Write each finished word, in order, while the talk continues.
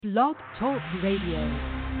Blog Talk Radio.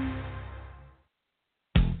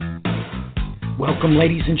 Welcome,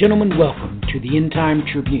 ladies and gentlemen. Welcome to the End Time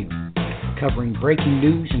Tribune, covering breaking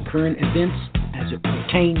news and current events as it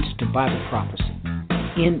pertains to Bible prophecy.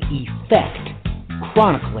 In effect,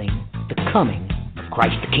 chronicling the coming of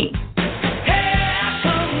Christ the King.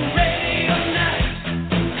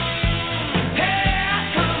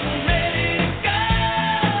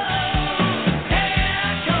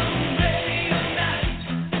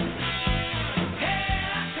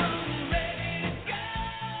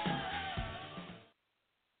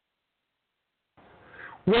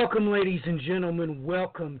 Welcome, ladies and gentlemen.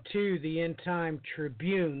 Welcome to the End Time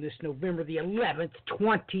Tribune this November the 11th,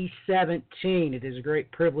 2017. It is a great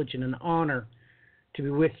privilege and an honor to be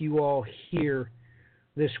with you all here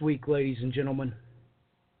this week, ladies and gentlemen.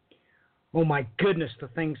 Oh my goodness, the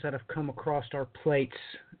things that have come across our plates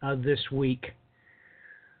this week.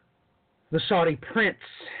 The Saudi prince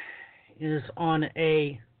is on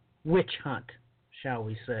a witch hunt, shall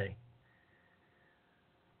we say.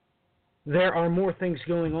 There are more things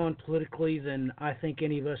going on politically than I think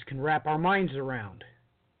any of us can wrap our minds around.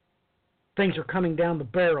 Things are coming down the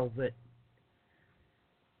barrel that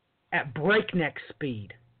at breakneck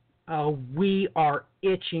speed. We are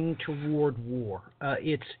itching toward war.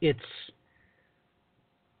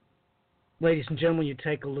 Ladies and gentlemen, you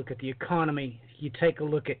take a look at the economy. You take a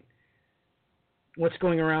look at what's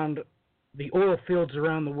going around the oil fields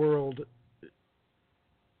around the world.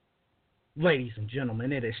 Ladies and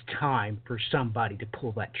gentlemen, it is time for somebody to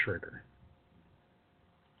pull that trigger.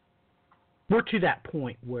 We're to that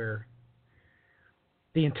point where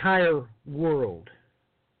the entire world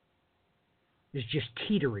is just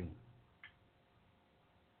teetering.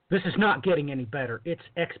 This is not getting any better. It's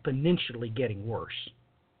exponentially getting worse.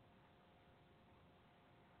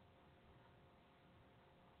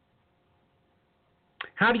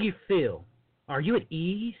 How do you feel? Are you at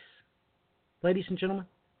ease, ladies and gentlemen?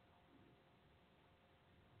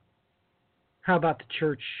 How about the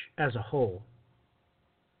church as a whole?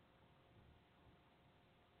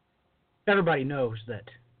 Everybody knows that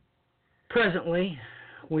presently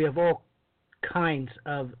we have all kinds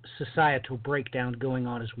of societal breakdown going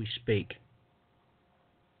on as we speak.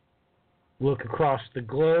 Look across the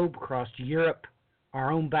globe, across Europe,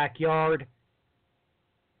 our own backyard.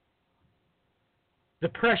 The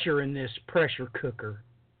pressure in this pressure cooker,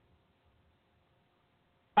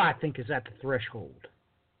 I think, is at the threshold.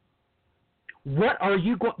 What are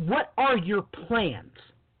your plans?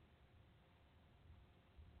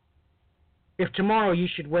 If tomorrow you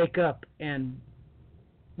should wake up and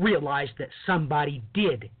realize that somebody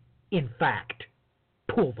did, in fact,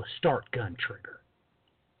 pull the start gun trigger.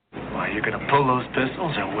 Why, you gonna pull those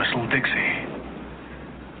pistols or whistle Dixie?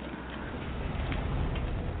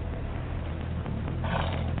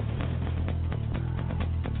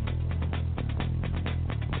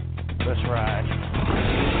 Let's ride.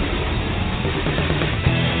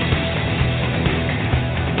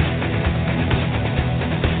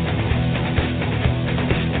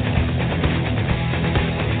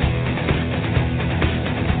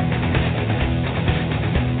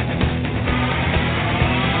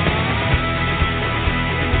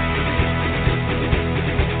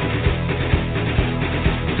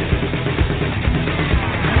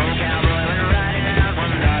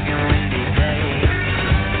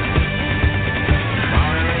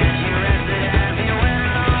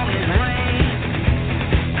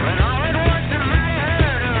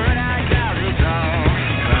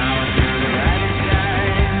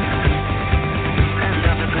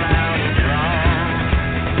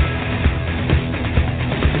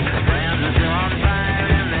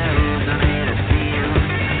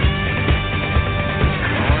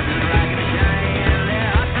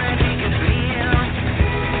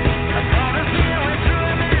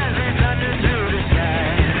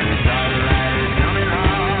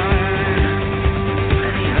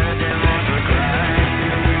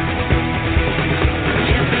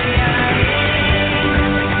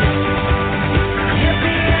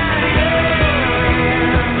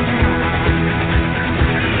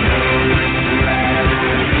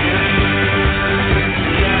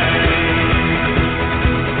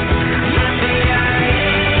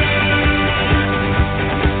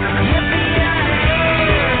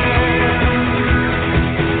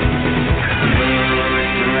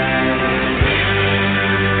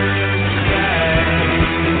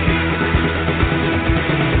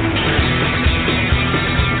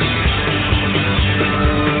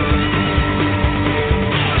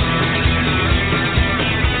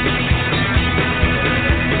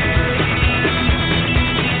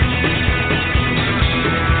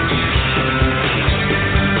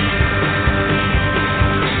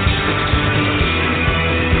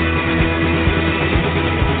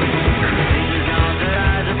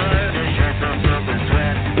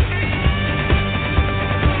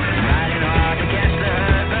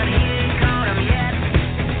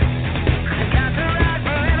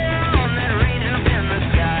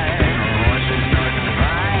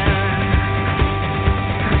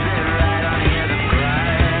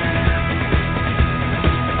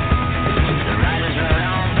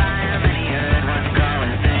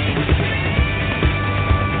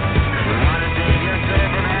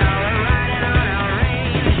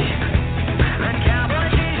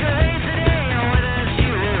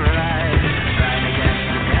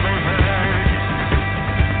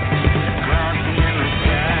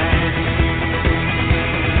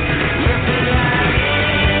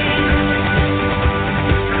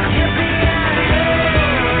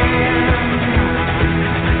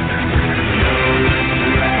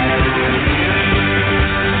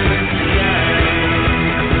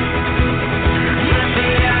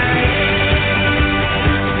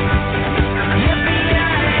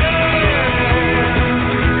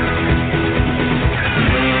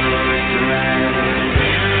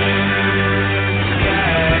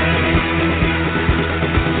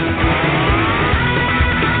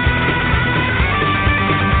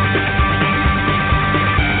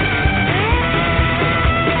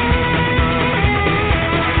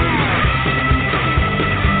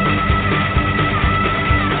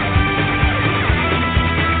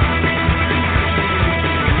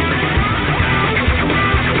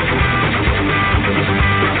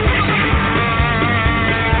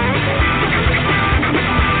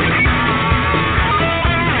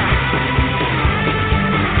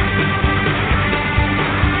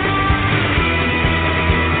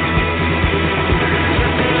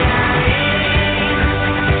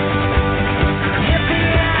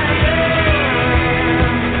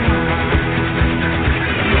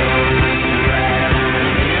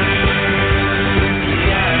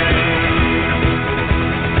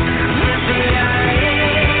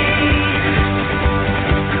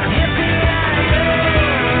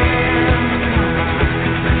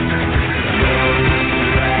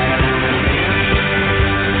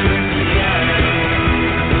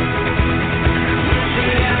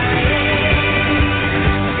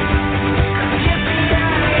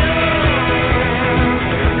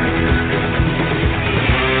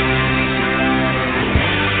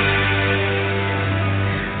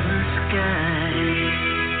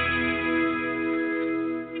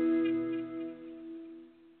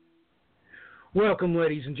 Welcome,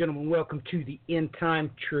 ladies and gentlemen. Welcome to the End Time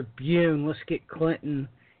Tribune. Let's get Clinton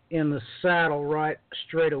in the saddle right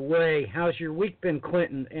straight away. How's your week been,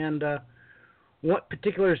 Clinton? And what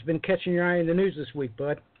particular has been catching your eye in the news this week,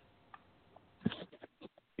 bud?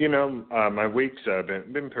 My week's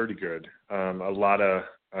been pretty good. A lot of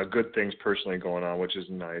good things personally going on, which is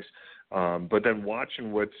nice. But then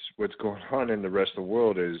watching what's going on in the rest of the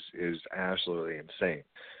world is absolutely insane.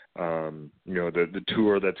 The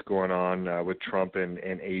tour that's going on with Trump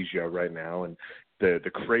in Asia right now, and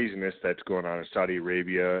the craziness that's going on in Saudi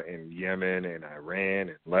Arabia and Yemen and Iran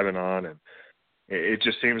and Lebanon, and it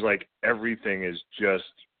just seems like everything is just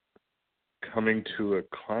coming to a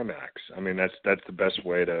climax. I mean, that's the best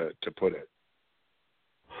way to put it.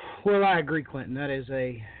 Well, I agree, Clinton. That is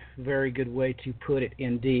a very good way to put it,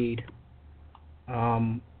 indeed.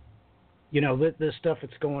 This stuff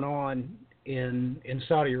that's going on in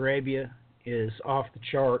Saudi Arabia is off the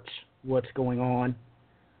charts. What's going on?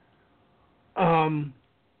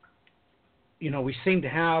 We seem to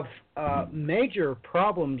have major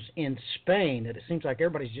problems in Spain that it seems like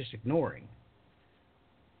everybody's just ignoring.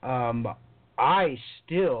 I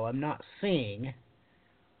still am not seeing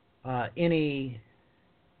any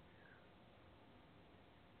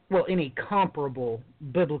comparable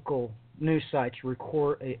biblical news sites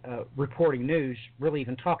reporting news, really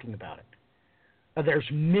even talking about it. There's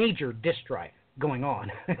major distrife going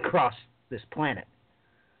on across this planet,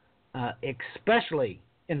 especially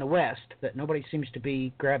in the West, that nobody seems to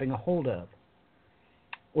be grabbing a hold of.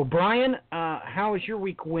 Well, Brian, how has your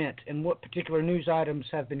week went, and what particular news items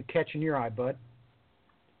have been catching your eye, bud?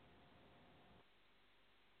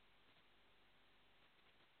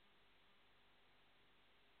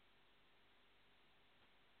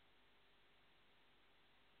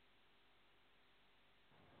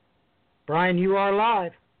 Brian, you are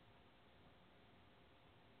live.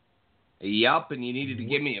 Yup, and you needed to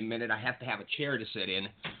give me a minute. I have to have a chair to sit in.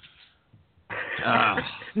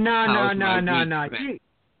 No.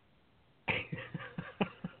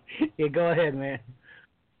 Yeah, go ahead, man.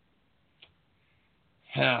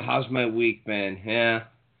 How's my week been? Yeah.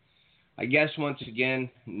 I guess once again,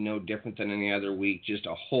 no different than any other week. Just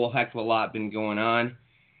a whole heck of a lot been going on.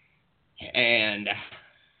 And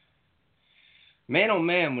man, oh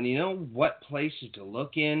man, when you know what places to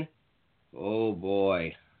look in, oh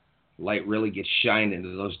boy, light really gets shined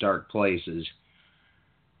into those dark places.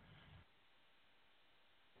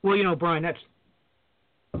 Well, Brian,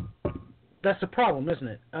 that's the problem, isn't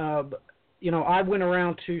it? I went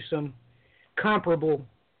around to some comparable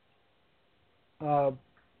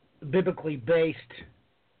biblically based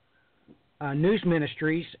news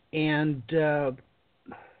ministries, and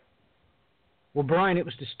Brian, it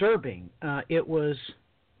was disturbing. It was,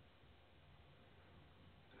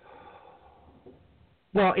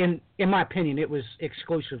 well, in my opinion, it was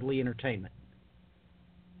exclusively entertainment.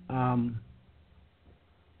 And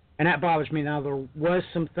that bothers me. Now, there was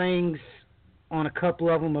some things on a couple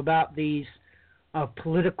of them about these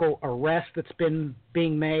political arrests that's been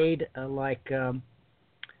being made, like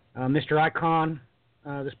Mr. Icon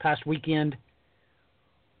this past weekend.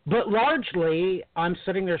 But largely, I'm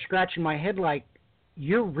sitting there scratching my head like,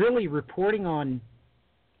 you're really reporting on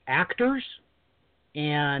actors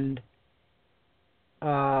and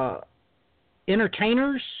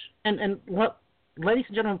entertainers? And what, ladies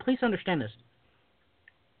and gentlemen, please understand this.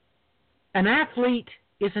 An athlete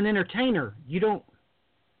is an entertainer.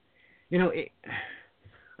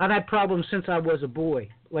 I've had problems since I was a boy,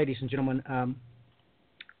 ladies and gentlemen,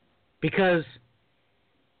 because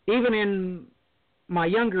even in my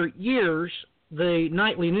younger years, the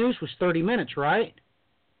nightly news was 30 minutes, right?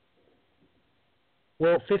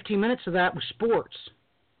 Well, 15 minutes of that was sports.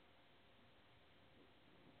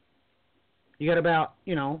 You got about,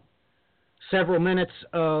 several minutes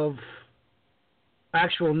of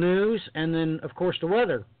actual news, and then, of course, the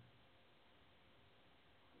weather.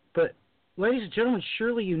 But, ladies and gentlemen,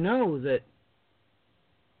 surely you know that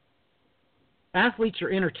athletes are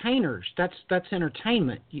entertainers. That's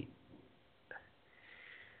entertainment.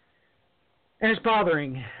 And it's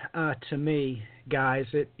bothering to me, guys.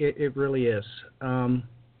 It really is. I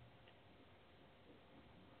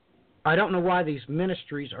don't know why these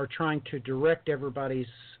ministries are trying to direct everybody's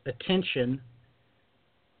attention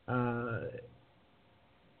to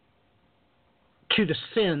the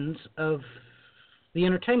sins of the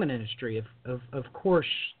entertainment industry. Of course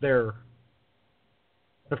they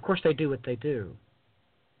do what they do.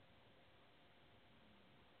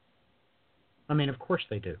 I mean, of course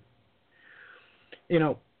they do.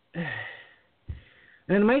 And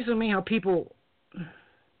it amazes me how people,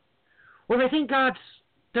 they think God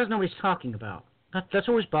doesn't know what he's talking about. That's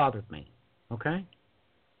always bothered me. Okay?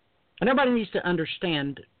 And everybody needs to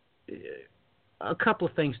understand a couple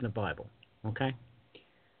of things in the Bible. Okay?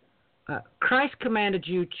 Christ commanded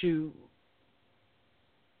you to,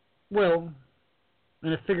 well,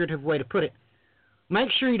 in a figurative way to put it, make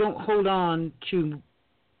sure you don't hold on to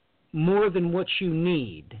more than what you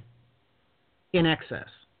need in excess.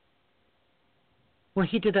 Well,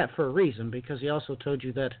 he did that for a reason, because he also told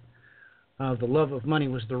you that the love of money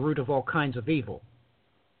was the root of all kinds of evil.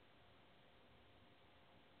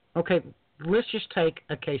 Okay, let's just take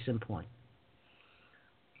a case in point.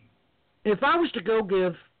 If I was to go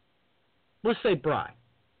give, let's say, Bry.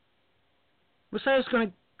 Let's say I was going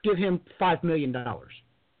to give him $5 million. Now,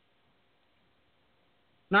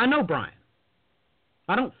 I know Brian.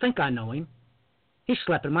 I don't think I know him. He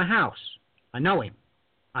slept in my house. I know him.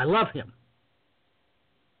 I love him.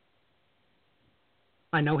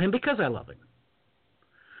 I know him because I love him.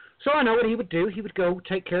 So I know what he would do. He would go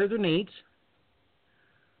take care of their needs.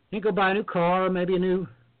 He'd go buy a new car, maybe a new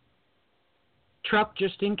truck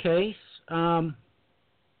just in case.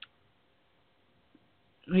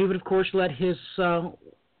 He would, of course, let his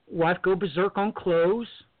wife go berserk on clothes,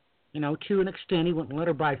 to an extent. He wouldn't let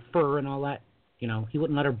her buy fur and all that. He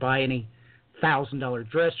wouldn't let her buy any $1,000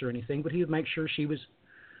 dress or anything, but he would make sure she was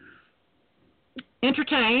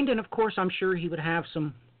entertained. And, of course, I'm sure he would have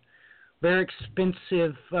some very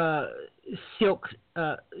expensive silk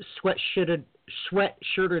sweatshirted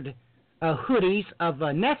hoodies of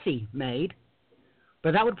Nessie made,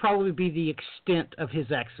 but that would probably be the extent of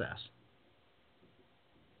his excess.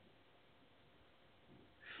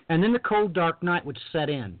 And then the cold, dark night would set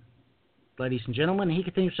in, ladies and gentlemen, and he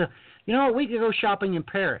could think to himself, we could go shopping in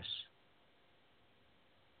Paris.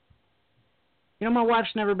 My wife's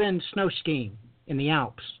never been snow skiing in the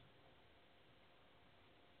Alps.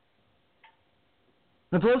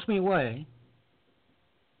 It blows me away.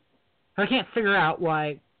 I can't figure out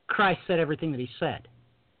why Christ said everything that he said.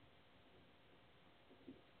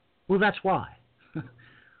 Well, that's why.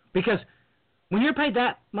 Because when you're paid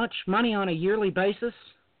that much money on a yearly basis,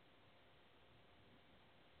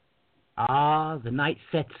 the night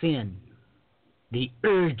sets in. The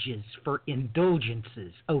urges for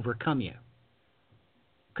indulgences overcome you.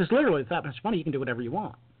 Because literally, with that much money, you can do whatever you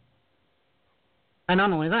want. And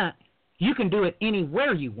not only that, you can do it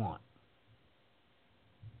anywhere you want.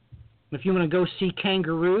 If you want to go see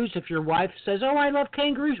kangaroos, if your wife says, "Oh, I love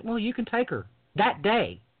kangaroos," well, you can take her that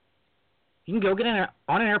day. You can go get on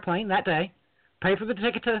an airplane that day, pay for the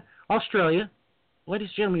ticket to Australia. Ladies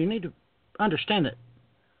and gentlemen, you need to understand that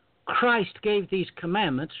Christ gave these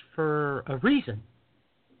commandments for a reason.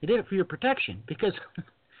 He did it for your protection because,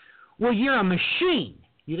 well, you're a machine.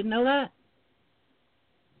 You didn't know that?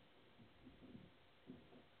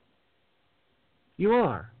 You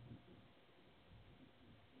are.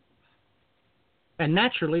 And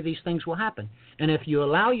naturally, these things will happen. And if you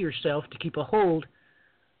allow yourself to keep a hold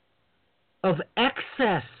of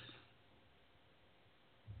excess,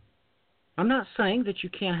 I'm not saying that you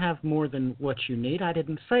can't have more than what you need. I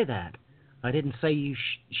didn't say that. I didn't say you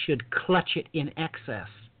should clutch it in excess.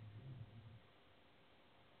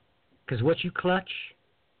 Because what you clutch,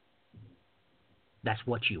 that's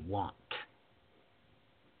what you want.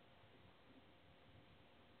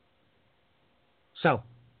 So,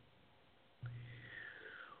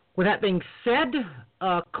 with that being said,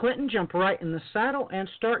 Clinton, jump right in the saddle and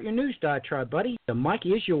start your news diatribe, buddy. The mic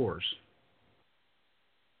is yours.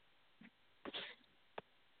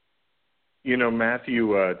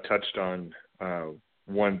 Matthew touched on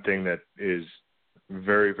one thing that is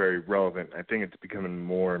very, very relevant. I think it's becoming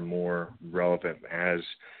more and more relevant as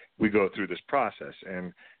we go through this process,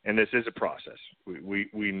 and this is a process.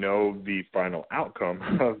 We know the final outcome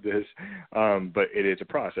of this, but it is a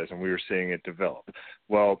process, and we are seeing it develop.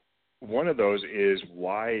 Well, one of those is,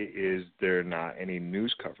 why is there not any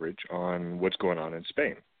news coverage on what's going on in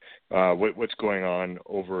Spain? What's going on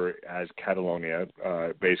over as Catalonia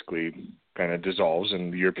basically kind of dissolves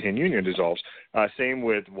and the European Union dissolves. Same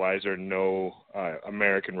with, why is there no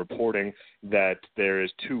American reporting that there is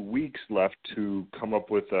 2 weeks left to come up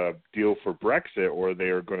with a deal for Brexit, or they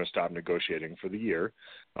are going to stop negotiating for the year,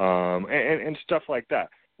 and stuff like that.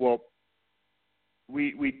 Well,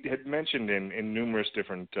 we had mentioned in numerous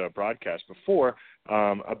different broadcasts before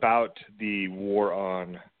about the war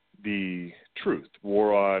on the truth,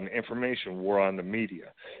 war on information, war on the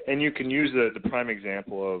media. And you can use the prime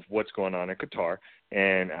example of what's going on in Qatar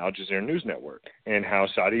and Al Jazeera News Network, and how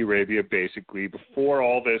Saudi Arabia basically, before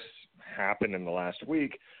all this happened in the last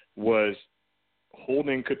week, was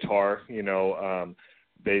holding Qatar,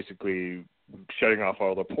 basically shutting off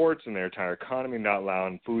all the ports and their entire economy, not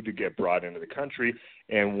allowing food to get brought into the country.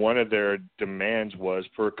 And one of their demands was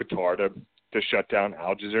for Qatar to shut down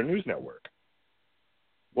Al Jazeera News Network.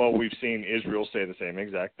 Well, we've seen Israel say the same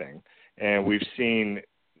exact thing, and we've seen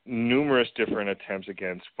numerous different attempts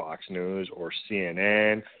against Fox News or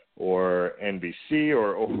CNN or NBC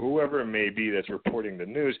or whoever it may be that's reporting the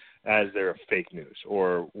news as they're fake news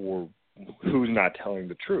or who's not telling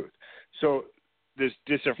the truth. So this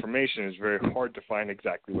disinformation is very hard to find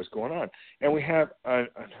exactly what's going on. And we have a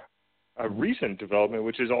recent development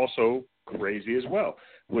which is also crazy as well,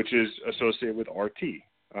 which is associated with RT,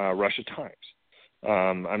 Russia Times.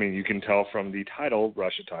 I mean, you can tell from the title,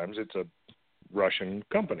 Russia Times, it's a Russian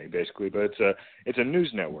company basically, but it's a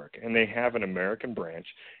news network, and they have an American branch,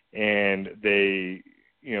 and they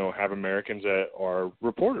have Americans that are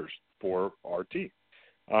reporters for RT.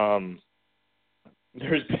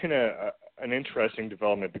 There's been an interesting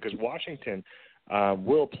development because Washington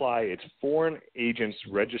will apply its Foreign Agents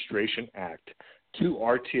Registration Act to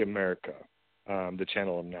RT America. The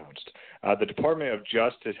channel announced. The Department of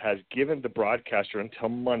Justice has given the broadcaster until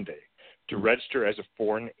Monday to register as a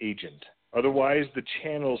foreign agent. Otherwise, the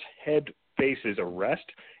channel's head faces arrest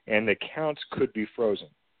and the accounts could be frozen.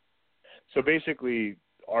 So basically,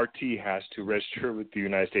 RT has to register with the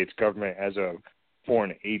United States government as a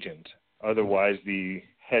foreign agent. Otherwise, the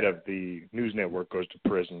head of the news network goes to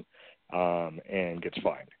prison and gets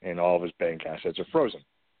fined, and all of his bank assets are frozen.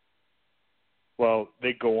 Well,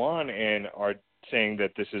 they go on and are saying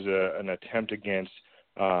that this is an attempt against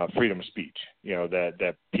freedom of speech,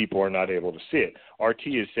 that people are not able to see it. RT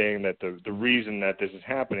is saying that the reason that this is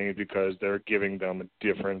happening is because they're giving them a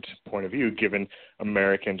different point of view, giving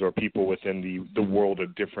Americans or people within the world a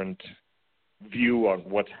different view on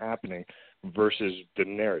what's happening versus the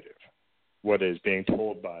narrative, what is being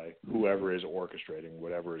told by whoever is orchestrating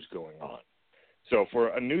whatever is going on. So for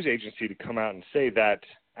a news agency to come out and say that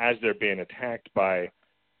as they're being attacked by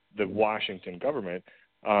the Washington government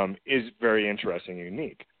is very interesting and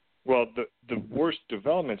unique. Well, the worst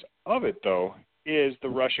developments of it, though, is the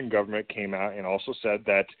Russian government came out and also said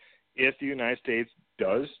that if the United States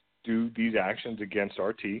does do these actions against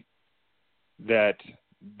RT, that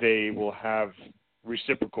they will have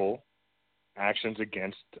reciprocal actions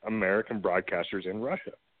against American broadcasters in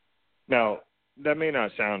Russia. Now, that may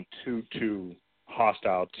not sound too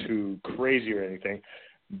hostile, too crazy or anything,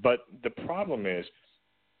 but the problem is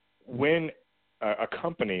when a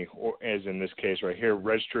company, or as in this case right here,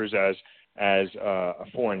 registers as a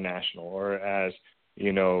foreign national or as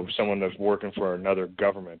someone that's working for another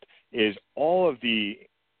government, is all of the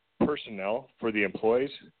personnel for the employees,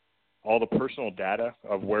 all the personal data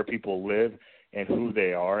of where people live and who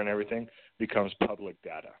they are and everything becomes public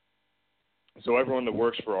data. So everyone that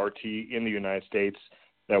works for RT in the United States,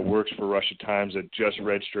 that works for Russia Times, that just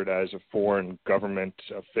registered as a foreign government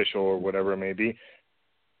official or whatever it may be,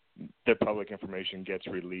 the public information gets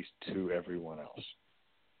released to everyone else.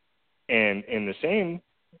 And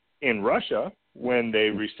in Russia, when they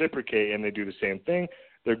reciprocate and they do the same thing,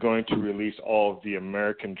 they're going to release all of the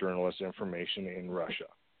American journalists' information in Russia.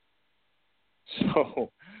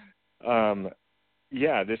 So,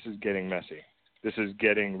 this is getting messy. This is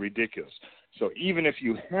getting ridiculous. So even if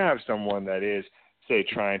you have someone that is, say,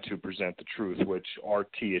 trying to present the truth, which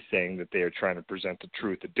RT is saying that they are trying to present the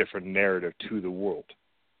truth, a different narrative to the world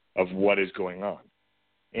of what is going on.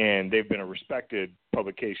 And they've been a respected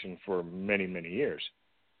publication for many, many years.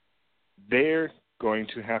 They're going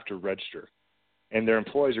to have to register, and their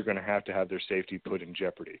employees are going to have their safety put in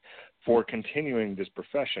jeopardy for continuing this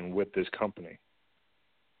profession with this company.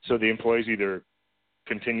 So the employees either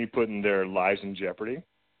continue putting their lives in jeopardy,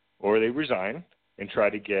 or they resign and try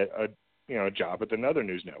to get a job at another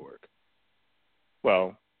news network.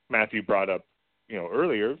 Well, Matthew brought up,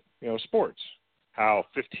 earlier, sports. How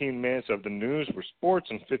 15 minutes of the news were sports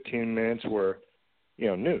and 15 minutes were,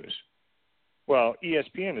 news. Well,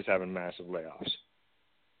 ESPN is having massive layoffs,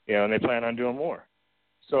 and they plan on doing more.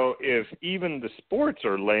 So if even the sports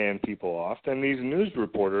are laying people off, then these news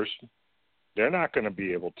reporters, they're not going to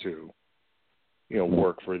be able to,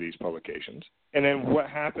 work for these publications. And then what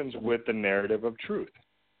happens with the narrative of truth?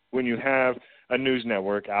 When you have a news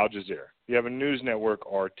network, Al Jazeera, you have a news network,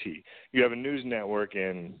 RT, you have a news network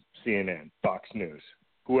in CNN, Fox News,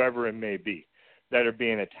 whoever it may be, that are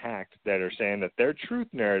being attacked, that are saying that their truth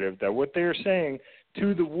narrative, that what they're saying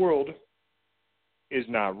to the world is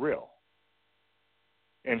not real.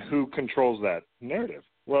 And who controls that narrative?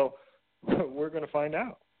 Well, we're going to find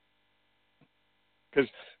out. Because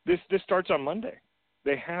this starts on Monday.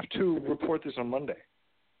 They have to report this on Monday.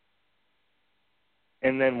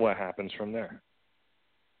 And then what happens from there?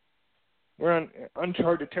 We're on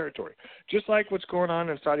uncharted territory. Just like what's going on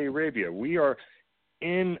in Saudi Arabia. We are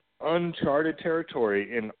in uncharted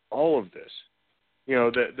territory in all of this. You know,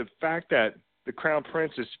 the fact that the crown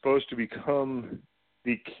prince is supposed to become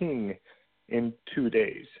the king in 2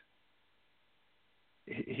 days.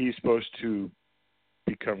 He's supposed to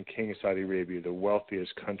become king of Saudi Arabia, the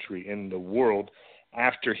wealthiest country in the world,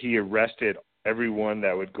 after he arrested everyone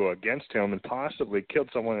that would go against him and possibly killed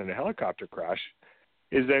someone in a helicopter crash,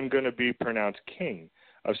 is then going to be pronounced king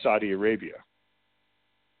of Saudi Arabia.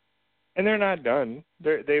 And they're not done.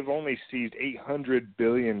 They've only seized $800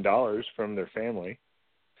 billion from their family.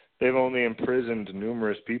 They've only imprisoned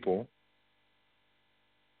numerous people.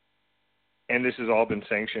 And this has all been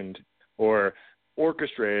sanctioned or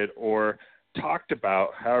orchestrated or talked about,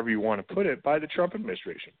 however you want to put it, by the Trump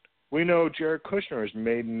administration. We know Jared Kushner has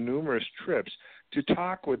made numerous trips to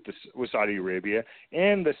talk with Saudi Arabia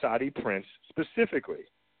and the Saudi prince specifically.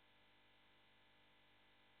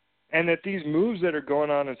 And that these moves that are going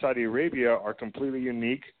on in Saudi Arabia are completely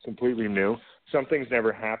unique, completely new. Something's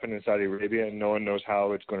never happened in Saudi Arabia, and no one knows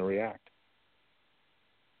how it's going to react.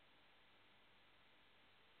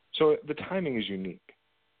 So the timing is unique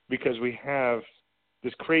because we have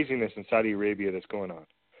this craziness in Saudi Arabia that's going on.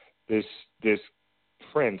 This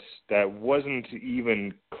prince that wasn't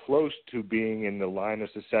even close to being in the line of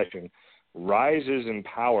succession rises in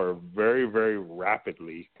power very, very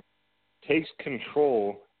rapidly, takes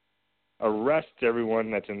control, arrests everyone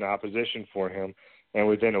that's in opposition for him, and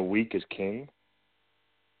within a week is king.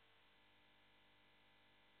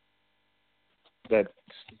 That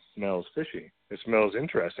smells fishy. It smells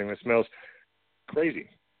interesting. It smells crazy.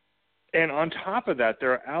 And on top of that,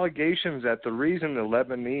 there are allegations that the reason the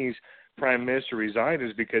Lebanese prime minister resigned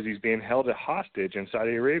is because he's being held a hostage in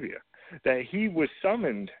Saudi Arabia. That he was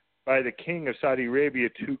summoned by the king of Saudi Arabia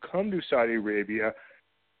to come to Saudi Arabia,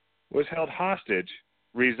 was held hostage,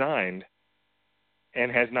 resigned,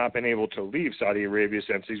 and has not been able to leave Saudi Arabia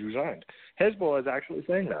since he's resigned. Hezbollah is actually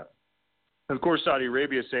saying that. Of course, Saudi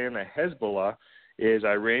Arabia is saying that Hezbollah is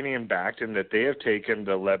Iranian-backed and that they have taken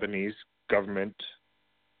the Lebanese government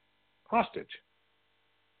hostage.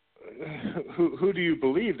 Who do you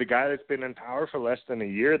believe? The guy that's been in power for less than a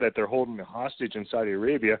year that they're holding a hostage in Saudi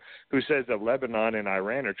Arabia, who says that Lebanon and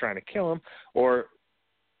Iran are trying to kill him, or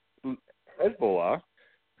Hezbollah,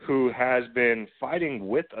 who has been fighting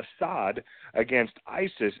with Assad against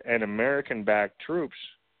ISIS and American-backed troops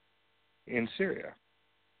in Syria?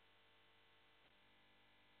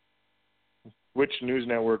 Which news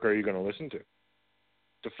network are you going to listen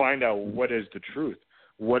to find out what is the truth,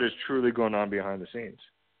 what is truly going on behind the scenes?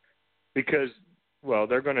 Because, well,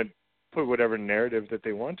 they're going to put whatever narrative that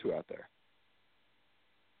they want to out there.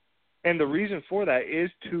 And the reason for that is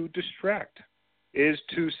to distract, is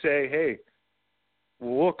to say, hey,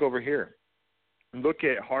 look over here. Look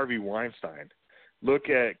at Harvey Weinstein. Look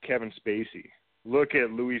at Kevin Spacey. Look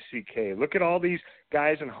at Louis C.K. Look at all these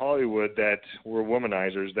guys in Hollywood that were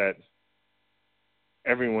womanizers that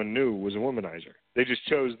everyone knew was a womanizer. They just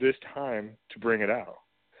chose this time to bring it out.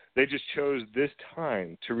 They just chose this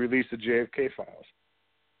time to release the JFK files.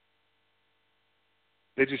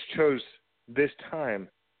 They just chose this time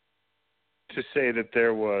to say that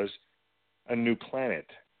there was a new planet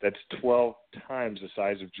that's 12 times the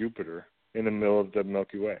size of Jupiter in the middle of the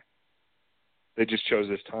Milky Way. They just chose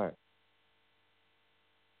this time.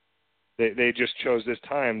 They just chose this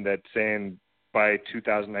time that saying by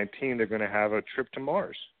 2019 they're going to have a trip to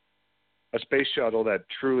Mars, a space shuttle that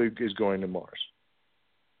truly is going to Mars.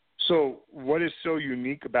 So what is so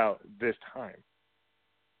unique about this time?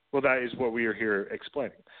 Well, that is what we are here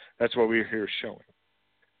explaining. That's what we are here showing.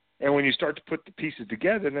 And when you start to put the pieces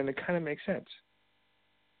together, then it kind of makes sense.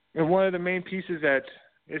 And one of the main pieces that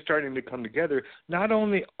is starting to come together, not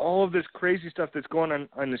only all of this crazy stuff that's going on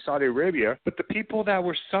in Saudi Arabia, but the people that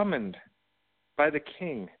were summoned by the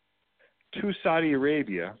king to Saudi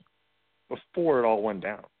Arabia before it all went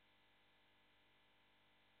down.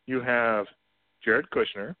 You have Jared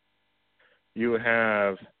Kushner. You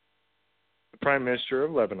have the Prime Minister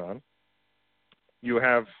of Lebanon. You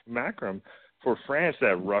have Macron for France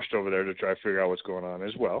that rushed over there to try to figure out what's going on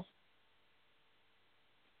as well.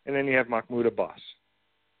 And then you have Mahmoud Abbas,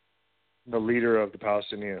 the leader of the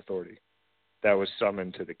Palestinian Authority, that was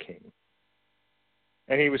summoned to the king.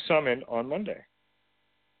 And he was summoned on Monday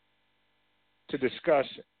to discuss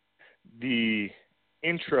the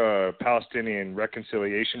intra-Palestinian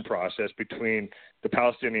reconciliation process between the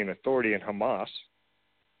Palestinian Authority and Hamas,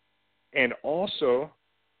 and also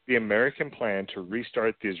the American plan to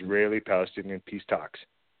restart the Israeli-Palestinian peace talks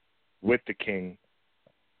with the king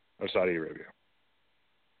of Saudi Arabia.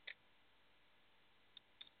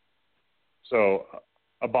 So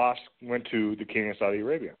Abbas went to the king of Saudi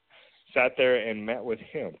Arabia, sat there and met with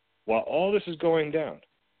him while all this is going down,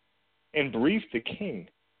 and briefed the king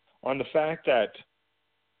on the fact that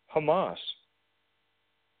Hamas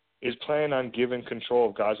is planning on giving control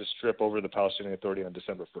of Gaza Strip over to the Palestinian Authority on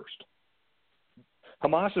December 1st.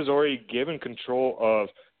 Hamas has already given control of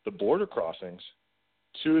the border crossings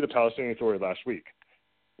to the Palestinian Authority last week.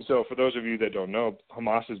 So for those of you that don't know,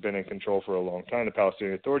 Hamas has been in control for a long time. The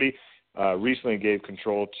Palestinian Authority recently gave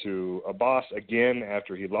control to Abbas again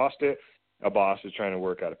after he lost it. Abbas is trying to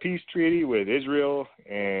work out a peace treaty with Israel,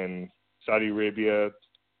 and Saudi Arabia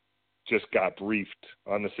just got briefed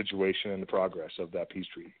on the situation and the progress of that peace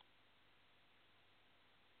treaty.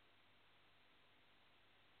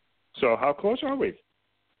 So how close are we?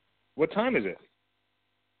 What time is it?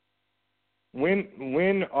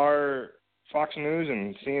 When are Fox News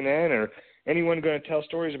and CNN or anyone going to tell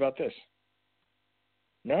stories about this?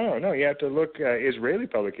 No, you have to look at Israeli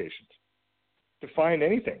publications to find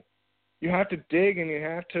anything. You have to dig and you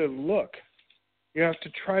have to look. You have to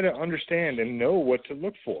try to understand and know what to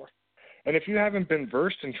look for. And if you haven't been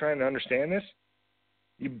versed in trying to understand this,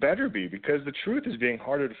 you better be, because the truth is being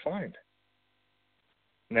harder to find.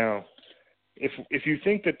 Now, if you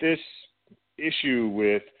think that this issue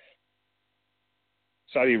with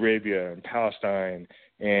Saudi Arabia and Palestine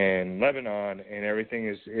and Lebanon and everything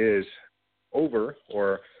is over,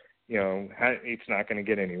 or it's not going to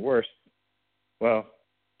get any worse, well,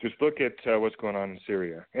 just look at what's going on in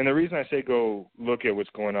Syria. And the reason I say go look at what's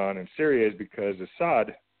going on in Syria is because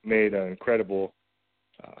Assad made an incredible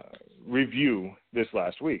review this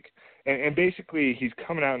last week. And basically he's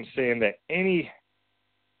coming out and saying that any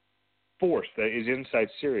force that is inside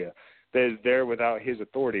Syria that is there without his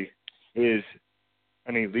authority is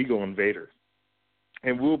an illegal invader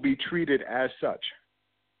and will be treated as such.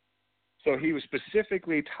 So he was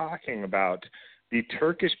specifically talking about the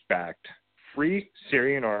Turkish-backed Free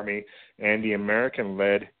Syrian Army and the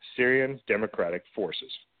American-led Syrian Democratic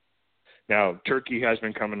Forces. Now, Turkey has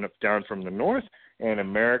been coming down from the north, and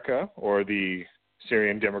America, or the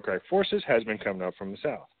Syrian Democratic Forces, has been coming up from the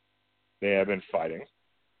south. They have been fighting.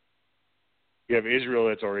 You have Israel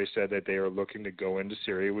that's already said that they are looking to go into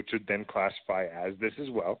Syria, which would then classify as this as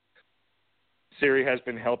well. Syria has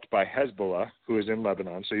been helped by Hezbollah, who is in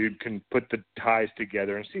Lebanon, so you can put the ties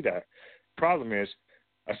together and see that. Problem is,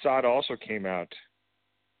 Assad also came out,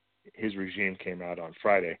 his regime came out on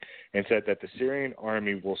Friday, and said that the Syrian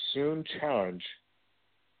army will soon challenge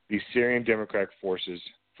the Syrian Democratic Forces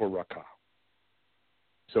for Raqqa.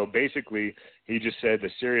 So basically, he just said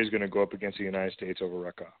that Syria is going to go up against the United States over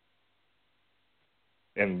Raqqa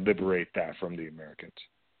and liberate that from the Americans,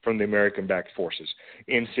 from the American-backed forces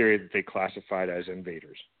in Syria that they classified as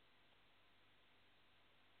invaders.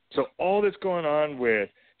 So all that's going on with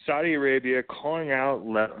Saudi Arabia calling out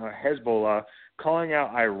Hezbollah, calling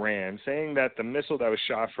out Iran, saying that the missile that was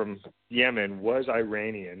shot from Yemen was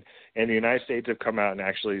Iranian, and the United States have come out and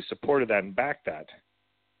actually supported that and backed that.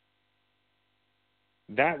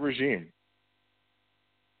 That regime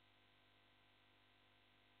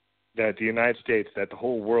that the United States, that the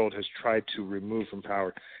whole world has tried to remove from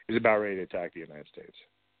power, is about ready to attack the United States.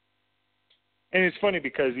 And it's funny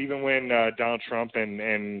because even when Donald Trump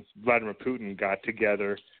and Vladimir Putin got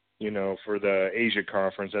together, for the Asia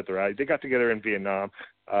conference that they're at, they got together in Vietnam.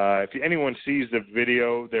 If anyone sees the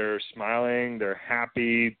video, they're smiling, they're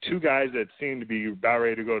happy. Two guys that seem to be about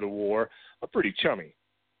ready to go to war are pretty chummy,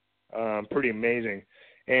 pretty amazing.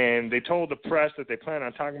 And they told the press that they plan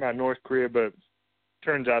on talking about North Korea, but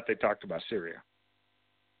turns out they talked about Syria.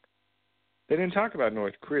 They didn't talk about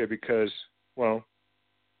North Korea because, well,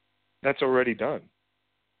 that's already done.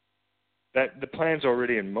 That the plan's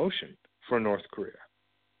already in motion for North Korea.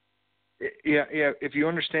 Yeah. If you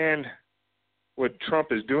understand what Trump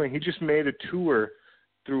is doing, he just made a tour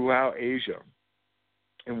throughout Asia.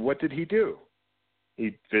 And what did he do?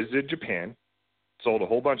 He visited Japan, sold a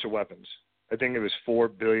whole bunch of weapons. I think it was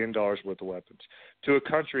 $4 billion worth of weapons to a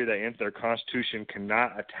country that in their constitution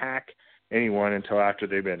cannot attack anyone until after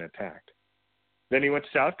they've been attacked. Then he went to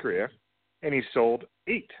South Korea, and he sold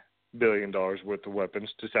 $8 billion worth of weapons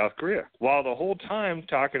to South Korea, while the whole time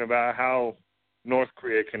talking about how North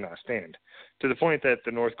Korea cannot stand, to the point that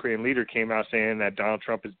the North Korean leader came out saying that Donald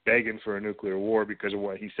Trump is begging for a nuclear war because of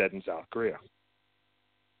what he said in South Korea.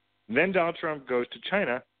 Then Donald Trump goes to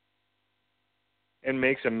China and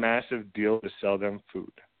makes a massive deal to sell them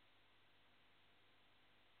food.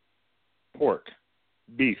 Pork,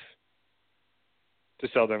 beef, to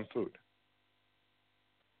sell them food.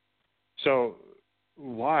 So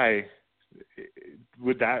why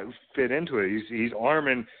would that fit into it? He's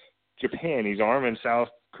arming Japan. He's arming South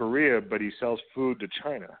Korea, but he sells food to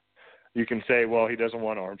China. You can say, well, he doesn't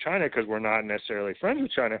want to arm China because we're not necessarily friends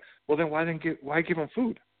with China. Well, then why give him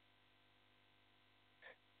food?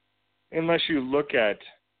 Unless you look at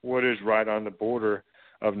what is right on the border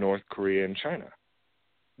of North Korea and China.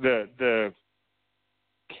 The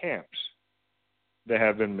camps that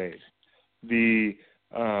have been made, the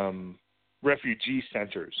refugee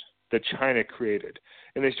centers that China created.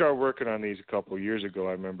 And they started working on these a couple of years ago.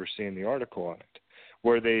 I remember seeing the article on it,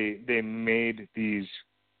 where they made these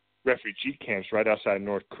refugee camps right outside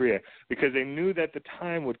North Korea because they knew that the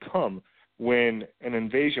time would come when an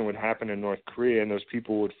invasion would happen in North Korea and those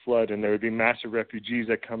people would flood and there would be massive refugees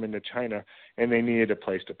that come into China and they needed a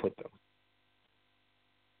place to put them.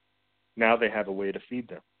 Now they have a way to feed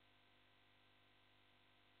them.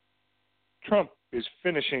 Trump is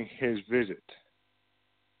finishing his visit.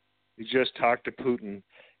 He just talked to Putin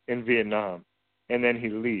in Vietnam, and then he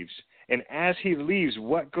leaves. And as he leaves,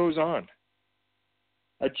 what goes on?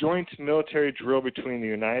 A joint military drill between the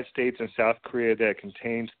United States and South Korea that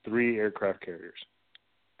contains 3 aircraft carriers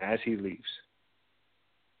as he leaves.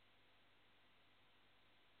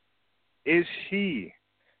 Is he,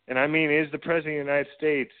 and I mean is the President of the United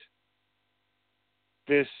States,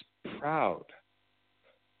 this proud,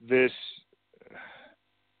 this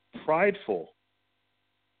prideful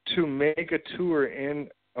to make a tour in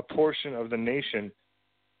a portion of the nation,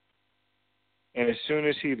 and as soon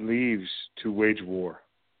as he leaves, to wage war,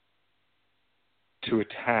 to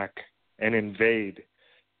attack and invade?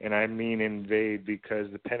 And I mean invade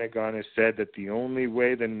because the Pentagon has said that the only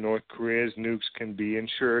way that North Korea's nukes can be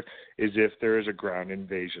ensured is if there is a ground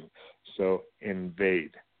invasion. So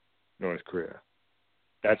invade North Korea.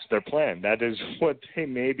 That's their plan. That is what they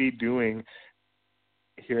may be doing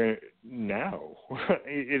here now,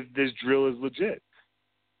 if this drill is legit.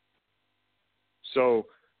 So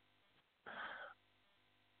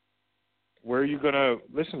where are you going to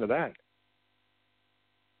listen to that?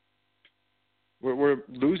 We're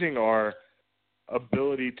losing our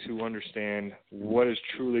ability to understand what is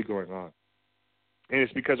truly going on. And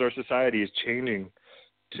it's because our society is changing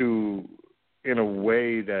in a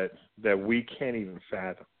way that we can't even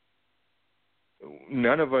fathom.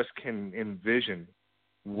 None of us can envision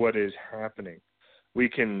what is happening. We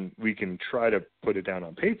can try to put it down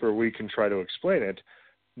on paper. We can try to explain it.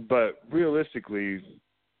 But realistically,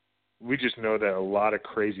 we just know that a lot of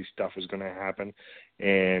crazy stuff is going to happen,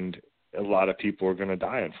 and a lot of people are going to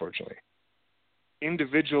die, unfortunately.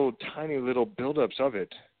 Individual tiny little buildups of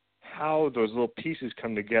it, how those little pieces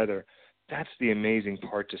come together, that's the amazing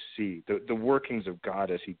part to see, the workings of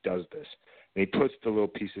God as he does this. And he puts the little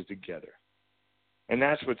pieces together. And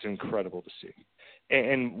that's what's incredible to see.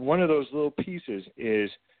 And one of those little pieces is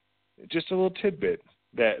just a little tidbit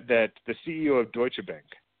that the CEO of Deutsche Bank,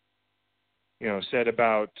 said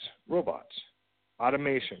about robots,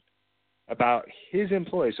 automation, about his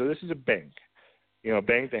employees. So this is a bank, a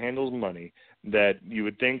bank that handles money that you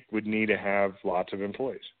would think would need to have lots of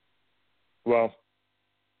employees. Well,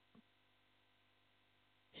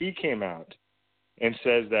 he came out and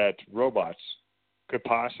says that robots could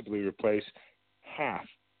possibly replace half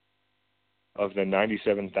of the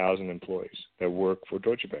 97,000 employees that work for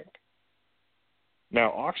Deutsche Bank.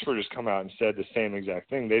 Now, Oxford has come out and said the same exact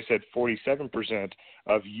thing. They said 47%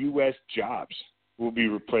 of U.S. jobs will be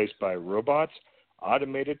replaced by robots,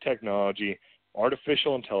 automated technology,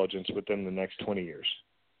 artificial intelligence within the next 20 years.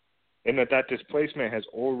 And that displacement has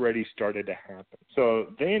already started to happen. So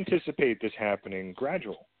they anticipate this happening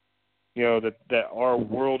gradual. That our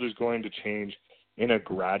world is going to change in a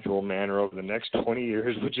gradual manner over the next 20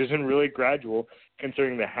 years, which isn't really gradual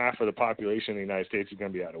considering that half of the population of the United States is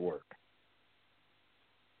going to be out of work,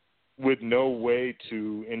 with no way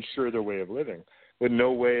to ensure their way of living, with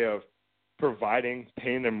no way of providing,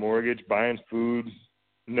 paying their mortgage, buying food,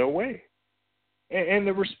 no way. And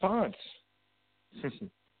the response,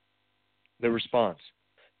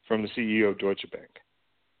 from the CEO of Deutsche Bank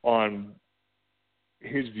on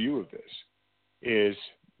his view of this is,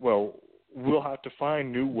 well, we'll have to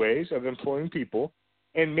find new ways of employing people,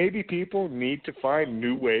 and maybe people need to find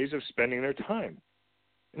new ways of spending their time.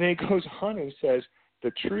 And then he goes on and says,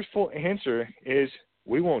 the truthful answer is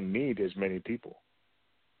we won't need as many people.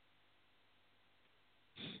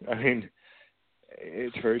 I mean,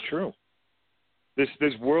 it's very true.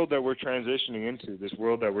 This world that we're transitioning into, this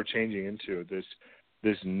world that we're changing into,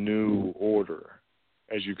 this new order,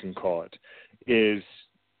 as you can call it, is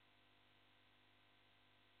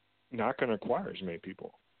not going to require as many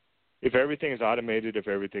people. If everything is automated, if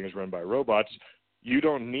everything is run by robots, you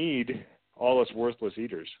don't need all us worthless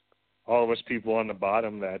eaters, all of us people on the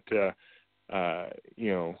bottom that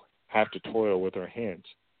have to toil with our hands.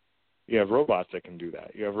 You have robots that can do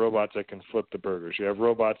that. You have robots that can flip the burgers. You have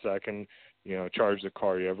robots that can, charge the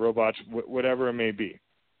car. You have robots, whatever it may be.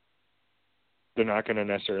 They're not going to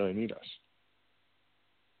necessarily need us.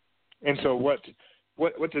 And so what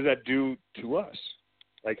does that do to us?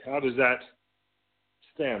 Like, how does that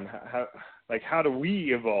stem? How do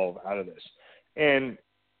we evolve out of this? And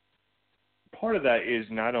part of that is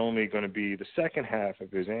not only going to be the second half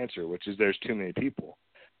of his answer, which is there's too many people,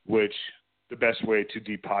 which the best way to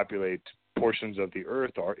depopulate portions of the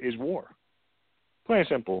earth is war. Plain and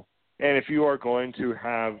simple. And if you are going to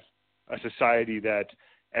have a society that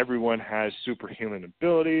everyone has superhuman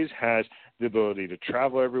abilities, has the ability to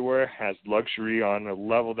travel everywhere, has luxury on a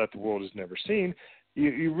level that the world has never seen,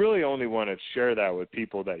 you really only want to share that with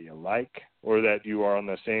people that you like or that you are on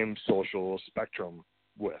the same social spectrum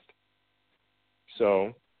with.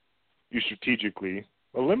 So you strategically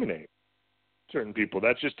eliminate certain people.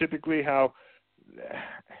 That's just typically how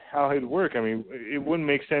it would work. I mean, it wouldn't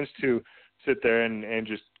make sense to sit there and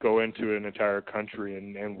just go into an entire country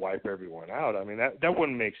and wipe everyone out. I mean, that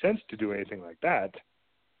wouldn't make sense to do anything like that,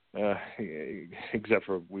 except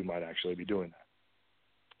for we might actually be doing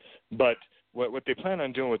that. But what they plan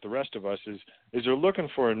on doing with the rest of us is they're looking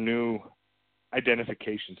for a new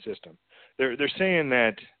identification system. They're saying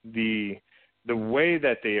that the way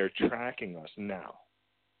that they are tracking us now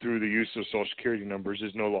through the use of Social Security numbers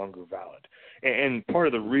is no longer valid. And part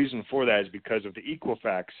of the reason for that is because of the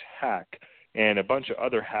Equifax hack and a bunch of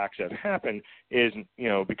other hacks that have happened is,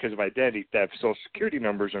 because of identity theft, Social Security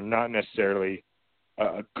numbers are not necessarily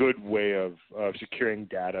a good way of securing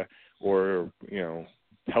data or,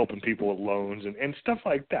 helping people with loans and stuff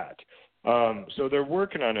like that. So they're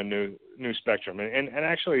working on a new spectrum. And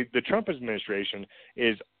actually, the Trump administration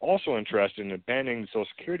is also interested in abandoning the Social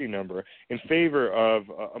Security number in favor of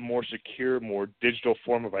a more secure, more digital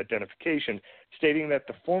form of identification, stating that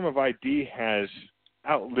the form of ID has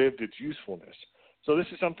outlived its usefulness. So this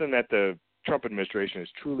is something that the Trump administration is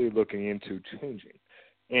truly looking into changing.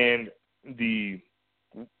 And the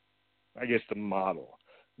model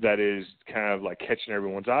that is kind of like catching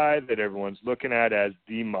everyone's eye, that everyone's looking at as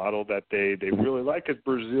the model that they really like is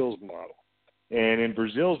Brazil's model. And in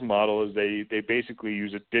Brazil's model is they basically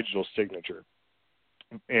use a digital signature.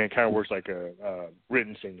 And it kind of works like a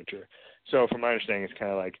written signature. So from my understanding, it's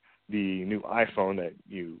kind of like the new iPhone that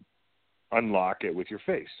you unlock it with your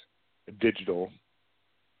face, a digital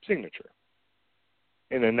signature.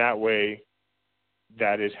 And then that way,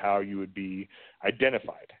 that is how you would be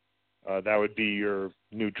identified. That would be your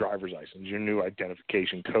new driver's license, your new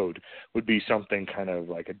identification code would be something kind of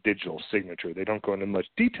like a digital signature. They don't go into much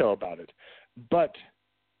detail about it. But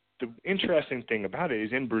the interesting thing about it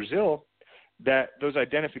is in Brazil that those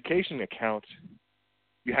identification accounts,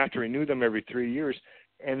 you have to renew them every 3 years,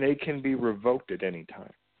 and they can be revoked at any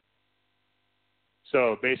time.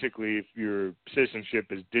 So basically, if your citizenship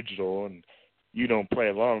is digital and you don't play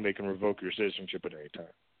along, they can revoke your citizenship at any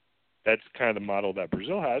time. That's kind of the model that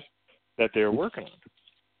Brazil has, that they're working on.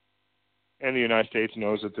 And the United States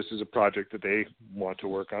knows that this is a project that they want to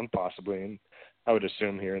work on, possibly, and I would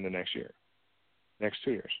assume here in the next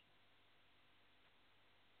 2 years.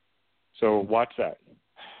 So watch that.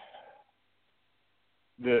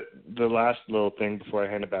 The last little thing before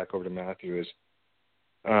I hand it back over to Matthew is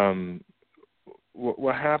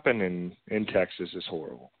what happened in Texas is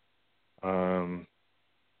horrible. None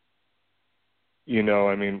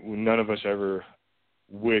of us ever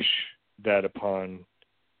wish that upon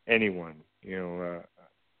anyone,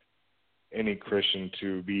 any Christian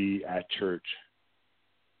to be at church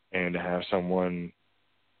and to have someone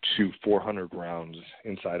shoot 400 rounds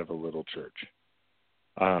inside of a little church.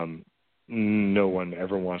 No one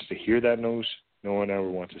ever wants to hear that news. No one ever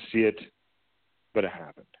wants to see it, but it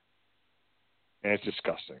happened. And it's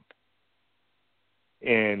disgusting.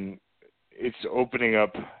 And it's opening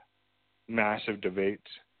up massive debates.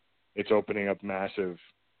 It's opening up massive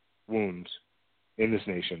wounds in this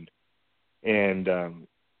nation. And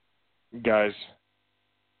guys,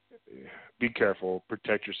 be careful,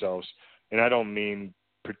 protect yourselves. And I don't mean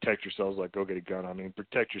protect yourselves like go get a gun. I mean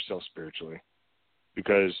protect yourself spiritually.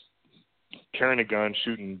 Because carrying a gun,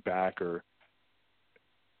 shooting back,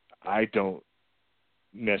 I don't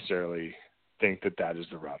necessarily think that is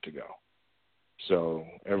the route to go. So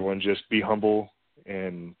everyone just be humble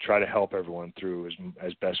and try to help everyone through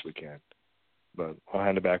as best we can. But I'll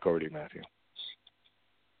hand it back over to you, Matthew.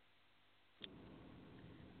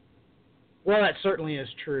 Well, that certainly is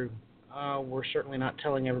true. We're certainly not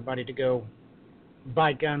telling everybody to go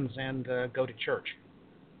buy guns and go to church.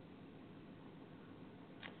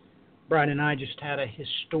 Brian and I just had a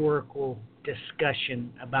historical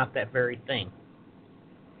discussion about that very thing.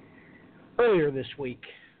 earlier this week.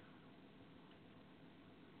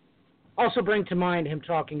 Also bring to mind him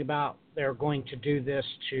talking about they're going to do this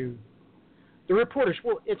to the reporters.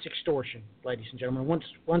 Well, it's extortion, ladies and gentlemen.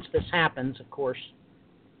 Once this happens, of course,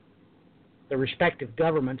 the respective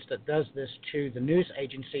governments that does this to the news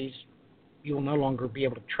agencies, you will no longer be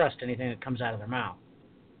able to trust anything that comes out of their mouth.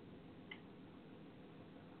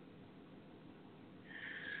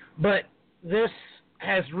 But this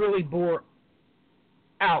has really bore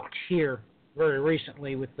out here very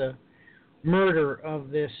recently with the murder of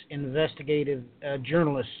this investigative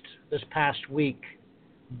journalist this past week,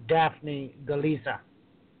 Daphne Galiza.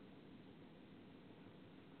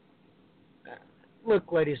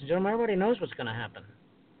 Look, ladies and gentlemen, everybody knows what's going to happen.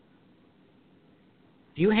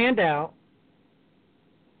 If you hand out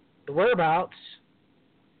the whereabouts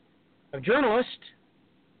of journalists,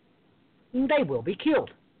 they will be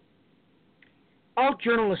killed. All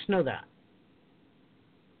journalists know that.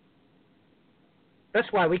 That's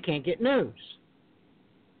why we can't get news.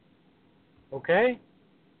 Okay?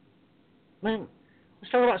 Man,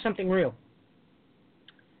 let's talk about something real.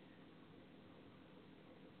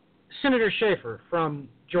 Senator Schaefer from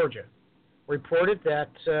Georgia reported that,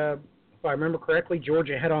 if I remember correctly,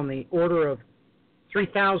 Georgia had on the order of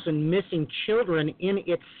 3,000 missing children in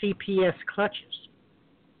its CPS clutches.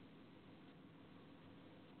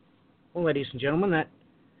 Well, ladies and gentlemen, that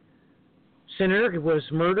senator was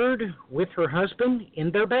murdered with her husband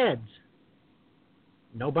in their beds.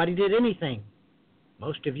 Nobody did anything.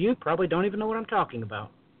 Most of you probably don't even know what I'm talking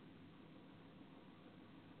about.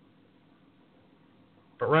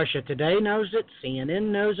 But Russia Today knows it,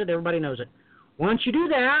 CNN knows it, everybody knows it. Once you do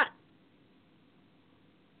that,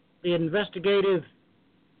 the investigative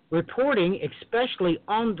reporting, especially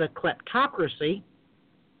on the kleptocracy,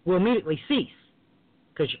 will immediately cease.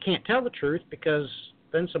 Because you can't tell the truth, because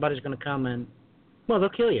then somebody's going to come and, well, they'll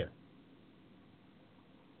kill you.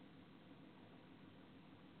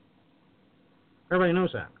 Everybody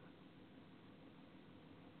knows that.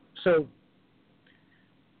 So,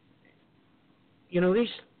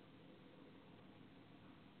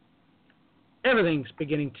 everything's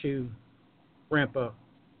beginning to ramp up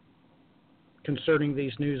concerning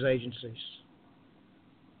these news agencies.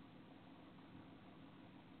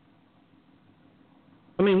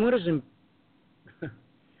 I mean,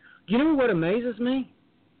 you know what amazes me?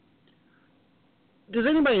 Does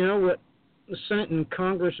anybody know what the Senate and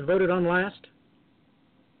Congress voted on last?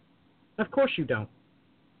 Of course you don't.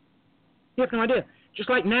 You have no idea.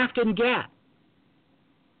 Just like NAFTA and GATT.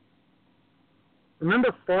 Remember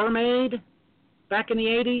Farm Aid back in the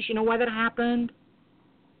 80s? You know why that happened?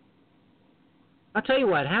 I'll tell you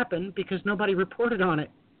why it happened, because nobody reported on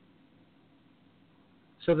it.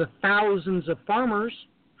 So the thousands of farmers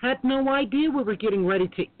had no idea we were getting ready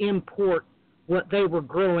to import what they were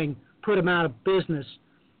growing, put them out of business,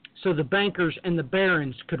 so the bankers and the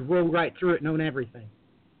barons could roll right through it and own everything.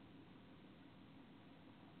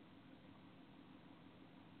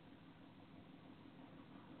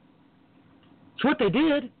 It's what they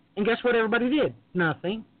did, and guess what everybody did?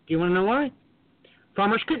 Nothing. Do you want to know why?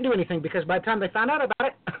 Farmers couldn't do anything, because by the time they found out about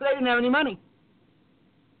it, they didn't have any money.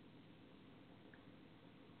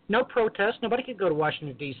 No protest. Nobody could go to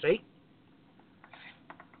Washington, D.C.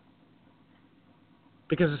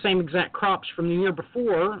 Because the same exact crops from the year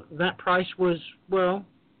before, that price was, well,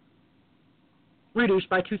 reduced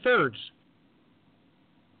by 2/3.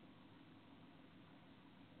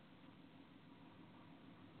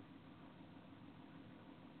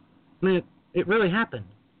 I mean, it really happened.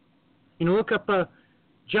 Look up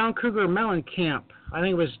John Cougar Mellencamp. I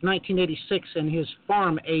think it was 1986, and his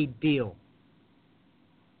farm aid deal.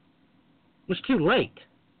 It was too late.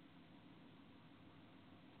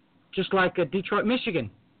 Just like Detroit, Michigan.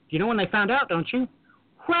 You know when they found out, don't you?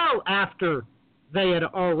 Well after they had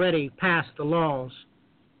already passed the laws,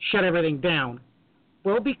 shut everything down.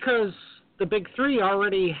 Well, because the big three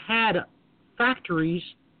already had factories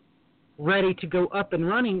ready to go up and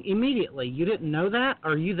running immediately. You didn't know that?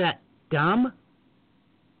 Are you that dumb?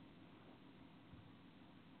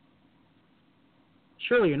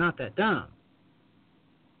 Surely you're not that dumb.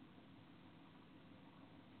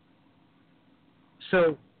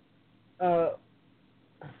 So, how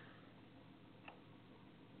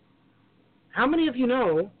many of you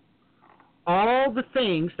know all the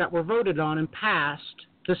things that were voted on and passed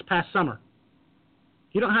this past summer?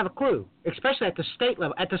 You don't have a clue, especially at the state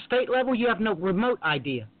level. At the state level, you have no remote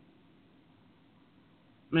idea.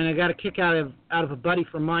 I mean, I got a kick out of a buddy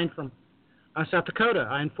from mine from South Dakota.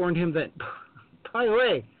 I informed him that, by the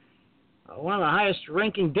way, one of the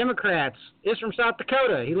highest-ranking Democrats is from South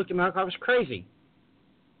Dakota. He looked at me like I was crazy.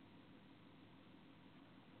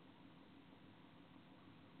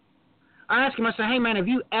 I asked him, I said, hey, man, have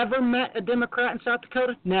you ever met a Democrat in South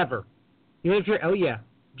Dakota? Never. You live here? Oh, yeah.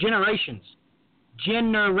 Generations.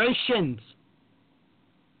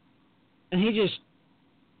 And he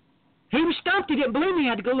was stumped. He didn't believe me. He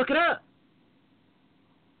had to go look it up.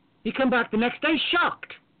 He come back the next day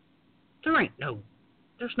shocked. There's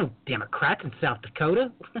no Democrats in South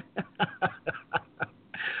Dakota.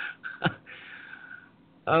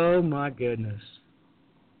 Oh, my goodness.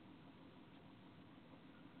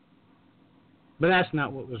 But that's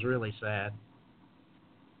not what was really sad.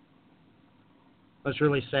 What's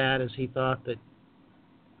really sad is he thought that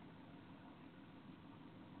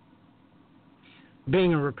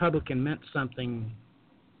being a Republican meant something.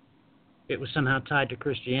 It was somehow tied to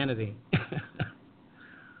Christianity.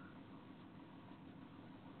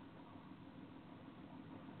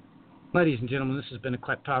 Ladies and gentlemen, this has been a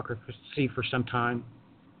kleptocracy for some time.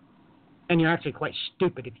 And you're actually quite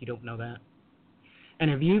stupid if you don't know that. And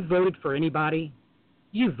if you voted for anybody,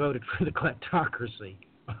 you voted for the kleptocracy.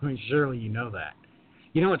 I mean, surely you know that.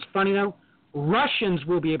 You know what's funny, though? Russians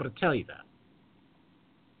will be able to tell you that.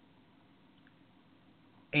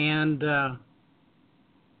 And,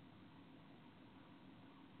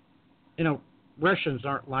 Russians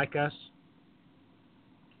aren't like us.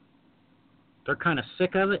 They're kind of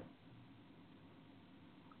sick of it.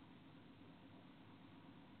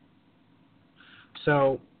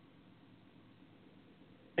 So,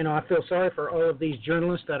 I feel sorry for all of these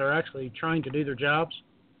journalists that are actually trying to do their jobs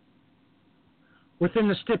within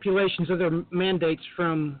the stipulations of their mandates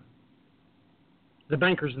from the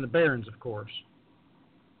bankers and the barons, of course.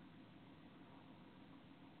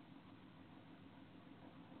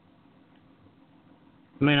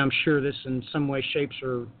 I mean, I'm sure this in some way, shape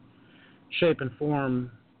and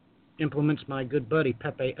form implements my good buddy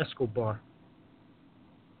Pepe Escobar.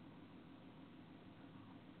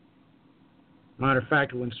 Matter of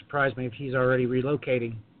fact, it wouldn't surprise me if he's already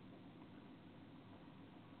relocating.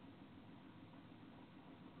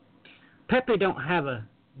 Pepe don't have a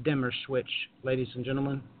dimmer switch, ladies and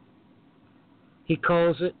gentlemen. He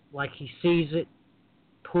calls it like he sees it,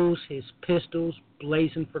 pulls his pistols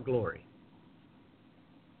blazing for glory.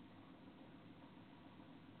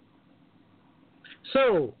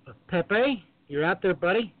 So, Pepe, you're out there,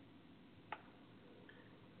 buddy.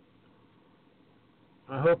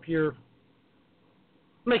 I hope you're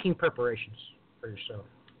making preparations for yourself.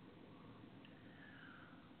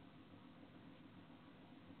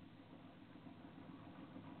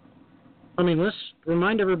 I mean, let's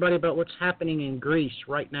remind everybody about what's happening in Greece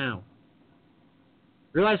right now.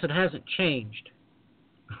 Realize it hasn't changed.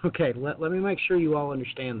 Okay, let me make sure you all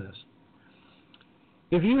understand this.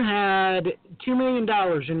 If you had $2 million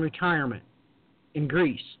in retirement in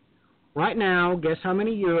Greece, right now, guess how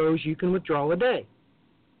many euros you can withdraw a day?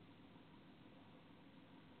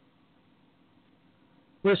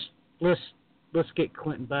 Let's get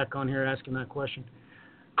Clinton back on here asking that question.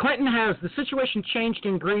 Clinton, has the situation changed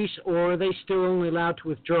in Greece, or are they still only allowed to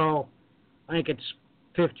withdraw, I think it's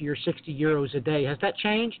 50 or 60 euros a day? Has that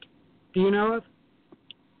changed? Do you know of?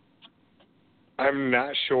 I'm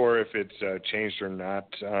not sure if it's changed or not.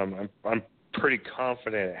 I'm pretty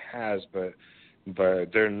confident it has, but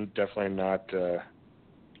they're definitely not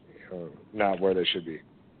where they should be.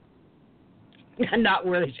 Not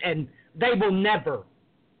where and they will never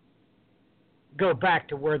go back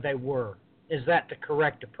to where they were. Is that the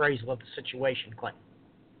correct appraisal of the situation, Clinton?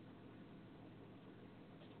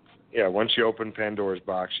 Yeah, once you open Pandora's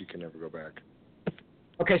box, you can never go back.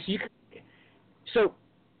 Okay, so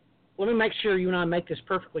let me make sure you and I make this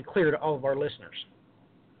perfectly clear to all of our listeners.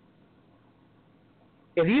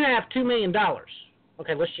 If you have $2 million,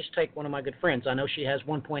 okay, let's just take one of my good friends. I know she has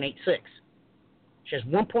 1.86. She has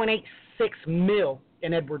 1.86 mil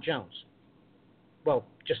in Edward Jones. Well,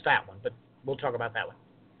 just that one, but we'll talk about that one.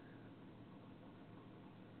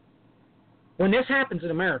 When this happens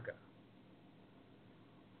in America,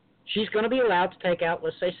 she's going to be allowed to take out,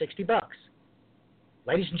 let's say, $60.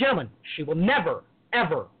 Ladies and gentlemen, she will never,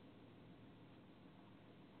 ever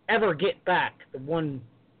get back the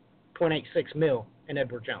 1.86 mil in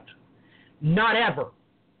Edward Jones. Not ever.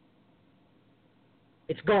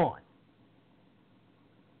 It's gone.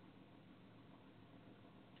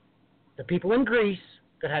 The people in Greece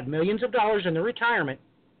that had millions of dollars in their retirement,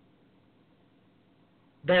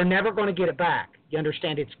 they're never going to get it back. You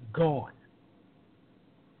understand? It's gone.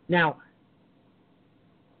 Now,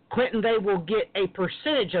 Clinton, they will get a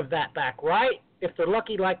percentage of that back, right? If they're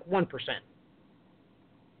lucky, like 1%.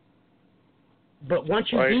 But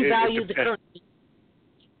once you devalue the currency,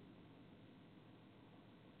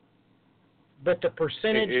 but the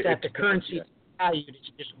percentage that the currency is valued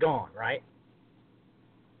is just gone, right?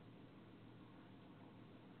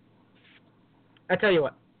 I tell you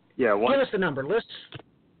what. Yeah. Give us the number. Let's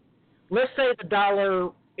say the dollar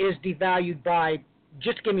is devalued by,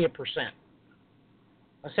 just give me a percent.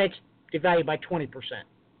 Let's say it's devalued by 20%.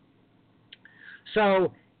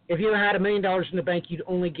 So if you had $1 million in the bank, you'd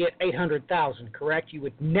only get $800,000, correct? You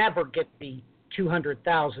would never get the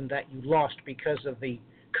 $200,000 that you lost because of the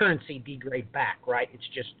currency degrade back, right? It's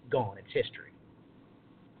just gone. It's history.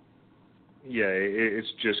 Yeah, it's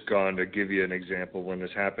just gone. To give you an example, when this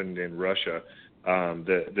happened in Russia,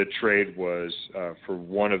 the trade was for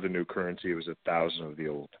one of the new currency, it was 1,000 of the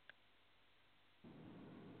old.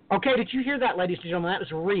 Okay, did you hear that, ladies and gentlemen? That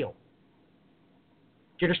was real.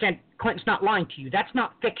 Do you understand? Clinton's not lying to you. That's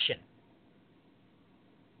not fiction.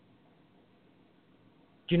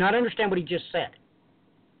 Do you not understand what he just said?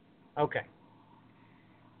 Okay.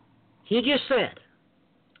 He just said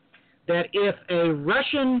that if a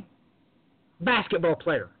Russian basketball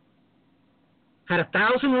player had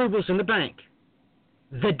 1,000 rubles in the bank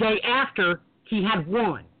the day after he had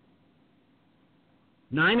won,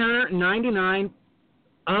 999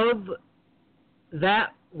 of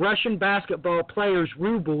that Russian basketball player's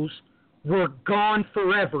rubles were gone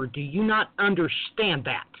forever. Do you not understand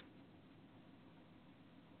that?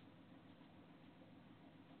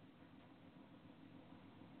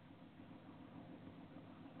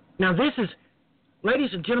 Now this is,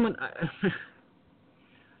 ladies and gentlemen,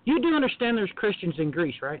 you do understand there's Christians in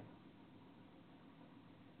Greece, right?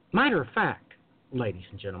 Matter of fact, ladies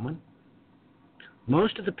and gentlemen,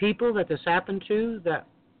 most of the people that this happened to that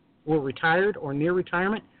were retired or near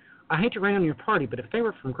retirement, I hate to rain on your party, but if they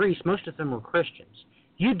were from Greece, most of them were Christians.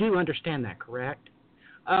 You do understand that, correct?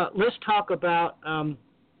 Let's talk about,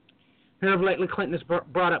 here of lately Clinton has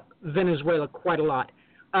brought up Venezuela quite a lot.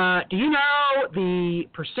 Do you know the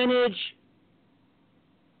percentage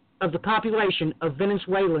of the population of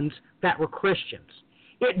Venezuelans that were Christians?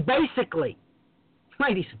 It basically,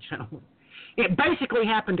 ladies and gentlemen, it basically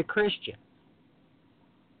happened to Christians.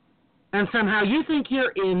 And somehow you think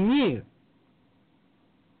you're immune.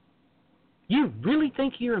 You really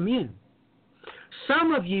think you're immune.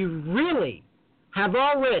 Some of you really have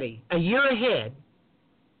already, a year ahead,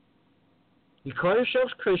 you call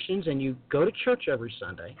yourselves Christians and you go to church every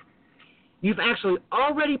Sunday. You've actually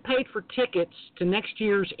already paid for tickets to next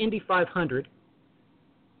year's Indy 500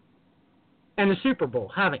 and the Super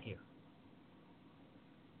Bowl, haven't you?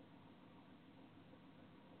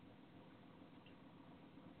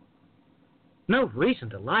 No reason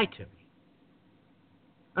to lie to me.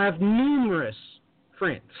 I have numerous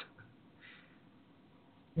friends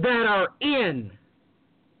that are in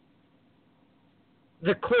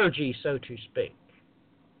the clergy, so to speak.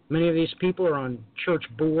 Many of these people are on church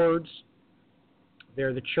boards.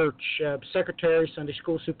 They're the church secretary, Sunday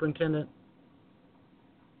school superintendent.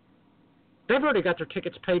 They've already got their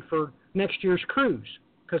tickets paid for next year's cruise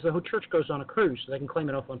because the whole church goes on a cruise so they can claim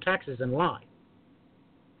it off on taxes and lie.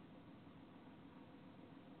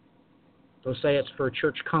 They'll say it's for a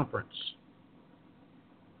church conference.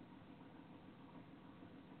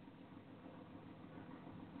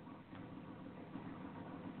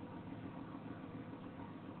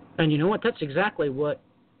 And you know what? That's exactly what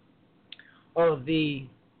all of the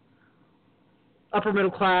upper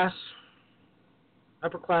class,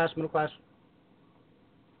 middle class,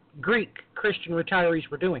 Greek Christian retirees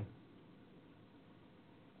were doing.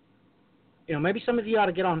 You know, maybe some of you ought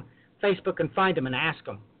to get on Facebook and find them and ask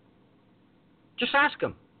them. Just ask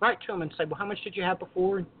them. Write to them and say, well, how much did you have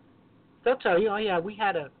before? And they'll tell you, oh, yeah, we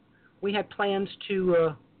had plans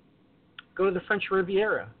to go to the French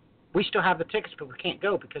Riviera. We still have the tickets, but we can't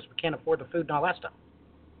go because we can't afford the food and all that stuff.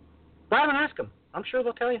 Write them and ask them. I'm sure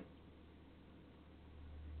they'll tell you.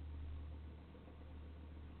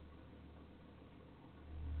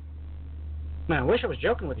 Man, I wish I was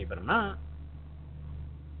joking with you, but I'm not.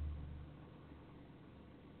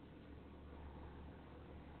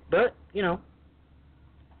 But, you know,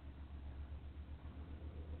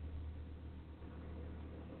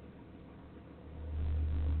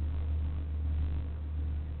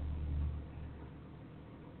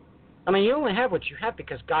 I mean, you only have what you have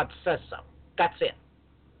because God says so. That's it.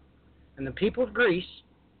 And the people of Greece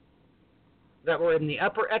that were in the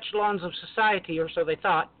upper echelons of society, or so they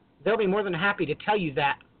thought, they'll be more than happy to tell you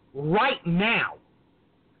that right now.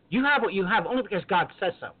 You have what you have only because God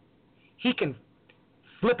says so. He can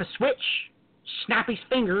flip a switch, snap his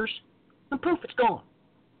fingers, and poof, it's gone.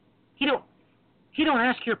 He don't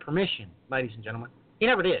ask your permission, ladies and gentlemen. He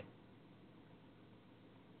never did.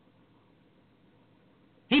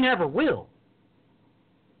 He never will.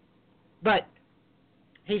 But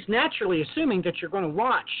he's naturally assuming that you're going to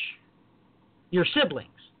watch your siblings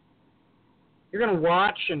You're going to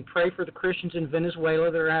watch and pray for the Christians in Venezuela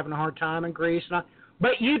that are having a hard time in Greece.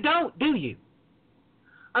 But you don't, do you?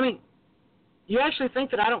 I mean, you actually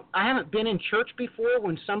think that I haven't been in church before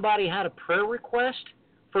when somebody had a prayer request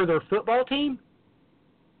for their football team?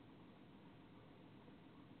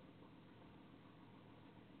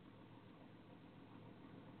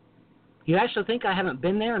 You actually think I haven't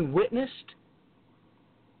been there and witnessed?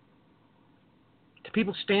 Do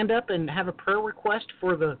people stand up and have a prayer request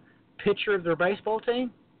for the pitcher of their baseball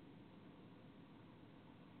team?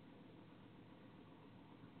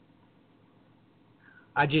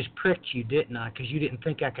 I just pricked you, didn't I? Because you didn't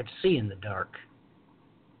think I could see in the dark.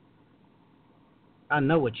 I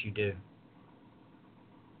know what you do.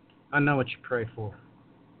 I know what you pray for.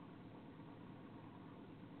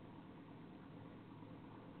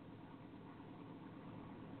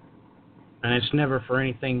 And it's never for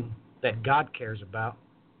anything that God cares about.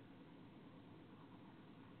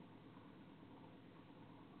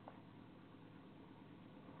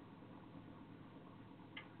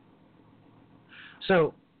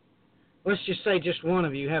 So, let's just say just one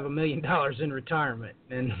of you have $1 million in retirement.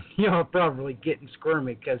 And you're probably getting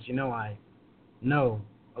squirmy because, I know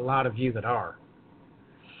a lot of you that are.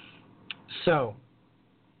 So,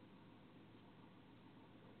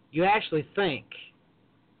 you actually think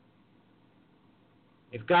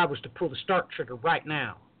if God was to pull the start trigger right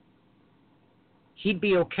now, He'd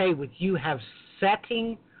be okay with you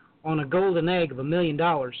setting on a golden egg of $1 million,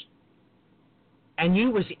 and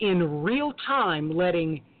you was in real time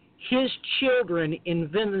letting His children in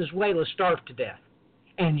Venezuela starve to death,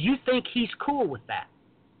 and you think He's cool with that?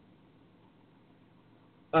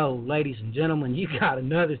 Oh, ladies and gentlemen, you got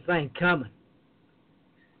another thing coming.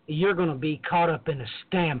 You're going to be caught up in a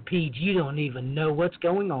stampede. You don't even know what's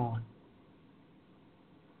going on.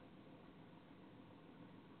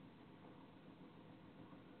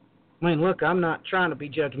 I mean, look, I'm not trying to be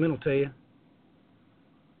judgmental to you.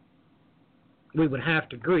 We would have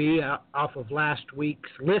to agree off of last week's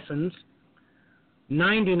listens.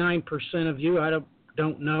 99% of you, I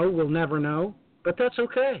don't know, will never know, but that's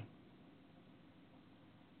okay.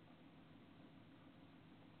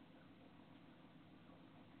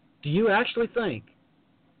 Do you actually think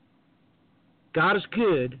God is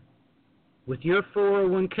good with your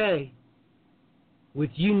 401k, with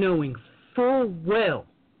you knowing full well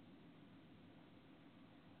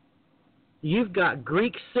you've got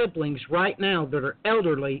Greek siblings right now that are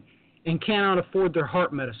elderly and cannot afford their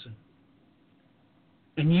heart medicine,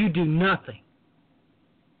 and you do nothing,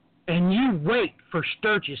 and you wait for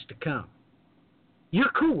Sturgis to come? You're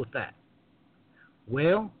cool with that?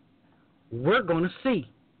 Well, we're going to see.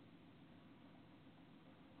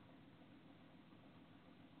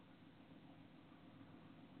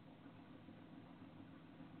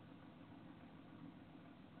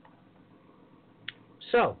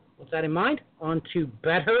 So, with that in mind, on to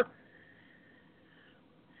better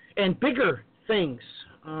and bigger things.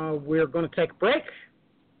 We're going to take a break.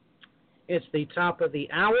 It's the top of the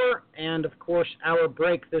hour, and of course, our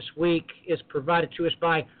break this week is provided to us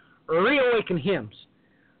by Reawaken Hymns.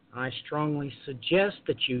 I strongly suggest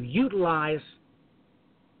that you utilize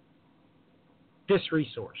this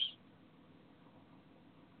resource.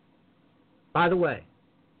 By the way,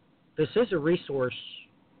 this is a resource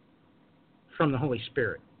from the Holy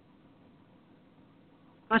Spirit.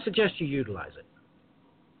 I suggest you utilize it.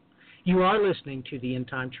 You are listening to the End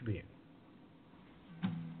Time Tribune.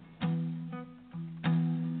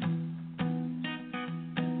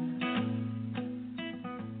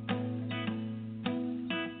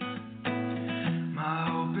 My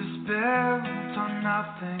hope is built on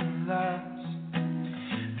nothing less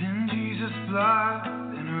than Jesus' blood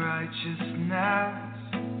and righteousness.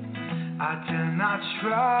 I dare not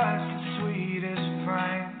trust the sweetest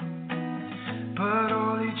frame, but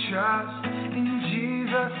only trust in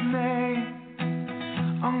Jesus' name.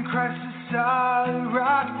 On Christ's solid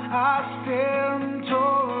rock I stand,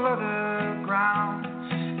 all other ground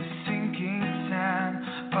is sinking sand.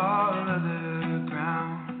 All other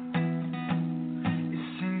ground is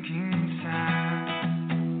sinking sand.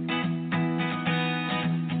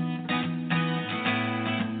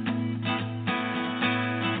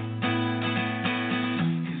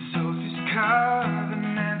 His oath is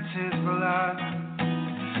covenant, His blood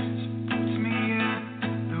puts me in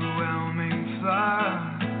the whelming flood.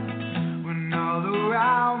 When all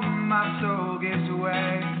around my soul gives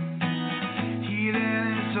way, He then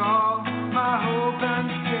is all my hope and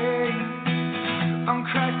faith. On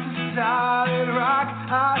Christ's solid rock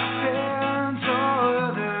I stand,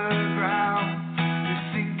 all other ground is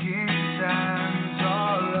sinking sand.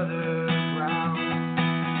 All other ground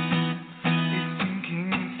is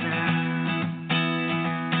sinking sand.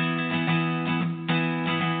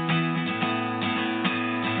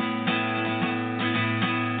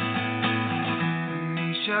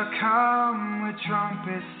 shall come with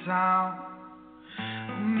trumpet sound.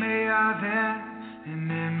 May I then in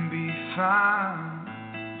him be found,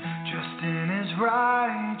 just in his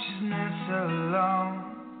righteousness alone,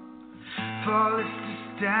 faultless to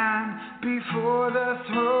stand before the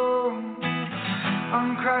throne.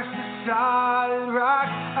 On Christ the solid rock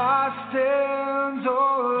I stand,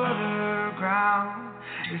 all other ground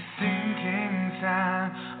is sinking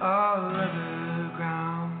sand, all other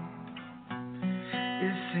ground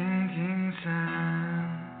is sinking sand.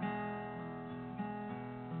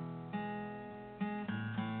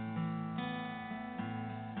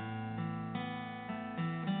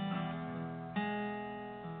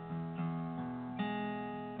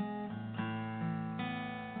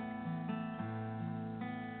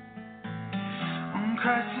 On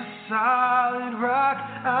Christ the solid rock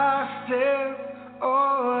I stand,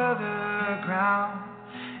 all other ground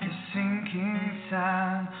is sinking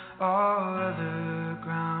sand, all other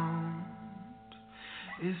ground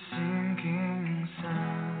is sinking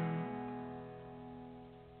sand.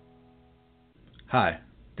 Hi,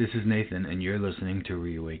 this is Nathan, and you're listening to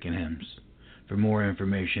Reawaken Hymns. For more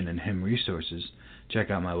information and hymn resources,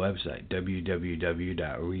 check out my website,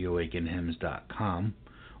 www.reawakenhymns.com,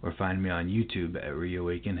 or find me on YouTube at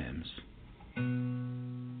Reawaken Hymns.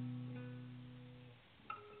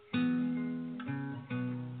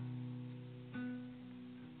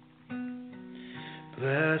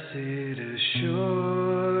 Blessed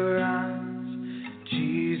assurance,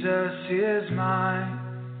 Jesus is mine.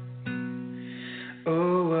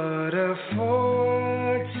 Oh, what a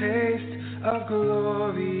foretaste of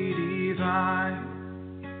glory divine,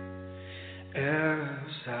 heir of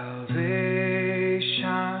salvation,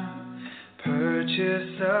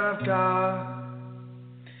 purchase of God,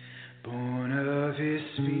 born of his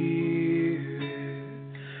Spirit,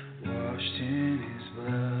 washed in his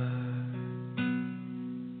blood.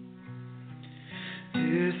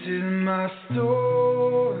 This is my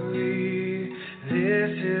story,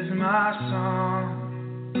 this is my song,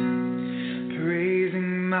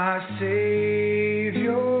 praising my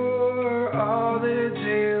Savior all the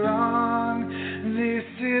day long. This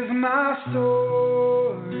is my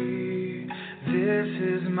story, this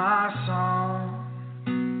is my song,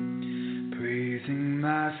 praising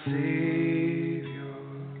my Savior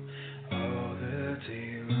all the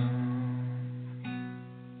day long.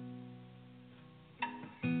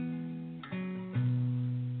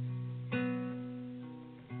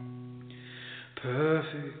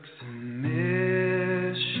 Perfect submission,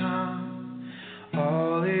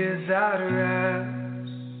 all is at rest.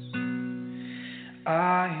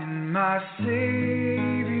 I and my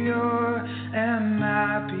Savior am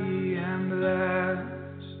happy and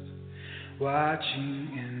blessed, watching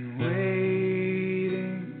and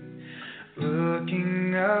waiting,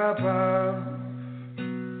 looking above,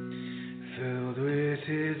 filled with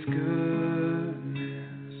his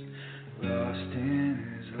goodness, lost in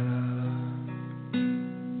his love.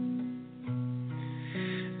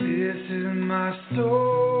 This is my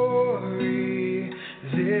story,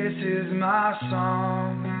 this is my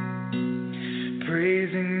song,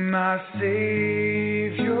 praising my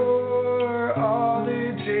Savior all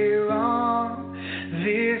the day long.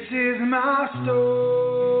 This is my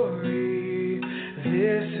story,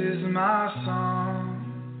 this is my song,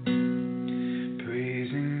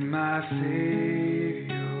 praising my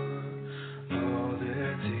Savior all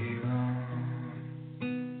the day long.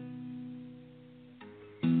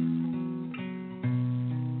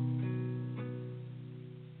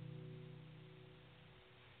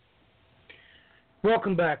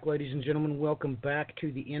 Welcome back, ladies and gentlemen. Welcome back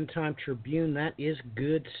to the End Time Tribune. That is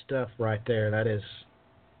good stuff right there.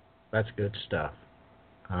 That's good stuff.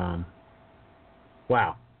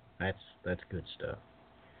 Wow, that's good stuff.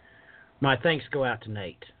 My thanks go out to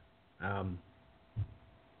Nate.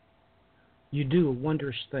 You do a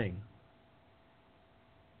wondrous thing.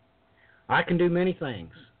 I can do many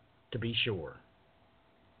things, to be sure,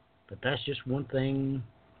 but that's just one thing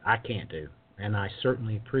I can't do, and I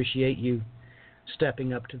certainly appreciate you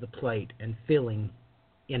stepping up to the plate and filling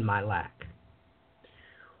in my lack.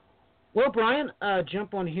 Well, Brian,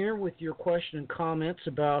 jump on here with your question and comments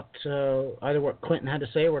about either what Clinton had to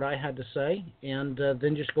say or what I had to say, and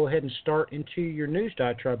then just go ahead and start into your news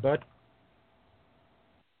diatribe, bud.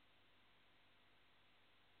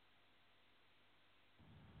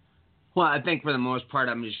 Well, I think for the most part,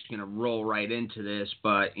 I'm just going to roll right into this.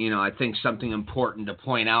 But, I think something important to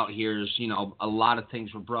point out here is, a lot of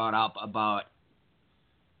things were brought up about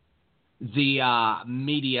the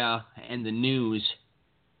media and the news,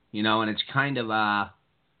 and it's kind of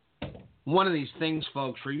one of these things,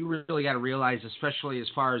 folks, where you really got to realize, especially as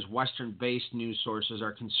far as Western-based news sources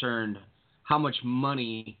are concerned, how much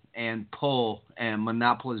money and pull and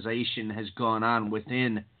monopolization has gone on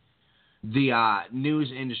within the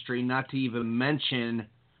news industry, not to even mention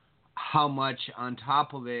how much on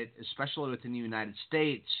top of it, especially within the United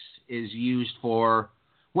States, is used for,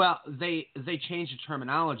 well, they changed the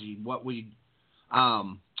terminology. What we,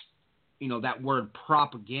 that word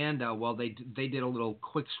propaganda, well, they did a little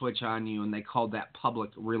quick switch on you, and they called that public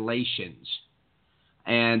relations.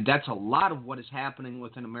 And that's a lot of what is happening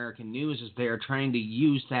within American news, is they are trying to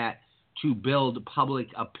use that to build public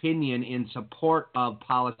opinion in support of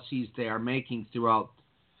policies they are making throughout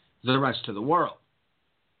the rest of the world.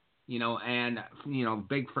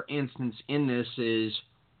 Big for instance in this is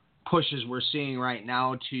pushes we're seeing right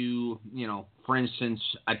now to, for instance,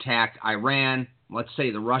 attack Iran, let's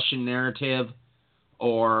say the Russian narrative,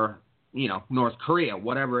 or, North Korea,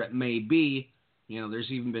 whatever it may be.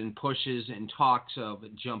 There's even been pushes and talks of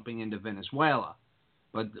jumping into Venezuela.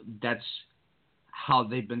 But that's how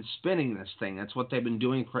they've been spinning this thing. That's what they've been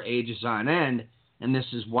doing for ages on end. And this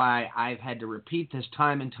is why I've had to repeat this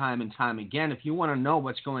time and time and time again. If you want to know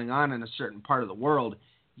what's going on in a certain part of the world,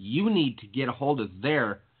 you need to get a hold of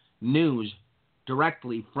their news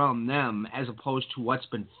directly from them, as opposed to what's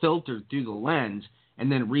been filtered through the lens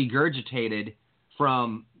and then regurgitated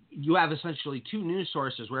from. You have essentially two news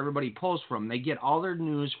sources where everybody pulls from. They get all their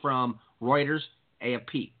news from Reuters,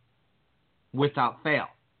 AFP, without fail.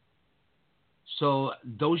 So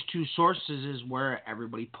those two sources is where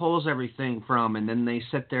everybody pulls everything from, and then they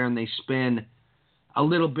sit there and they spin a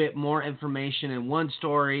little bit more information in one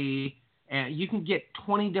story, and you can get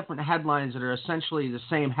 20 different headlines that are essentially the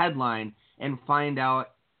same headline and find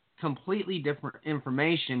out completely different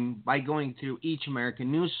information by going through each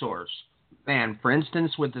American news source. And for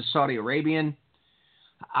instance, with the Saudi Arabian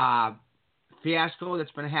fiasco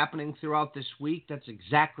that's been happening throughout this week, that's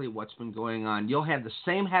exactly what's been going on. You'll have the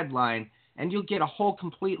same headline, and you'll get a whole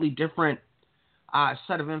completely different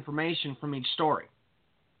set of information from each story,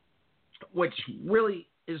 which really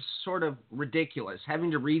is sort of ridiculous.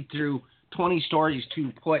 Having to read through 20 stories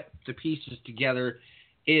to put the pieces together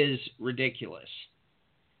is ridiculous.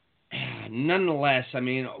 Nonetheless,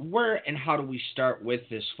 where and how do we start with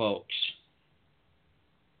this, folks?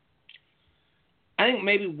 I think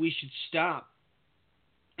maybe we should stop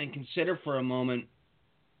and consider for a moment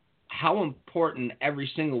how important every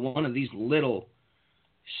single one of these little,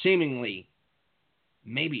 seemingly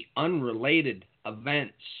maybe unrelated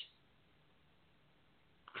events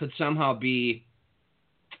could somehow be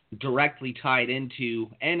directly tied into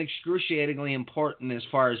and excruciatingly important as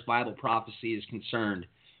far as Bible prophecy is concerned.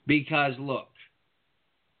 Because, look,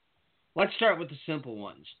 let's start with the simple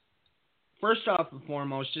ones. First off and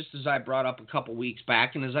foremost, just as I brought up a couple weeks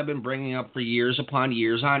back, and as I've been bringing up for years upon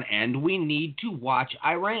years on end, we need to watch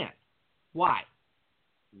Iran. Why?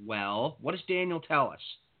 Well, what does Daniel tell us?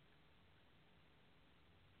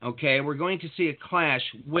 Okay, we're going to see a clash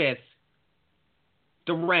with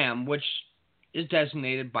the Ram, which is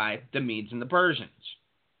designated by the Medes and the Persians.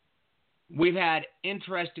 We've had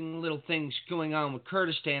interesting little things going on with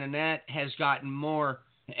Kurdistan, and that has gotten more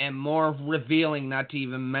and more revealing, not to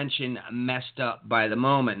even mention messed up by the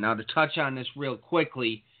moment. Now, to touch on this real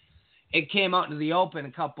quickly, it came out into the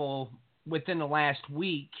open within the last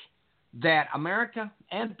week that America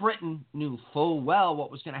and Britain knew full well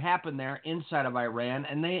what was going to happen there inside of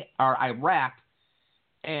Iraq,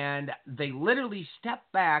 and they literally stepped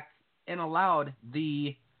back and allowed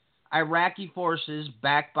the Iraqi forces,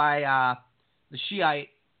 backed by the Shiite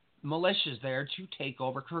militias there, to take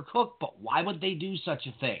over Kirkuk. But why would they do such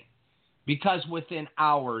a thing? Because within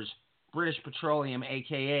hours, British Petroleum,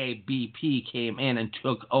 a.k.a. BP, came in and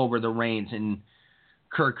took over the reins in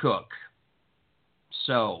Kirkuk.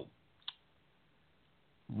 So,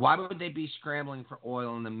 why would they be scrambling for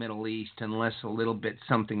oil in the Middle East unless a little bit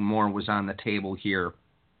something more was on the table here?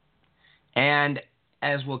 And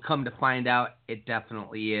as we'll come to find out, it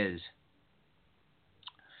definitely is.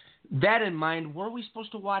 That in mind, what are we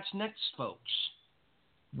supposed to watch next, folks?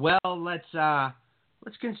 Well, let's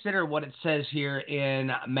consider what it says here in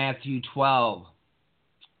Matthew 12.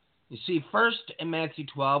 You see, first in Matthew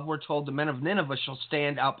 12, we're told the men of Nineveh shall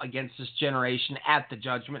stand up against this generation at the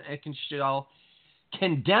judgment and shall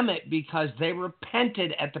condemn it, because they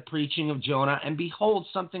repented at the preaching of Jonah, and behold,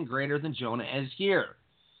 something greater than Jonah is here.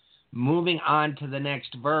 Moving on to the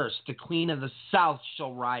next verse, the queen of the south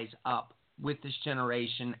shall rise up with this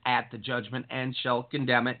generation at the judgment and shall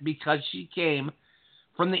condemn it, because she came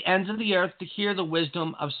from the ends of the earth to hear the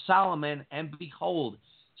wisdom of Solomon, and behold,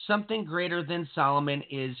 something greater than Solomon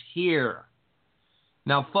is here.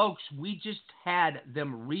 Now, folks, we just had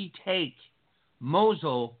them retake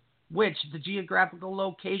Mosul, which the geographical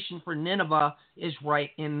location for Nineveh is right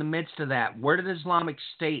in the midst of that. Where did Islamic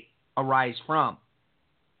State arise from?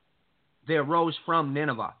 They arose from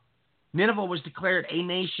Nineveh. Nineveh was declared a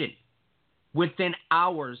nation. Within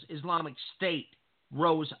hours, Islamic State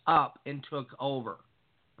rose up and took over.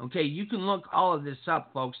 Okay, you can look all of this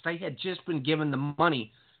up, folks. They had just been given the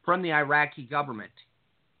money from the Iraqi government.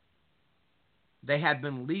 They had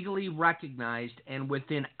been legally recognized, and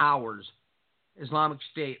within hours, Islamic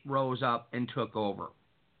State rose up and took over.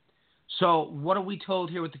 So what are we told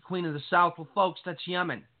here with the Queen of the South? Well, folks, that's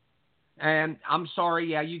Yemen. And I'm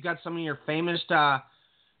sorry, yeah, you got some of your famous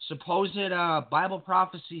supposed Bible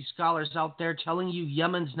prophecy scholars out there telling you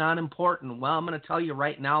Yemen's not important. Well, I'm going to tell you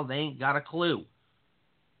right now, they ain't got a clue.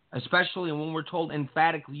 Especially when we're told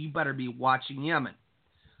emphatically, you better be watching Yemen.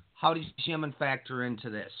 How does Yemen factor into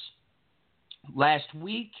this? Last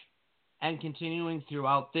week and continuing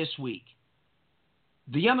throughout this week,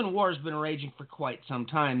 the Yemen war has been raging for quite some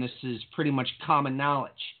time. This is pretty much common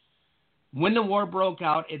knowledge. When the war broke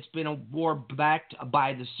out, it's been a war backed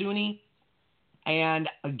by the Sunni and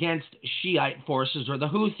against Shiite forces, or the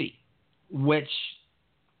Houthi, which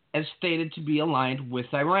is stated to be aligned with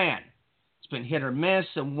Iran. It's been hit or miss.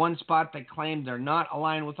 In one spot, they claim they're not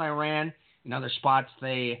aligned with Iran. In other spots,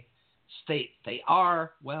 they state they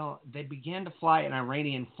are. Well, they began to fly an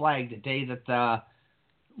Iranian flag the day that the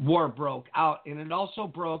war broke out, and it also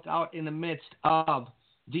broke out in the midst of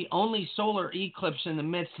the only solar eclipse in the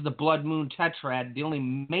midst of the blood moon tetrad, the only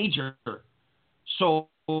major solar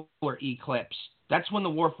eclipse. That's when the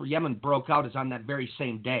war for Yemen broke out, is on that very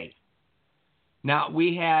same day. Now,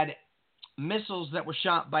 we had missiles that were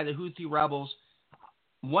shot by the Houthi rebels,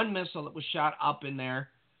 one missile that was shot up in there,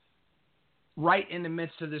 right in the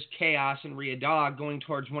midst of this chaos in Riyadh, going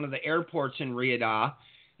towards one of the airports in Riyadh.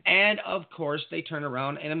 And, of course, they turned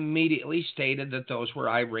around and immediately stated that those were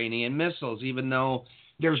Iranian missiles, even though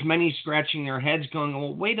there's many scratching their heads going,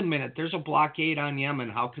 well, wait a minute, there's a blockade on Yemen.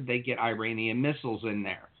 How could they get Iranian missiles in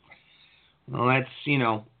there? Well, that's,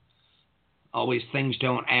 always things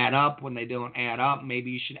don't add up. When they don't add up,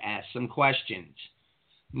 maybe you should ask some questions.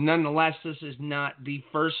 Nonetheless, this is not the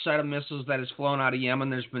first set of missiles that has flown out of Yemen.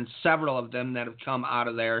 There's been several of them that have come out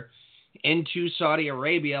of there into Saudi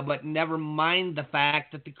Arabia, but never mind the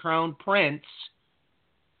fact that the Crown Prince,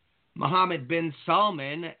 Mohammed bin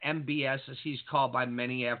Salman, MBS as he's called by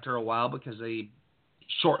many after a while because they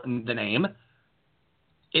shortened the name,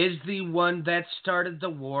 is the one that started the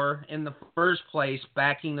war in the first place,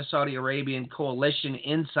 backing the Saudi Arabian coalition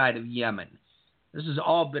inside of Yemen. This has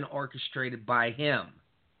all been orchestrated by him.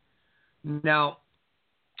 Now,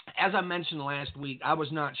 as I mentioned last week, I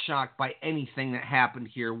was not shocked by anything that happened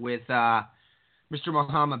here with Mr.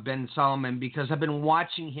 Mohammed bin Salman, because I've been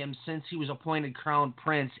watching him since he was appointed Crown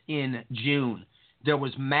Prince in June. There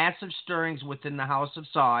was massive stirrings within the House of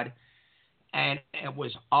Saud, and it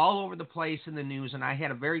was all over the place in the news, and I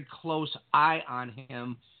had a very close eye on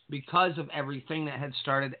him because of everything that had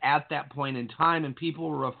started at that point in time, and people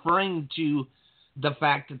were referring to the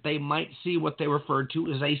fact that they might see what they referred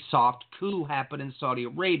to as a soft coup happen in Saudi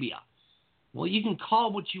Arabia. Well, you can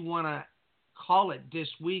call what you want to call it this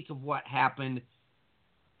week of what happened.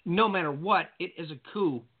 No matter what, it is a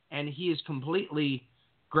coup, and he has completely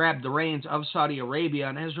grabbed the reins of Saudi Arabia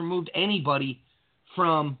and has removed anybody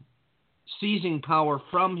from seizing power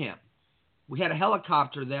from him. We had a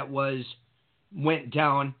helicopter that went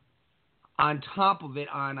down on top of it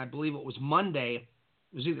on, I believe it was Monday.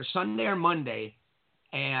 It was either Sunday or Monday.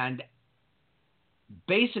 And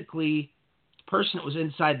basically, the person that was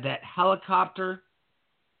inside that helicopter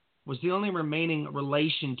was the only remaining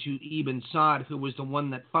relation to Ibn Saud, who was the one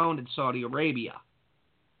that founded Saudi Arabia.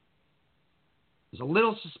 It was a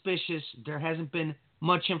little suspicious. There hasn't been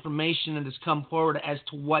much information that has come forward as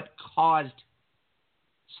to what caused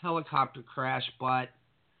this helicopter crash, but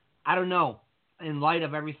I don't know. In light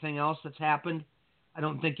of everything else that's happened, I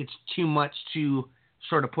don't think it's too much to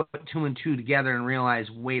sort of put two and two together and realize,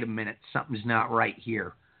 wait a minute, something's not right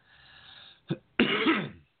here.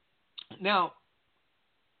 Now,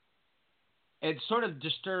 it sort of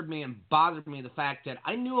disturbed me and bothered me the fact that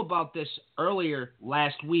I knew about this earlier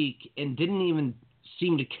last week and didn't even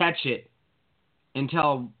seem to catch it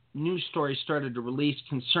until news stories started to release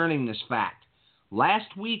concerning this fact.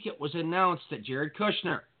 Last week it was announced that Jared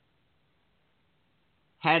Kushner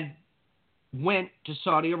had went to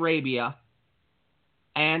Saudi Arabia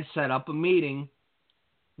and set up a meeting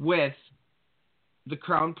with the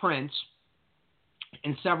Crown Prince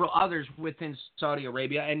and several others within Saudi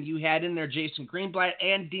Arabia, and you had in there Jason Greenblatt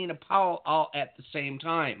and Dina Powell all at the same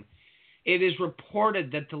time. It is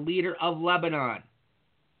reported that the leader of Lebanon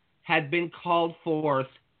had been called forth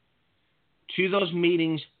to those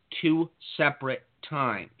meetings 2 separate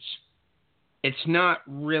times. It's not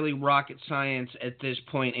really rocket science at this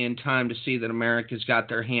point in time to see that America's got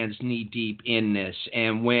their hands knee-deep in this.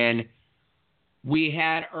 And when we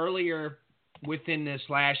had earlier within this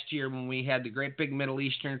last year, when we had the great big Middle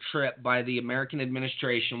Eastern trip by the American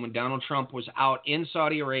administration, when Donald Trump was out in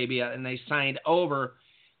Saudi Arabia and they signed over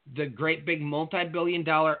the great big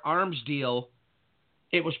multi-billion-dollar arms deal,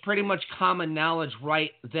 it was pretty much common knowledge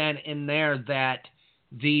right then and there that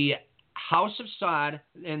the House of Saud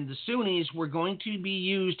and the Sunnis were going to be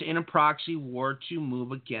used in a proxy war to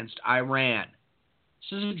move against Iran.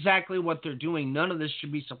 This is exactly what they're doing. None of this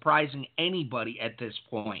should be surprising anybody at this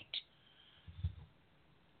point.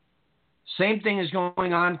 Same thing is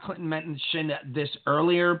going on. Clinton mentioned this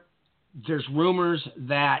earlier. There's rumors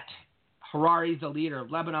that Harari, the leader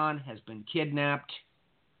of Lebanon, has been kidnapped.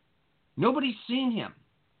 Nobody's seen him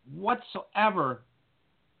whatsoever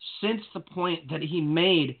since the point that he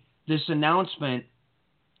made this announcement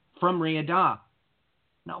from Riyadh.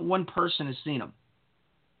 Not one person has seen him.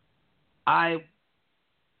 I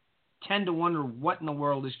tend to wonder what in the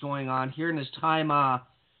world is going on here, and as time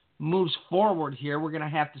moves forward here, we're going to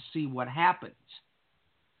have to see what happens.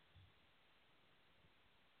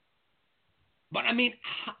 But, I mean,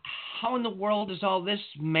 how in the world does all this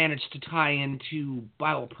manage to tie into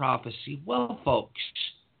Bible prophecy? Well, folks,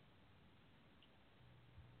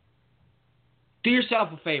 do yourself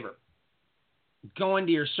a favor. Go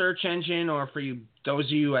into your search engine, or for those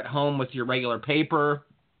of you at home with your regular paper,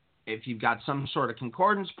 if you've got some sort of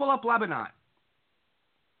concordance, pull up Lebanon.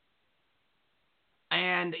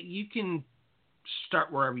 And you can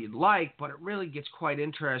start wherever you'd like, but it really gets quite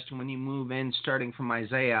interesting when you move in, starting from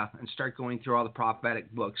Isaiah, and start going through all the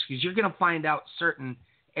prophetic books, because you're going to find out certain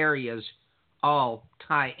areas all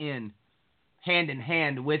tie in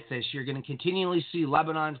hand with this. You're going to continually see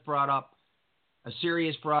Lebanon's brought up,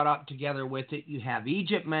 Assyria's brought up together with it. You have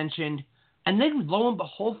Egypt mentioned, and then lo and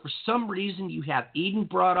behold, for some reason, you have Eden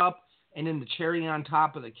brought up, and then the cherry on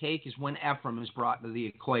top of the cake is when Ephraim is brought into the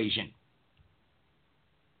equation.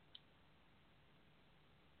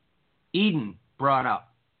 Eden brought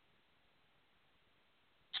up.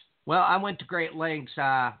 Well, I went to great lengths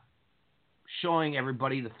showing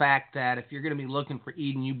everybody the fact that if you're going to be looking for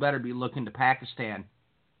Eden, you better be looking to Pakistan.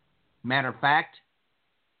 Matter of fact,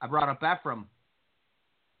 I brought up Ephraim.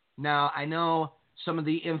 Now, I know some of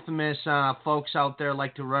the infamous folks out there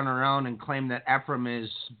like to run around and claim that Ephraim is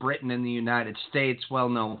Britain in the United States. Well,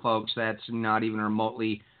 no, folks, that's not even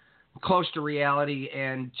remotely close to reality,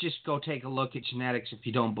 and just go take a look at genetics if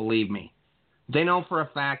you don't believe me. They know for a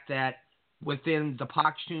fact that within the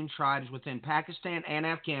Pashtun tribes within Pakistan and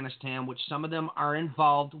Afghanistan, which some of them are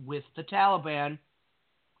involved with the Taliban,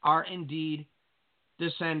 are indeed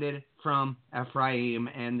descended from Ephraim,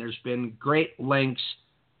 and there's been great lengths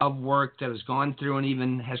of work that has gone through and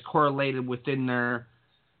even has correlated within their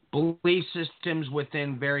belief systems,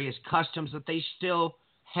 within various customs, that they still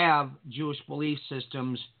have Jewish belief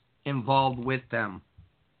systems involved with them.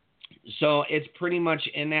 So it's pretty much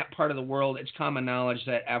in that part of the world, it's common knowledge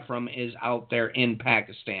that Ephraim is out there in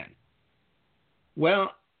Pakistan.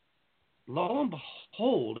 Well, lo and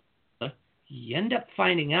behold, you end up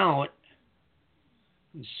finding out,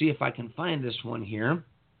 let's see if I can find this one here.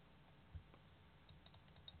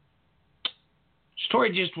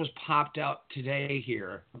 Story just was popped out today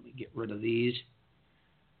here. Let me get rid of these.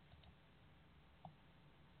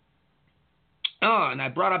 Oh, and I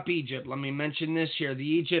brought up Egypt. Let me mention this here. The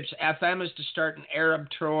Egypt's FM is to start an Arab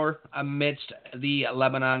tour amidst the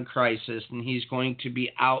Lebanon crisis, and he's going to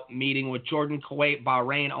be out meeting with Jordan, Kuwait,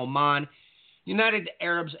 Bahrain, Oman, United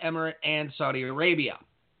Arab Emirates, and Saudi Arabia.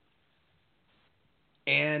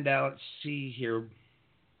 And let's see here.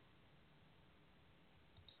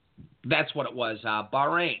 That's what it was.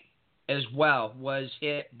 Bahrain as well was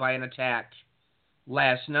hit by an attack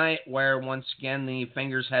last night, where once again the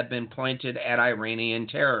fingers have been pointed at Iranian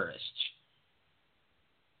terrorists.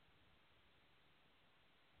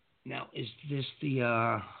 Now, is this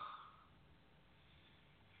the...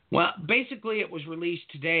 Well, basically it was released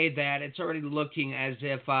today that it's already looking as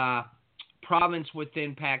if province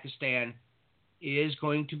within Pakistan is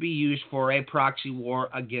going to be used for a proxy war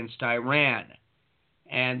against Iran.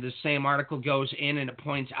 And the same article goes in and it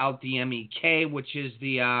points out the MEK, which is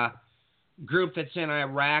the group that's in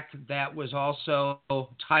Iraq that was also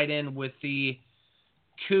tied in with the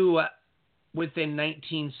coup within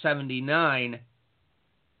 1979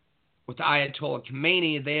 with Ayatollah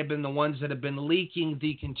Khomeini. They have been the ones that have been leaking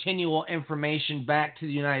the continual information back to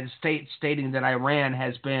the United States, stating that Iran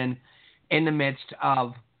has been in the midst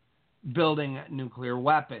of building nuclear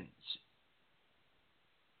weapons.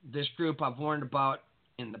 This group I've warned about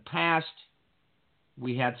in the past.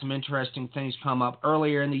 We had some interesting things come up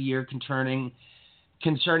earlier in the year concerning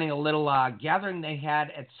a little gathering they had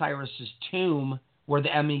at Cyrus's tomb, where the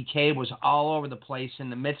MEK was all over the place in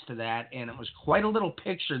the midst of that, and it was quite a little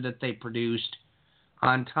picture that they produced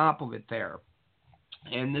on top of it there.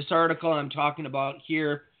 And this article I'm talking about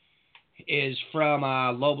here is from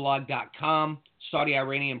lowblog.com.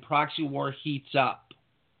 Saudi-Iranian proxy war heats up.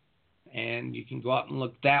 And you can go out and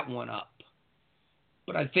look that one up.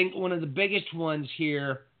 But I think one of the biggest ones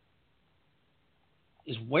here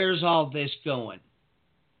is, where's all this going?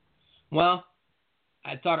 Well,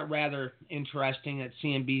 I thought it rather interesting that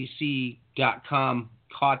CNBC.com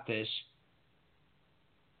caught this.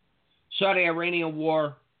 Saudi-Iranian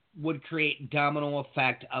war would create domino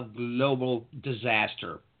effect of global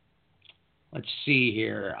disaster. Let's see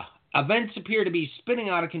here. Events appear to be spinning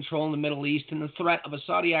out of control in the Middle East, and the threat of a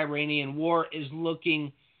Saudi-Iranian war is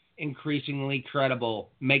looking increasingly credible.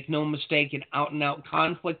 Make no mistake, an out-and-out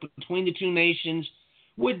conflict between the two nations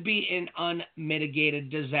would be an unmitigated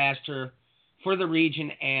disaster for the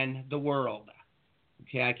region and the world.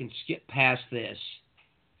 Okay, I can skip past this.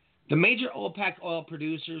 The major OPEC oil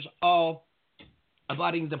producers, all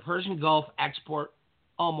abutting the Persian Gulf, export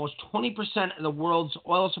almost 20% of the world's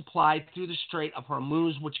oil supply through the Strait of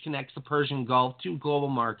Hormuz, which connects the Persian Gulf to global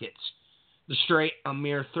markets. The strait, a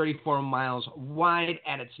mere 34 miles wide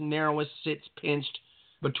at its narrowest, sits pinched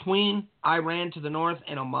between Iran to the north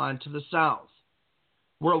and Oman to the south.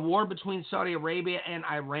 Were a war between Saudi Arabia and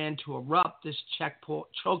Iran to erupt, this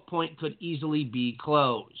choke point could easily be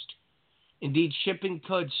closed. Indeed, shipping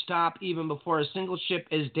could stop even before a single ship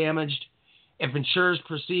is damaged if insurers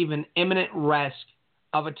perceive an imminent risk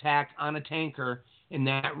of attack on a tanker in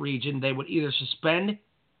that region. They would either suspend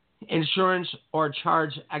insurance or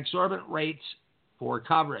charge exorbitant rates for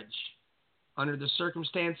coverage. Under the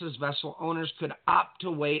circumstances, vessel owners could opt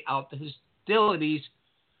to wait out the hostilities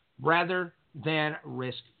rather than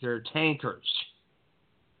risk their tankers.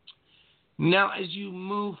 Now, as you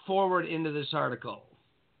move forward into this article,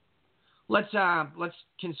 let's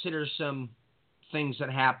consider some things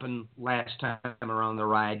that happened last time around the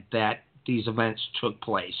ride that these events took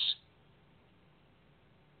place.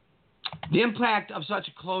 The impact of such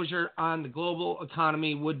a closure on the global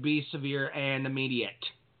economy would be severe and immediate.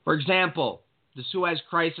 For example, the Suez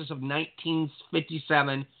Crisis of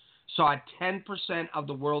 1957 saw 10% of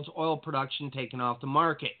the world's oil production taken off the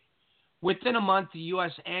market. Within a month, the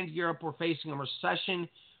U.S. and Europe were facing a recession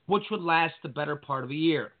which would last the better part of a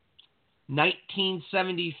year.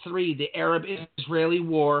 1973, the Arab-Israeli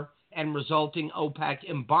War and resulting OPEC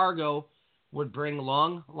embargo would bring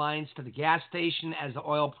long lines to the gas station as the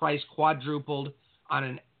oil price quadrupled. On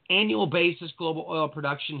an annual basis, global oil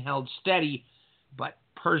production held steady, but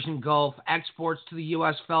Persian Gulf exports to the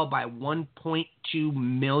U.S. fell by 1.2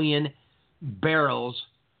 million barrels,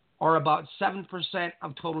 or about 7%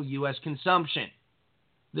 of total U.S. consumption.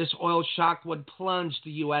 This oil shock would plunge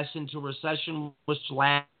the U.S. into a recession which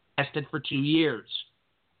lasted for 2 years.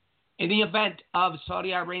 In the event of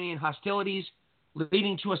Saudi-Iranian hostilities,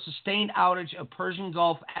 leading to a sustained outage of Persian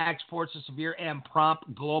Gulf exports, a severe and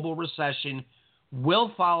prompt global recession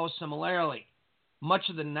will follow similarly. Much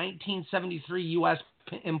of the 1973 U.S.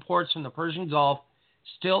 imports from the Persian Gulf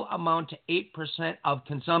still amount to 8% of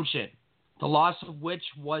consumption, the loss of which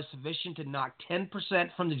was sufficient to knock 10%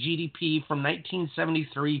 from the GDP from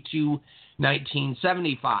 1973 to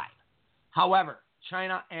 1975. However,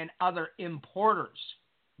 China and other importers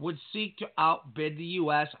would seek to outbid the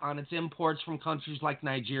U.S. on its imports from countries like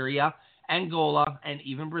Nigeria, Angola, and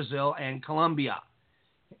even Brazil and Colombia.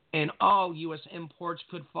 And all U.S. imports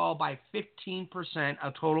could fall by 15%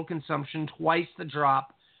 of total consumption, twice the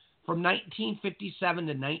drop from 1957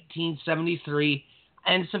 to 1973,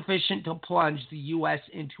 and sufficient to plunge the U.S.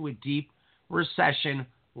 into a deep recession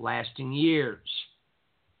lasting years.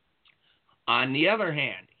 On the other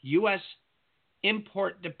hand, U.S.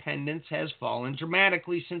 import dependence has fallen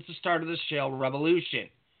dramatically since the start of the shale revolution.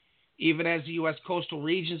 Even as the U.S. coastal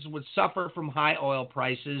regions would suffer from high oil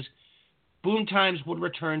prices, boom times would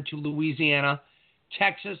return to Louisiana,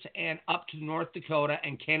 Texas, and up to North Dakota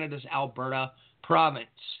and Canada's Alberta province.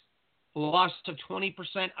 The loss of 20%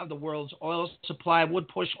 of the world's oil supply would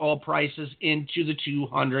push oil prices into the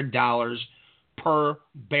 $200 per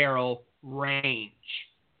barrel range.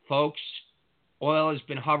 Folks, oil has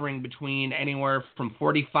been hovering between anywhere from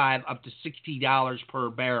 $45 up to $60 per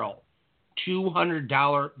barrel.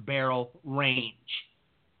 $200 barrel range.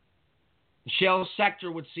 The shale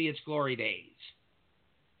sector would see its glory days.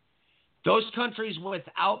 Those countries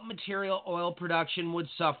without material oil production would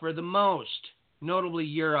suffer the most, notably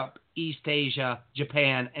Europe, East Asia,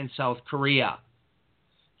 Japan, and South Korea.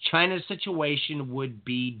 China's situation would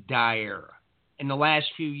be dire. In the last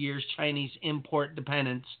few years, Chinese import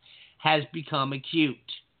dependence has become acute.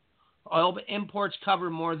 Oil imports cover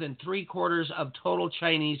more than 3/4 of total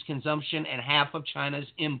Chinese consumption, and half of China's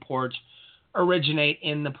imports originate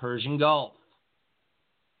in the Persian Gulf.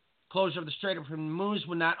 Closure of the Strait of Hormuz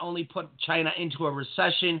would not only put China into a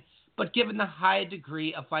recession, but given the high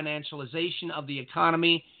degree of financialization of the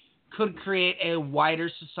economy, could create a wider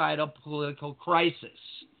societal political crisis.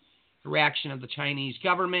 The reaction of the Chinese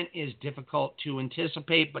government is difficult to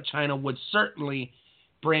anticipate, but China would certainly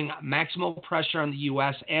bring maximal pressure on the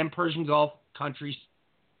U.S. and Persian Gulf countries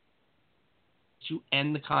to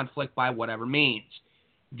end the conflict by whatever means.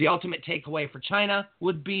 The ultimate takeaway for China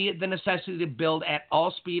would be the necessity to build at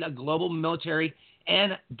all speed a global military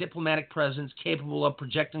and diplomatic presence capable of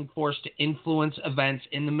projecting force to influence events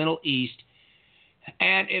in the Middle East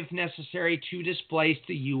and, if necessary, to displace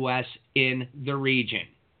the U.S. in the region.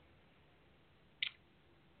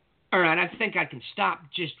 All right, I think I can stop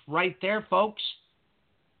just right there, folks.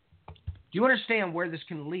 Do you understand where this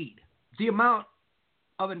can lead? The amount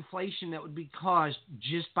of inflation that would be caused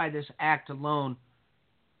just by this act alone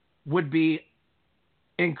would be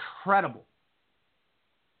incredible.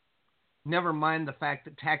 Never mind the fact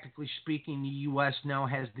that, tactically speaking, the U.S. now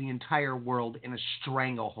has the entire world in a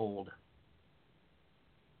stranglehold.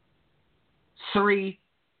 3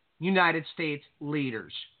 United States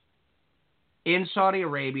leaders in Saudi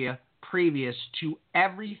Arabia previous to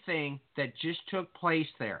everything that just took place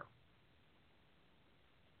there.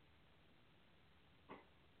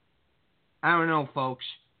 I don't know, folks.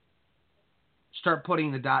 Start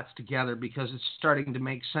putting the dots together because it's starting to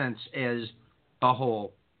make sense as a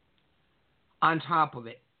whole. On top of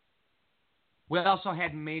it, we also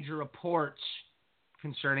had major reports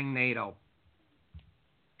concerning NATO.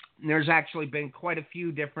 And there's actually been quite a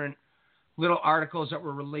few different little articles that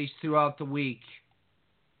were released throughout the week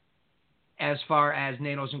as far as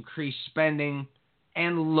NATO's increased spending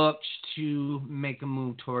and looks to make a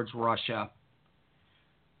move towards Russia.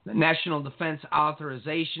 The National Defense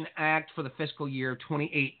Authorization Act for the fiscal year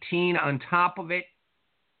 2018. On top of it,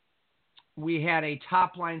 we had a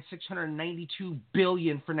top line $692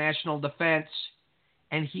 billion for national defense,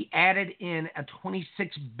 and he added in a $26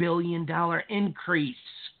 billion increase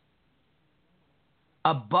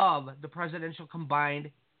above the presidential combined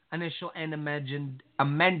initial and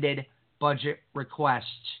amended budget requests.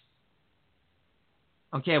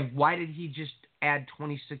 Okay, why did he just add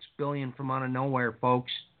 $26 billion from out of nowhere,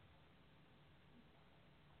 folks?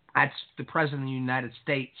 That's the President of the United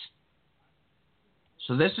States.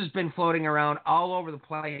 So this has been floating around all over the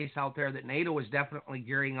place out there that NATO is definitely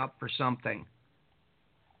gearing up for something.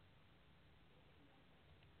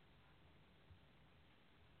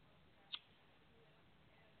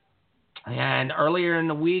 And earlier in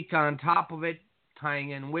the week, on top of it,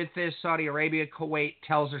 tying in with this, Saudi Arabia, Kuwait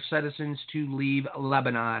tells their citizens to leave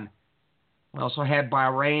Lebanon. We also had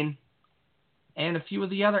Bahrain and a few of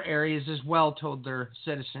the other areas as well told their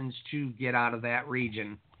citizens to get out of that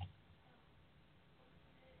region.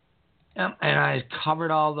 And I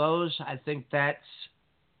covered all those. I think that's...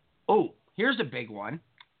 Oh, here's a big one.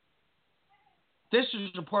 This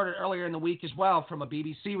was reported earlier in the week as well from a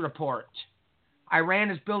BBC report.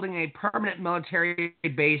 Iran is building a permanent military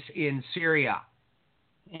base in Syria.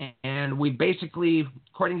 And we basically,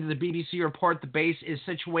 according to the BBC report, the base is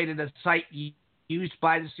situated at a site used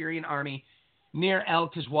by the Syrian army near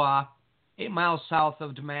El-Qaswa, 8 miles south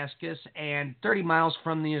of Damascus and 30 miles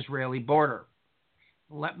from the Israeli border.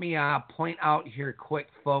 Let me point out here quick,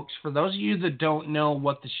 folks. For those of you that don't know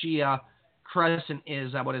what the Shia Crescent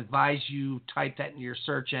is, I would advise you type that in your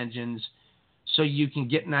search engines so you can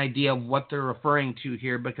get an idea of what they're referring to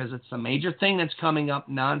here, because it's a major thing that's coming up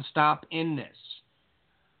nonstop in this.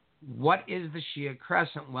 What is the Shia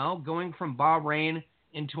Crescent? Well, going from Bahrain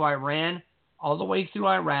into Iran, all the way through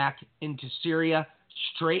Iraq, into Syria,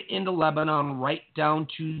 straight into Lebanon, right down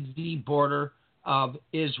to the border of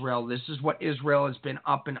Israel. This is what Israel has been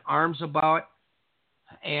up in arms about.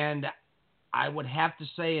 And I would have to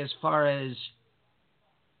say, as far as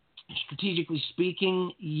strategically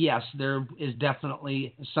speaking, yes, there is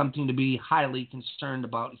definitely something to be highly concerned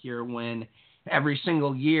about here when every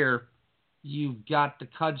single year you've got the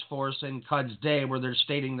Quds Force and Quds Day where they're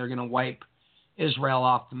stating they're going to wipe Israel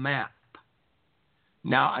off the map.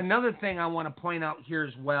 Now, another thing I want to point out here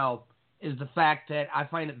as well is the fact that I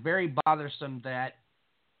find it very bothersome that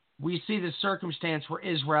we see the circumstance where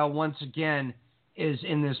Israel once again is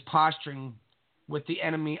in this posturing with the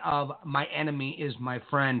enemy of my enemy is my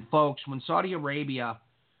friend. Folks, when Saudi Arabia,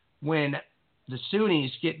 when the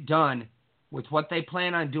Sunnis get done with what they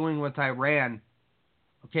plan on doing with Iran,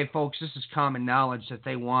 okay, folks, this is common knowledge that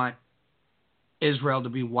they want Israel to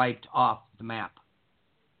be wiped off the map.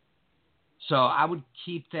 So I would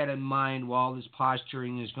keep that in mind while this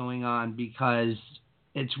posturing is going on, because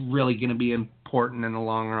it's really going to be important in the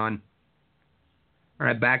long run. All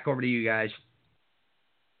right, back over to you guys.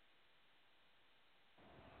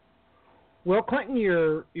 Well, Clinton,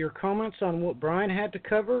 your comments on what Brian had to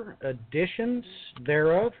cover, additions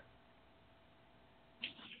thereof?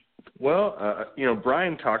 Well,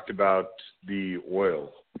 Brian talked about the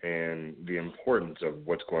oil and the importance of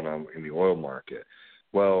what's going on in the oil market.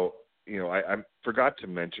 Well, I forgot to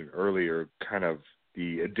mention earlier kind of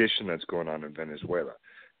the addition that's going on in Venezuela.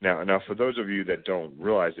 Now, for those of you that don't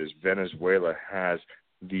realize this, Venezuela has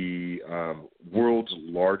the world's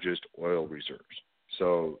largest oil reserves.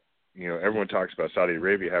 So, everyone talks about Saudi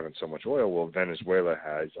Arabia having so much oil. Well, Venezuela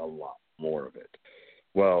has a lot more of it.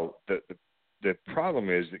 Well, the problem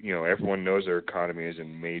is that, everyone knows their economy is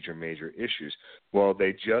in major, major issues. Well,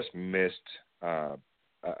 they just missed a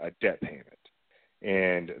debt payment.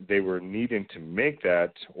 And they were needing to make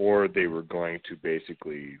that, or they were going to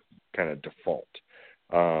basically kind of default.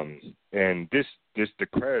 And the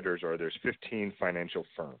creditors there's 15 financial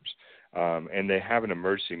firms. And they have an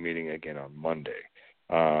emergency meeting again on Monday.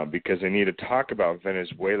 Because they need to talk about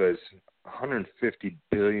Venezuela's $150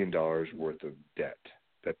 billion worth of debt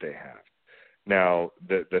that they have. Now,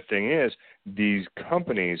 the thing is, these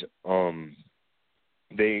companies,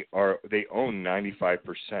 they own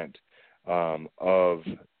 95% of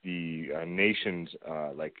the nation's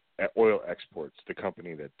oil exports, the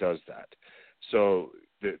company that does that. So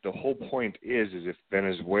the whole point is if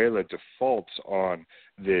Venezuela defaults on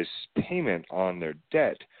this payment on their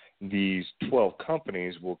debt, these 12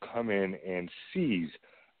 companies will come in and seize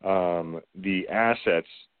the assets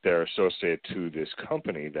that are associated to this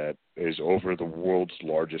company that is over the world's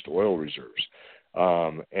largest oil reserves.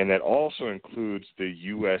 And that also includes the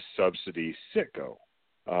U.S. subsidy Citgo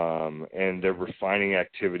and their refining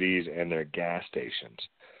activities and their gas stations.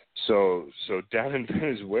 So down in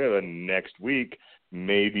Venezuela next week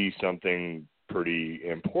may be something pretty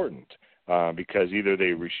important because either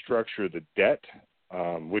they restructure the debt,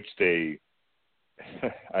 which they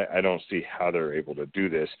I don't see how they're able to do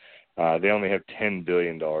this. They only have $10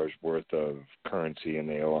 billion worth of currency, and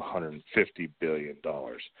they owe $150 billion.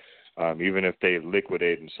 Even if they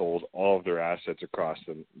liquidate and sold all of their assets across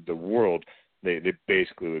the world, they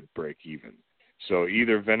basically would break even. So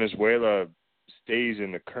either Venezuela stays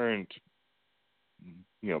in the current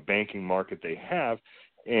banking market they have,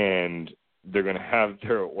 and they're going to have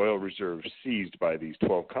their oil reserves seized by these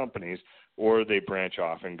 12 companies, or they branch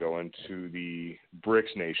off and go into the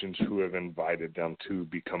BRICS nations who have invited them to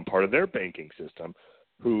become part of their banking system,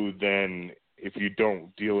 who then, if you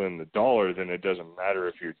don't deal in the dollar, then it doesn't matter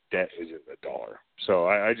if your debt is in the dollar. So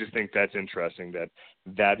I just think that's interesting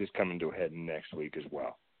that is coming to a head next week as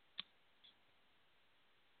well.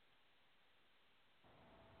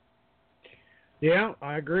 Yeah,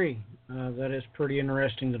 I agree. That is pretty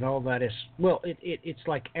interesting that all that is, well, it's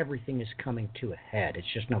like everything is coming to a head. It's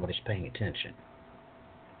just nobody's paying attention.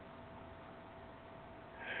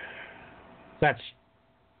 That's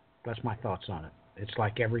my thoughts on it. It's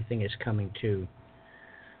like everything is coming to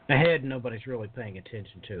a head and nobody's really paying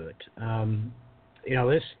attention to it.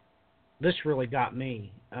 This really got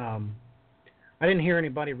me. I didn't hear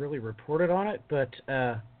anybody really report it on it, but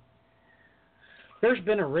there's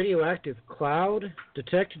been a radioactive cloud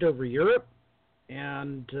detected over Europe,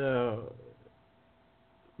 and the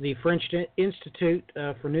French Institute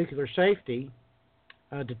for Nuclear Safety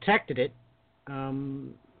detected it.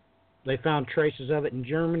 They found traces of it in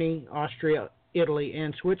Germany, Austria, Italy,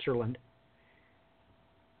 and Switzerland.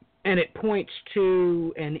 And it points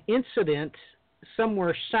to an incident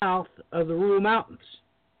somewhere south of the Ural Mountains.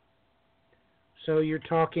 So you're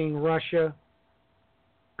talking Russia,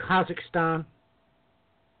 Kazakhstan,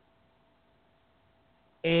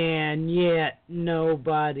 and yet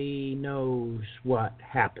nobody knows what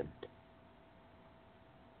happened.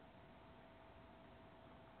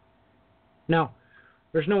 Now,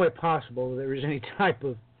 there's no way possible there was any type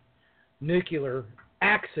of nuclear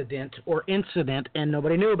accident or incident and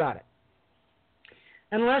nobody knew about it.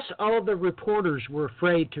 Unless all of the reporters were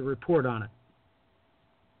afraid to report on it.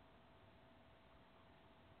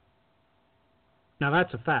 Now,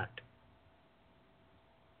 that's a fact.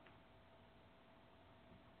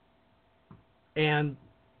 And,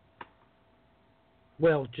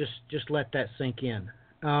 well, just let that sink in.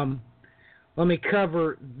 Let me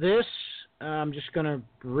cover this I'm just going to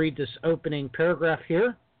read this opening paragraph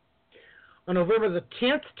here. On November the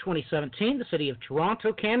 10th, 2017, the city of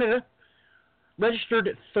Toronto, Canada, registered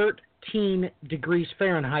 13 degrees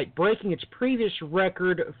Fahrenheit, breaking its previous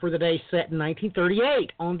record for the day set in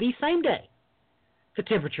 1938. On the same day, the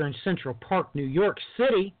temperature in Central Park, New York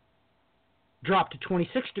City, dropped to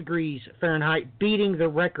 26 degrees Fahrenheit, beating the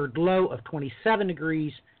record low of 27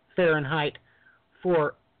 degrees Fahrenheit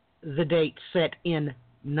for the date set in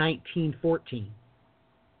 1914.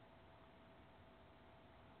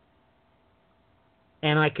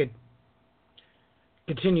 And I could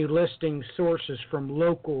continue listing sources from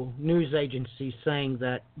local news agencies saying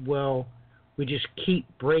that, well, we just keep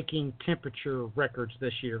breaking temperature records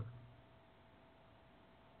this year.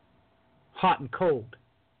 Hot and cold.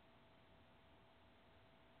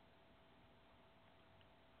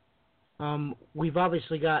 We've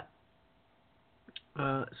obviously got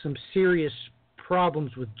some serious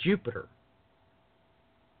problems with Jupiter.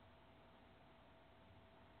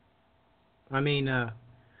 I mean,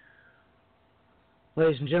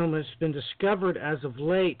 ladies and gentlemen, it's been discovered as of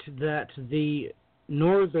late that the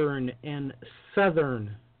northern and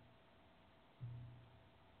southern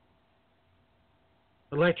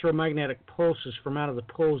electromagnetic pulses from out of the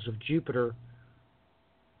poles of Jupiter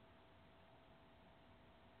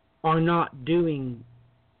are not doing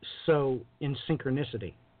so in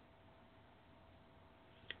synchronicity.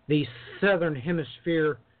 The southern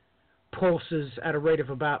hemisphere pulses at a rate of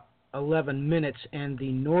about 11 minutes, and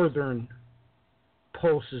the northern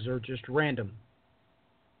pulses are just random.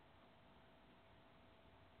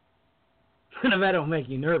 And if that don't make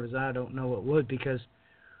you nervous, I don't know what would, because,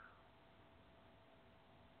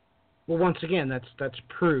 well, once again, that's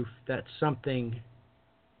proof that something,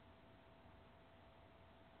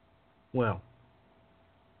 well,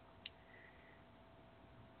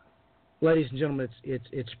 ladies and gentlemen,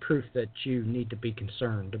 it's proof that you need to be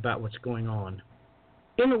concerned about what's going on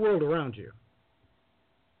in the world around you.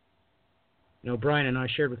 You know, Brian and I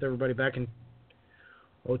shared with everybody back in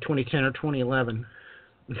 2010 or 2011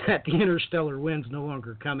 that the interstellar wind's no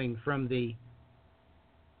longer coming from the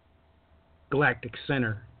galactic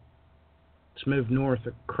center. It's moved north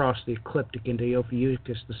across the ecliptic into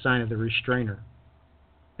Ophiuchus, the sign of the restrainer.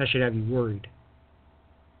 That should have you worried.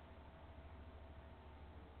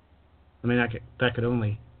 I mean, that could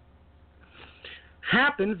only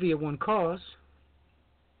happen via one cause.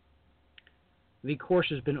 The course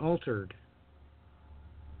has been altered.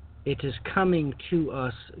 It is coming to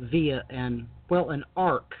us via an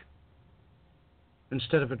arc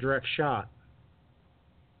instead of a direct shot.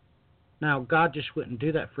 Now, God just wouldn't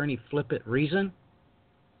do that for any flippant reason.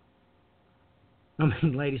 I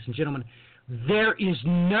mean, ladies and gentlemen, there is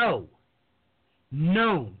no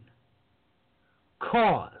known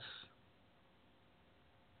cause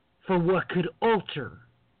for what could alter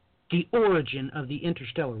the origin of the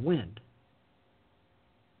interstellar wind.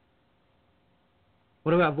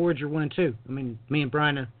 What about Voyager 1 and 2? I mean, me and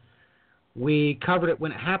Brian, we covered it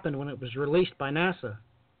when it happened, when it was released by NASA.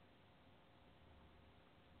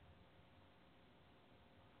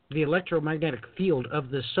 The electromagnetic field of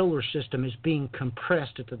the solar system is being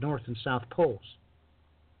compressed at the north and south poles.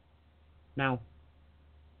 Now,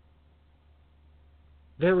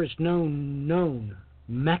 there is no known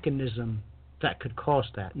mechanism that could cause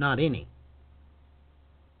that, not any.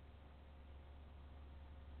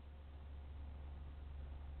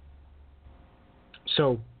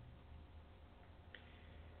 So,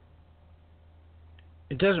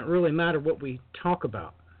 it doesn't really matter what we talk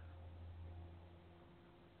about.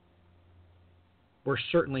 We're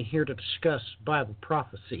certainly here to discuss Bible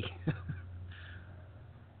prophecy.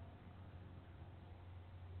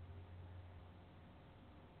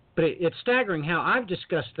 But it's staggering how I've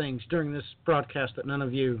discussed things during this broadcast that none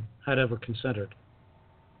of you had ever considered.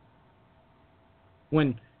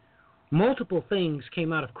 When multiple things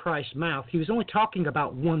came out of Christ's mouth, he was only talking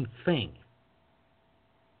about one thing.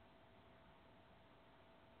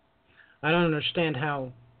 I don't understand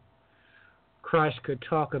how Christ could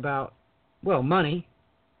talk about, money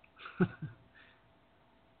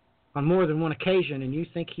on more than one occasion, and you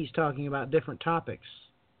think he's talking about different topics.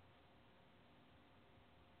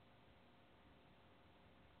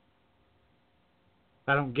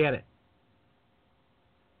 I don't get it.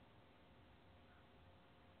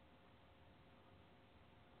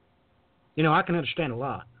 You know, I can understand a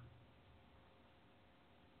lot.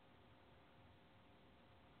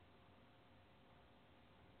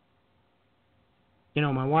 You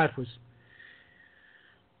know, my wife was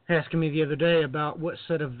asking me the other day about what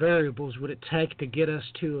set of variables would it take to get us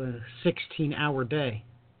to a 16-hour day.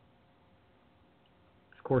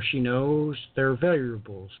 Of course, she knows there are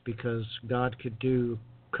variables because God could do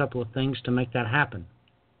a couple of things to make that happen.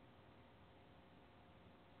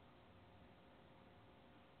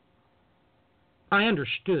 I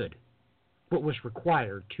understood what was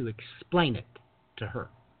required to explain it to her.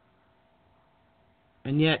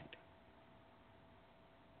 And yet,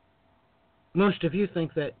 most of you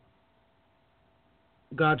think that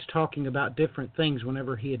God's talking about different things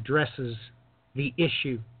whenever He addresses the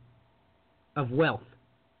issue of wealth.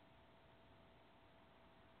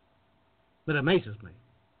 That amazes me.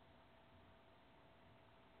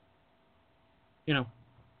 You know,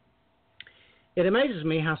 it amazes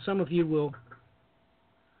me how some of you will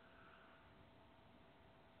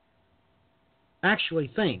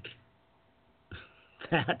actually think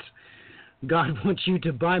that God wants you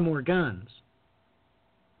to buy more guns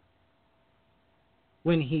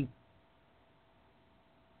when He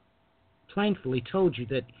plainly told you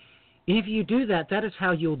that if you do that, that is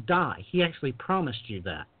how you'll die. He actually promised you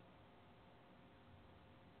that.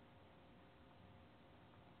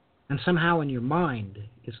 And somehow in your mind,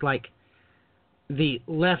 it's like the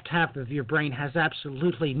left half of your brain has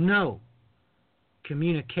absolutely no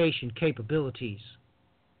communication capabilities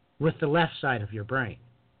with the left side of your brain.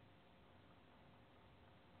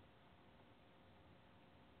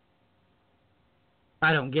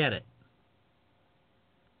 I don't get it.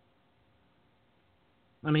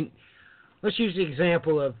 I mean, let's use the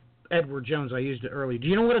example of Edward Jones. I used it earlier. Do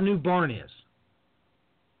you know what a new barn is?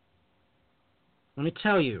 Let me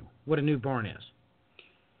tell you what a new barn is.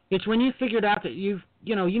 It's when you figured out that you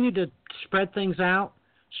need to spread things out,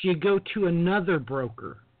 so you go to another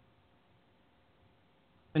broker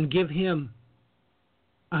and give him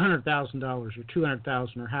 $100,000 or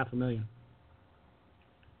 $200,000 or $500,000.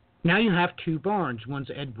 Now you have two barns.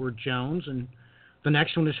 One's Edward Jones, and the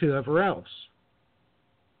next one is whoever else.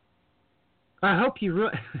 I hope you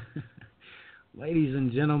ladies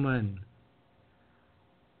and gentlemen,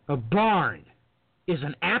 a barn is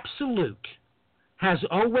an absolute, has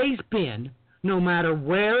always been, no matter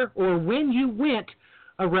where or when you went,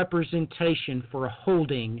 a representation for a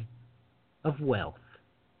holding of wealth.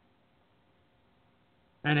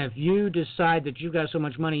 And if you decide that you've got so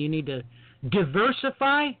much money you need to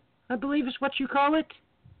diversify, I believe is what you call it,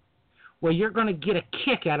 well, you're going to get a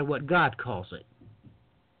kick out of what God calls it.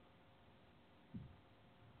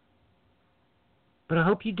 But I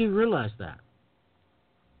hope you do realize that.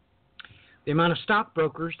 The amount of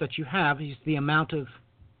stockbrokers that you have is the amount of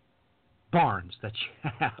barns that you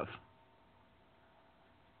have.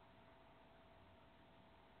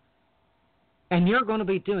 And you're going to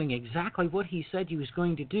be doing exactly what He said He was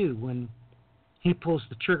going to do when He pulls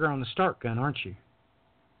the trigger on the start gun, aren't you?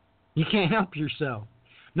 You can't help yourself.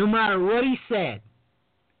 No matter what He said,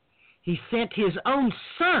 He sent His own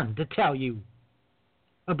Son to tell you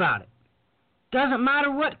about it. Doesn't matter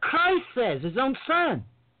what Christ says, His own Son.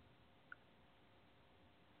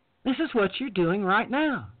 This is what you're doing right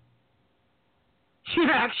now.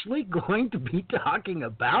 You're actually going to be talking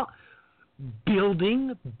about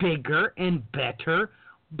building bigger and better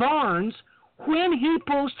barns when He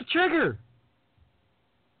pulls the trigger.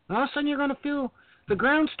 All of a sudden you're going to feel the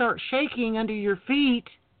ground start shaking under your feet.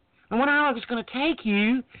 I wonder how long it's going to take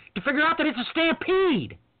you to figure out that it's a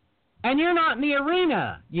stampede. And you're not in the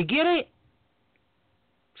arena. You get it?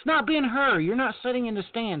 It's not Ben-Hur. You're not sitting in the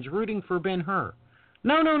stands rooting for Ben-Hur.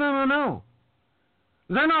 No.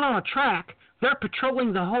 They're not on a track. They're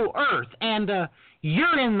patrolling the whole earth, and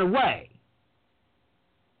you're in the way.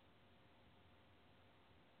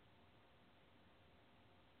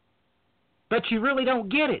 But you really don't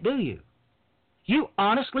get it, do you? You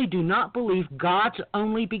honestly do not believe God's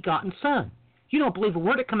only begotten Son. You don't believe a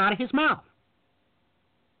word that come out of His mouth.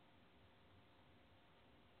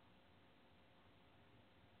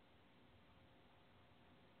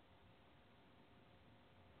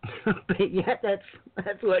 But yet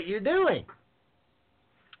that's what you're doing.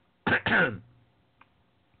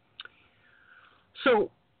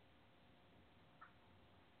 So,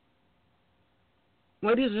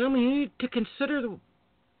 ladies and gentlemen, you need to consider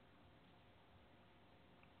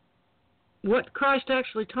what Christ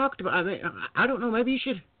actually talked about. I mean, I don't know, maybe you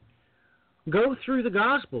should go through the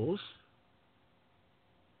Gospels.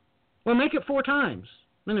 Well, make it 4 times.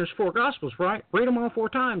 Then there's 4 Gospels, right? Read them all 4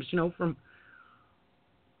 times, from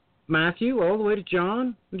Matthew all the way to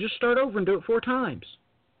John, and just start over and do it 4 times.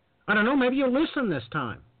 I don't know, maybe you'll listen this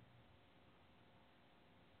time.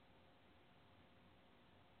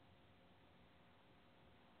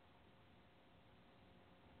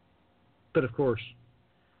 But of course,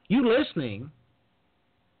 you listening,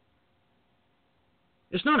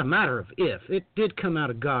 it's not a matter of if. It did come out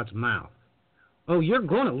of God's mouth. Oh, you're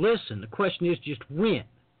going to listen. The question is just when.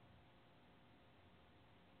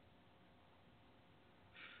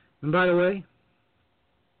 And by the way,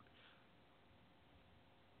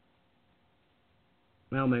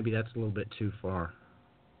 well, maybe that's a little bit too far.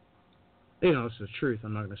 You know, it's the truth.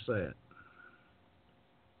 I'm not going to say it.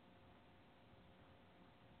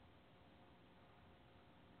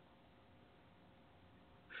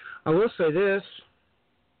 I will say this.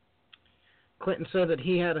 Clinton said that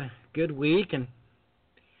he had a good week, and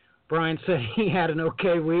Brian said he had an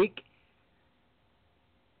okay week.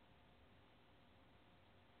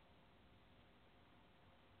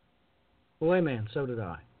 Well, amen. So did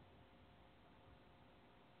I.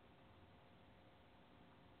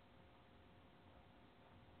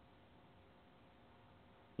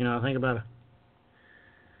 You know, I think about it.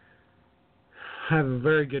 I have a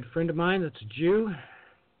very good friend of mine that's a Jew.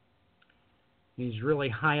 He's really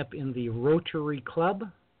high up in the Rotary Club.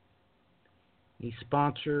 He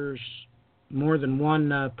sponsors more than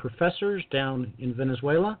one professors down in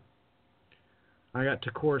Venezuela. I got to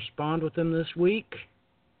correspond with him this week.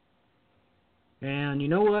 And you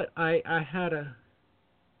know what? I had a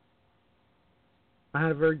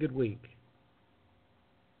very good week.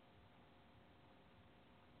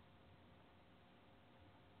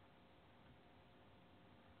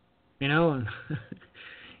 You know, and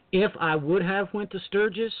if I would have went to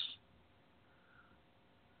Sturgis,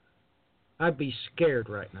 I'd be scared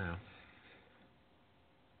right now.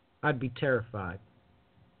 I'd be terrified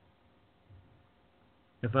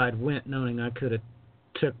if I'd went knowing I could have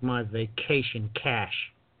took my vacation cash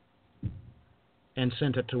and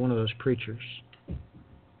sent it to one of those preachers.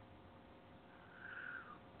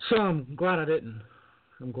 So I'm glad I didn't.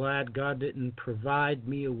 I'm glad God didn't provide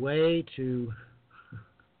me a way to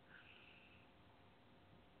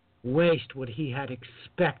waste what he had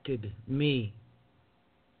expected me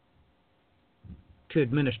to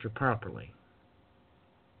administer properly.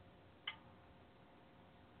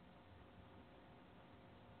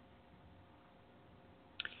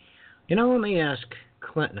 You know, let me ask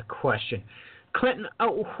Clinton a question. Clinton,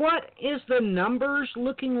 what is the numbers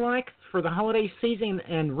looking like for the holiday season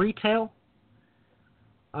and retail?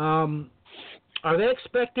 Are they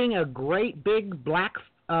expecting a great big Black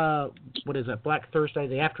Thursday,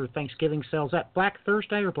 the after Thanksgiving sale? Is that Black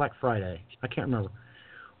Thursday or Black Friday? I can't remember.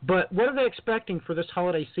 But what are they expecting for this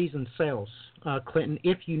holiday season sales, Clinton?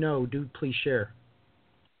 If you know, do please share.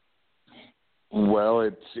 Well,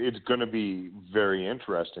 it's going to be very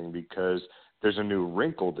interesting because there's a new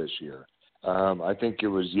wrinkle this year. I think it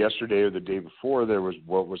was yesterday or the day before there was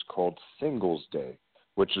what was called Singles Day,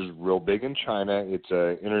 which is real big in China. It's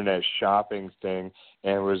a internet shopping thing,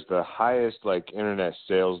 and it was the highest internet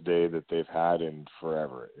sales day that they've had in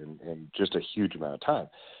forever, in just a huge amount of time.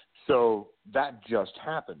 So that just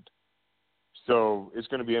happened. So it's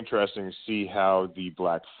going to be interesting to see how the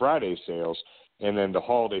Black Friday sales and then the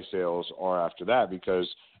holiday sales are after that, because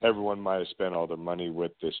everyone might have spent all their money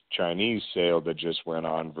with this Chinese sale that just went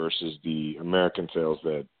on versus the American sales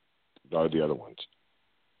that are the other ones.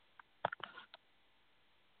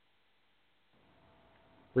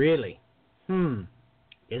 Really?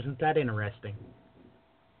 Isn't that interesting?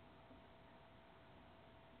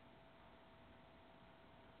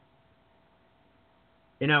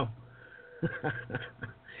 You know,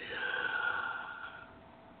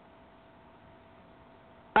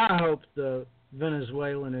 I hope the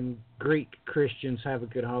Venezuelan and Greek Christians have a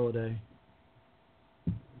good holiday.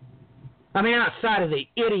 I mean, outside of the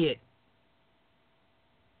idiot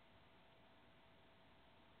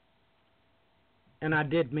and I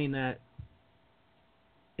did mean that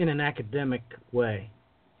in an academic way,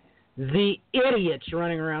 the idiots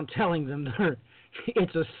running around telling them that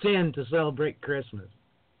it's a sin to celebrate Christmas.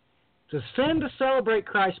 It's a sin to celebrate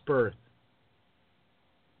Christ's birth.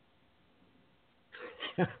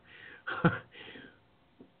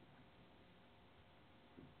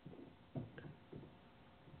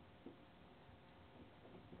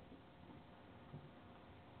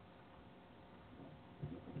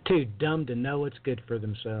 Too dumb to know what's good for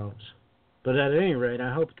themselves. But at any rate,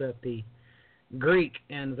 I hope that the Greek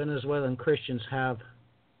and Venezuelan Christians have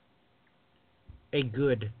a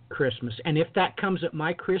good Christmas. And if that comes at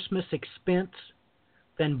my Christmas expense,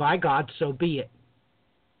 then by God, so be it.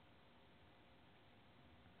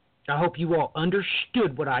 I hope you all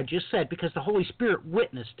understood what I just said, because the Holy Spirit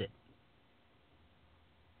witnessed it.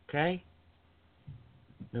 Okay?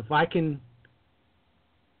 If I can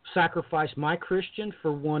sacrifice my Christian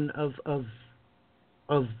for one of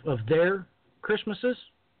their Christmases,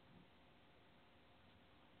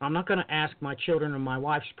 I'm not going to ask my children or my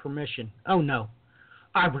wife's permission. Oh, no.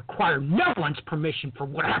 I require no one's permission for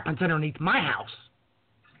what happens underneath my house.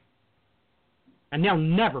 And they'll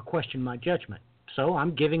never question my judgment. So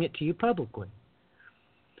I'm giving it to you publicly.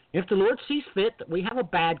 If the Lord sees fit that we have a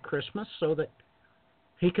bad Christmas so that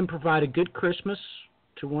He can provide a good Christmas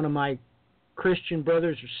to one of my Christian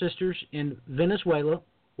brothers or sisters in Venezuela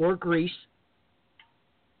or Greece,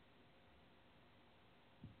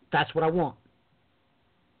 that's what I want.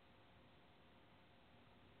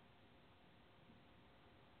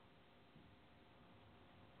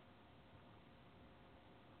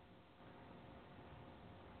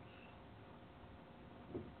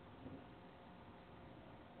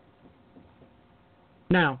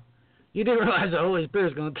 Now, you do realize the Holy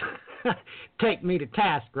Spirit's going to take me to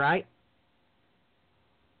task, right?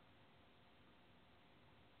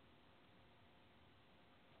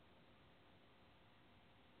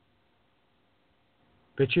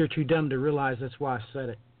 But you're too dumb to realize that's why I said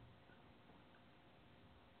it.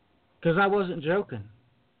 Because I wasn't joking.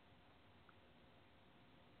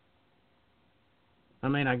 I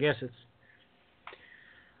mean, I guess it's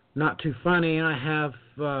not too funny. I have,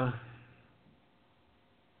 well,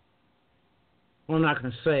 I'm not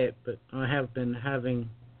going to say it, but I have been having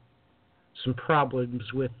some problems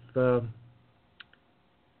with where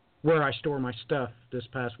I store my stuff this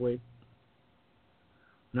past week.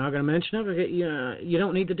 Not going to mention it. You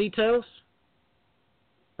don't need the details.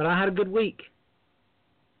 But I had a good week.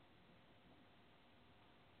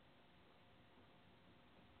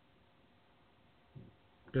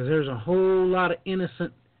 Because there's a whole lot of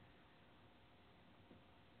innocent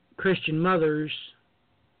Christian mothers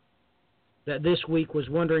that this week was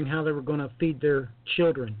wondering how they were going to feed their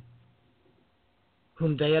children,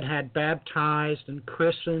 whom they had baptized and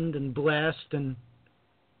christened and blessed, and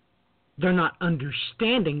they're not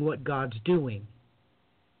understanding what God's doing.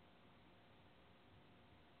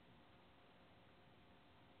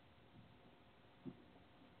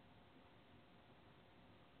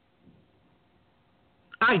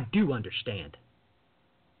 I do understand.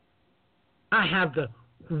 I have the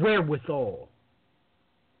wherewithal.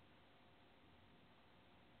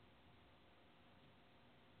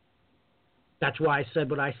 That's why I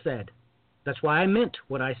said what I said. That's why I meant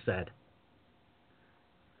what I said.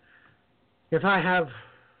 If I have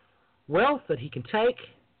wealth that He can take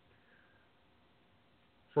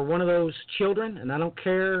for one of those children, and I don't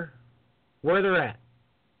care where they're at,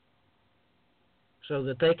 so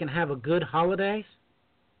that they can have a good holidays,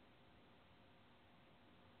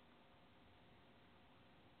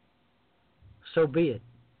 so be it.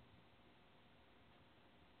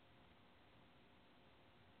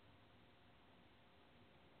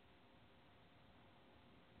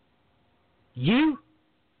 You?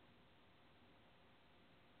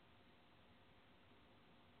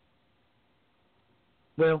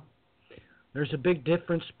 Well, there's a big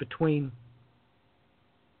difference between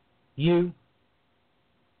you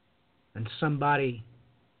and somebody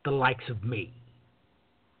the likes of me.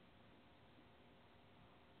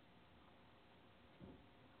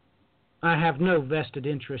 I have no vested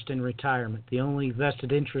interest in retirement. The only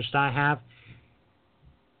vested interest I have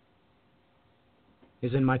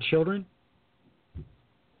is in my children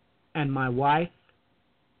and my wife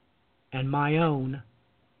and my own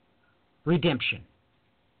redemption.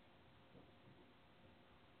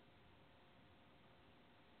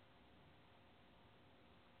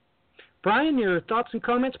 Brian, your thoughts and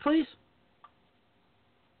comments, please?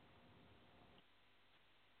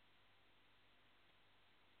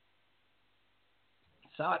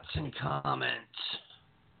 Thoughts and comments.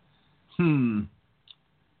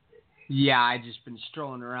 Yeah, I just been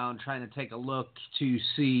strolling around trying to take a look to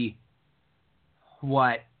see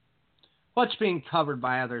what's being covered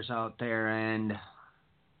by others out there, and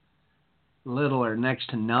little or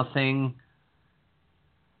next to nothing.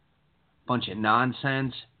 Bunch of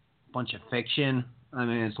nonsense, bunch of fiction. I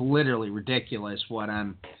mean, it's literally ridiculous what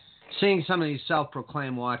I'm seeing some of these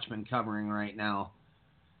self-proclaimed watchmen covering right now.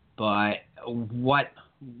 But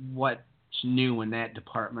what's new in that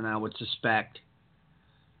department, I would suspect.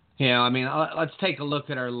 You know, I mean, let's take a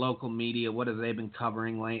look at our local media. What have they been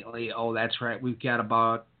covering lately? Oh, that's right. We've got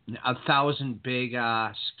about 1,000 big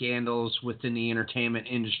scandals within the entertainment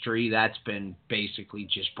industry. That's been basically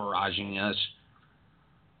just barraging us.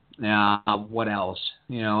 What else?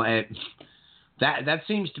 You know, that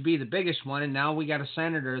seems to be the biggest one. And now we got a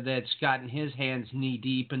senator that's gotten his hands knee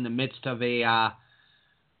deep in the midst of a,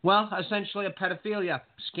 essentially a pedophilia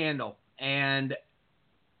scandal. And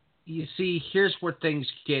you see, here's where things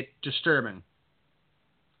get disturbing.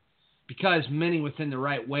 Because many within the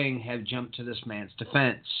right wing have jumped to this man's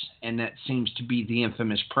defense, and that seems to be the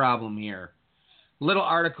infamous problem here. A little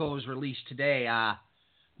article was released today.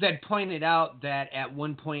 that pointed out that at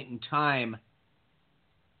one point in time,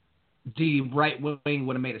 the right wing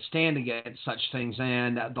would have made a stand against such things,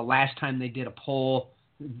 and the last time they did a poll,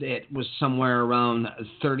 it was somewhere around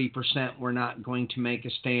 30% were not going to make a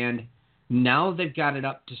stand. Now they've got it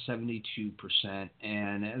up to 72%,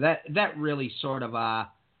 and that really sort of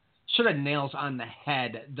nails on the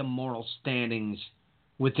head the moral standings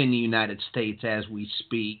within the United States as we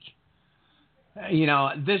speak.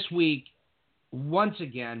 This week, once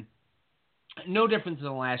again, no different than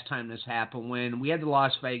the last time this happened. When we had the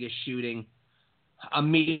Las Vegas shooting,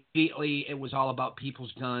 immediately it was all about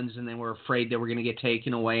people's guns, and they were afraid they were going to get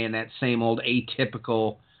taken away, and that same old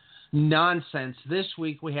atypical nonsense. This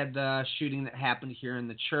week we had the shooting that happened here in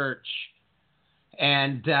the church,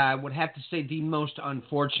 and I would have to say the most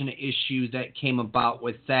unfortunate issue that came about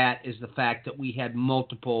with that is the fact that we had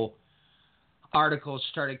multiple articles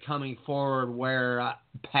started coming forward where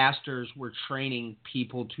pastors were training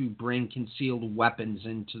people to bring concealed weapons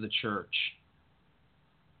into the church.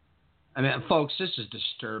 I mean, folks, this is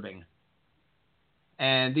disturbing.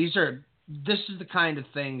 And this is the kind of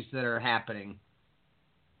things that are happening.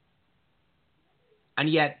 And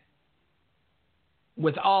yet,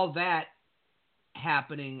 with all that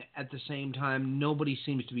happening at the same time, nobody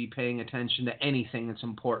seems to be paying attention to anything that's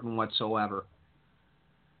important whatsoever.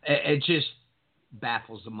 It just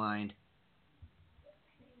baffles the mind.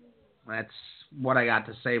 That's what I got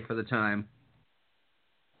to say for the time.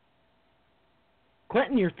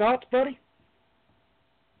 Clinton, your thoughts, buddy?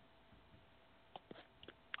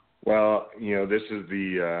 Well, this is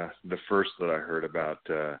the first that I heard about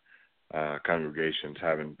congregations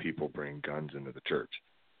having people bring guns into the church,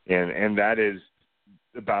 and that is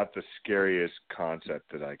about the scariest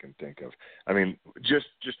concept that I can think of. I mean, just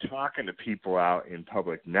talking to people out in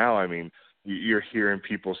public now, I mean, you're hearing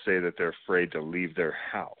people say that they're afraid to leave their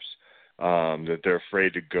house, that they're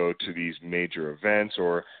afraid to go to these major events,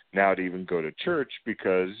 or now to even go to church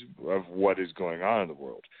because of what is going on in the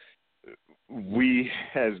world. We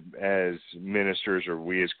as ministers, or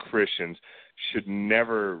we as Christians, should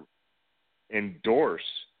never endorse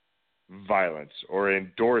violence or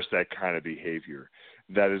endorse that kind of behavior.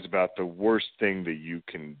 That is about the worst thing that you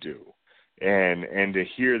can do. And to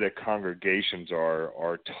hear that congregations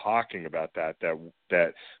are talking about that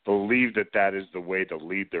believe that is the way to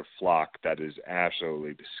lead their flock, that is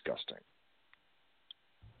absolutely disgusting.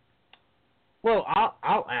 Well,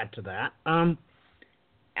 I'll add to that.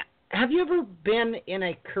 Have you ever been in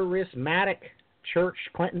a charismatic church,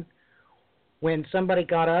 Clinton, when somebody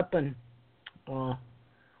got up and,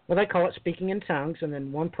 they call it speaking in tongues, and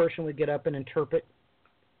then one person would get up and interpret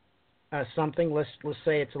something? Let's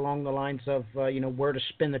say it's along the lines of, where to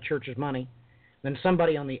spend the church's money. Then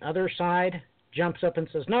somebody on the other side jumps up and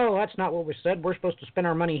says, no, that's not what we said. We're supposed to spend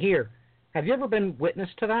our money here. Have you ever been witness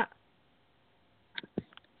to that?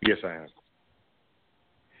 Yes, I have.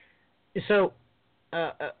 So,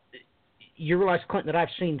 you realize, Clinton, that I've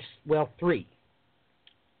seen, three.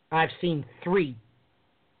 I've seen 3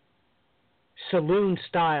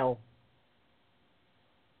 saloon-style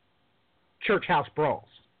church house brawls.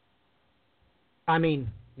 I mean,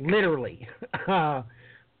 literally.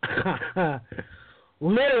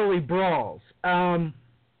 Literally brawls.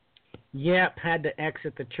 Yep, had to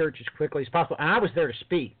exit the church as quickly as possible. And I was there to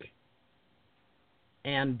speak.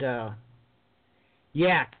 And,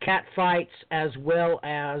 cat fights as well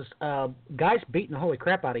as guys beating the holy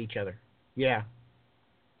crap out of each other. Yeah.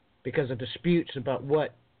 Because of disputes about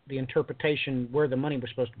what the interpretation, where the money was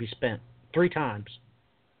supposed to be spent. 3 times.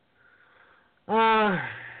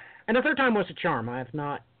 And the third time was a charm. I have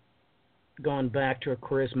not gone back to a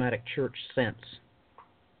charismatic church since.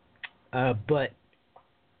 But,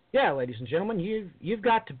 yeah, ladies and gentlemen, you've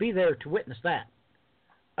got to be there to witness that.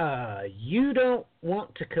 You don't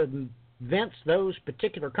want to convince those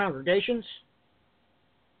particular congregations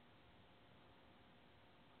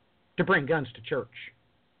to bring guns to church.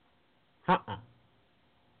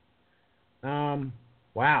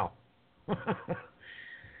 Wow.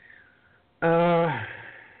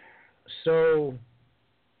 So,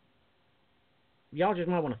 y'all just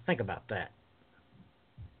might want to think about that.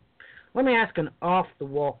 Let me ask an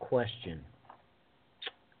off-the-wall question.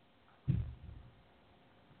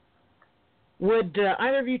 Would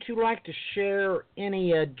either of you two like to share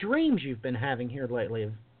any dreams you've been having here lately?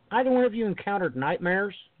 Have either one of you encountered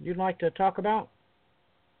nightmares you'd like to talk about?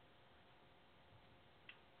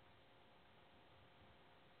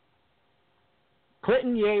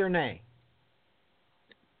 Clinton, yay or nay?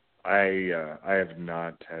 I have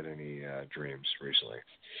not had any dreams recently.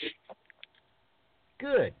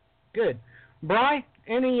 Good. Bri,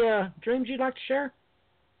 any dreams you'd like to share?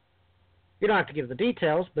 You don't have to give the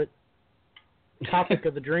details, but topic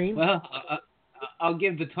of the dream. Well, I'll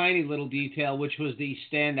give the tiny little detail, which was the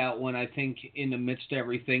standout one, I think, in the midst of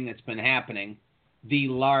everything that's been happening. The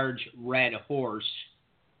large red horse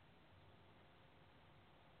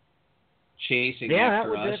chasing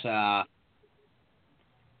after us.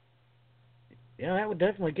 Yeah, that would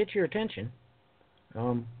definitely get your attention.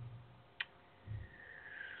 But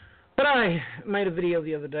I made a video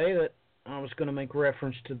the other day that I was going to make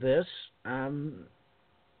reference to this.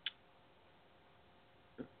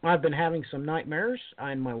 I've been having some nightmares,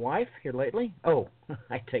 I and my wife, here lately. Oh,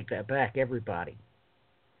 I take that back, everybody.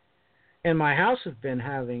 And my house have been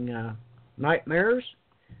having nightmares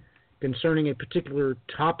concerning a particular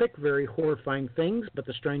topic, very horrifying things, but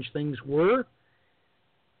the strange things were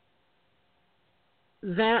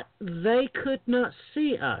that they could not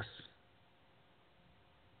see us.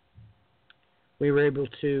 We were able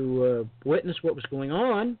to witness what was going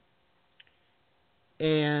on,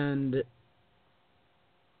 and,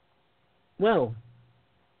 well,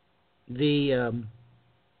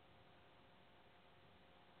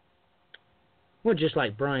 well, just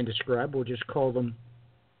like Brian described, we'll just call them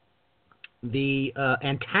the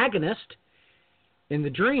antagonist in the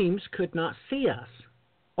dreams could not see us.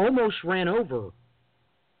 Almost ran over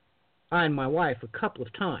I and my wife a couple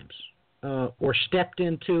of times, or stepped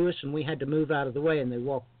into us, and we had to move out of the way, and they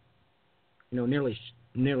walked, nearly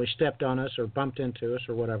stepped on us or bumped into us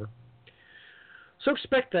or whatever. So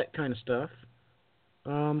expect that kind of stuff.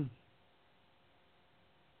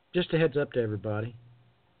 Just a heads up to everybody.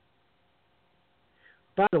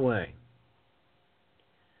 By the way,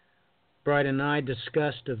 Brian and I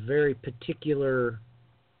discussed a very particular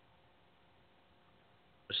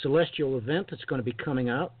celestial event that's going to be coming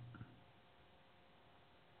up.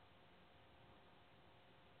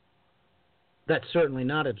 That's certainly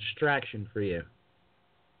not a distraction for you.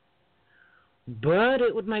 But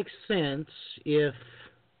it would make sense if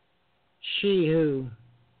she who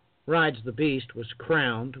rides the beast was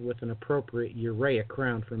crowned with an appropriate Urea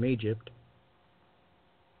crown from Egypt.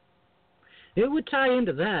 It would tie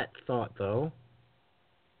into that thought, though.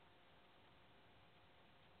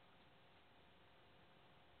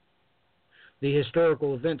 The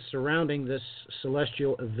historical events surrounding this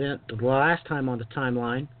celestial event the last time on the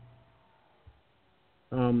timeline,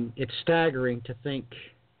 it's staggering to think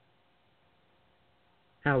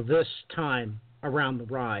how this time around the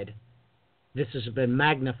ride, this has been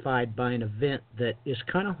magnified by an event that is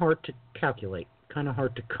kind of hard to calculate, kind of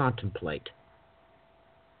hard to contemplate.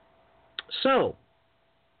 So,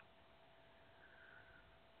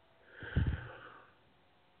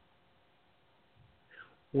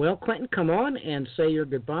 well, Clinton, come on and say your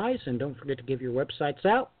goodbyes, and don't forget to give your websites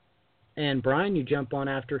out. And Brian, you jump on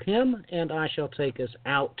after him, and I shall take us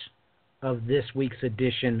out of this week's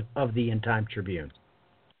edition of the End Time Tribune.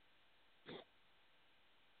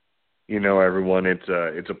 Everyone,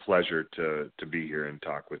 it's a pleasure to be here and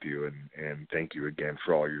talk with you, and thank you again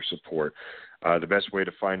for all your support. The best way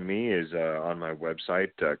to find me is on my website,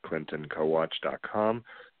 clintonkowatch.com,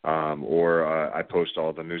 or I post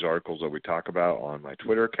all the news articles that we talk about on my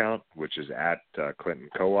Twitter account, which is at Clinton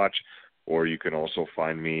Kowatch, or you can also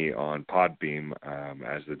find me on Podbeam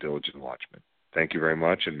as the Diligent Watchman. Thank you very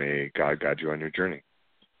much, and may God guide you on your journey.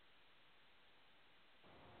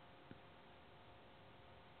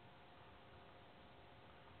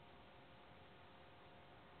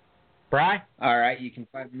 Bri? All right, you can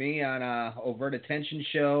find me on Overt Attention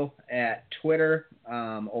Show at Twitter,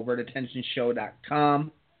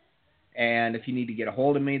 overtattentionshow.com. And if you need to get a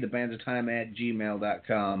hold of me,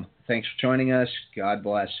 thebandsofTime@gmail.com. Thanks for joining us. God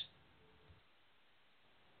bless.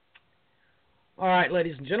 All right,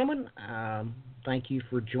 ladies and gentlemen, thank you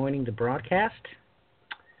for joining the broadcast.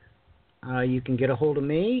 You can get a hold of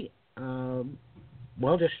me.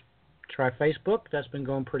 Just try Facebook. That's been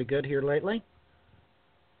going pretty good here lately.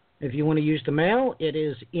 If you want to use the mail, it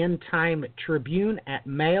is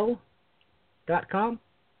endtimetribune@mail.com.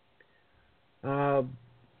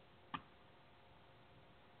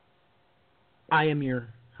 I am your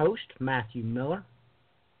host, Matthew Miller.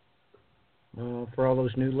 For all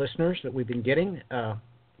those new listeners that we've been getting,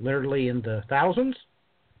 literally in the thousands.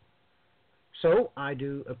 So I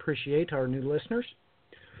do appreciate our new listeners.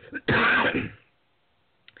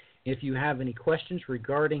 If you have any questions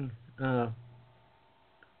regarding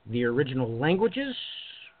the original languages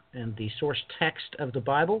and the source text of the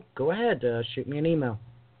Bible, go ahead, shoot me an email.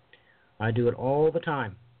 I do it all the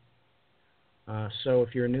time. So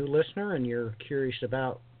if you're a new listener and you're curious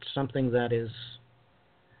about something that is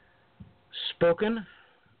spoken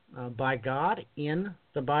by God in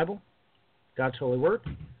the Bible, God's holy word,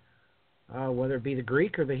 whether it be the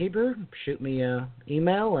Greek or the Hebrew, shoot me an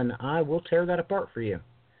email and I will tear that apart for you.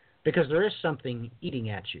 Because there is something eating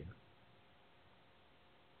at you.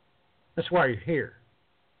 That's why you're here.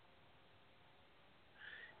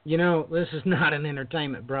 You know, this is not an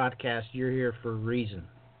entertainment broadcast. You're here for a reason.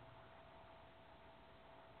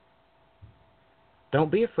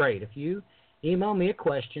 Don't be afraid. If you email me a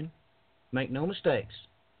question, make no mistakes.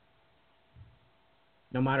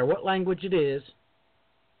 No matter what language it is,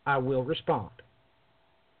 I will respond.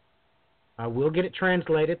 I will get it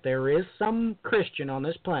translated. There is some Christian on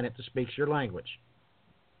this planet that speaks your language.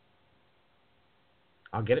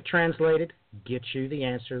 I'll get it translated, get you the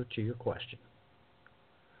answer to your question.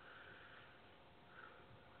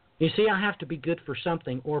 You see, I have to be good for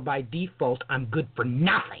something, or by default, I'm good for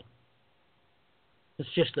nothing. It's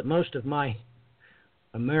just that most of my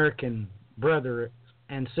American brothers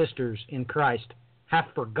and sisters in Christ have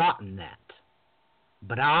forgotten that.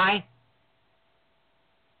 But I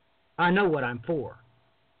know what I'm for.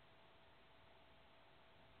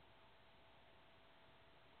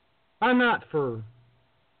 I'm not for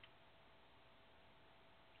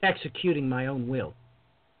executing my own will.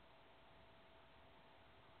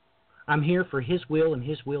 I'm here for His will and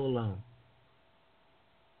His will alone.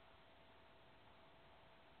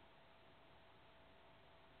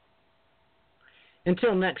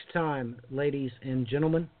 Until next time, ladies and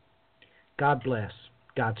gentlemen, God bless.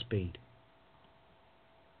 Godspeed.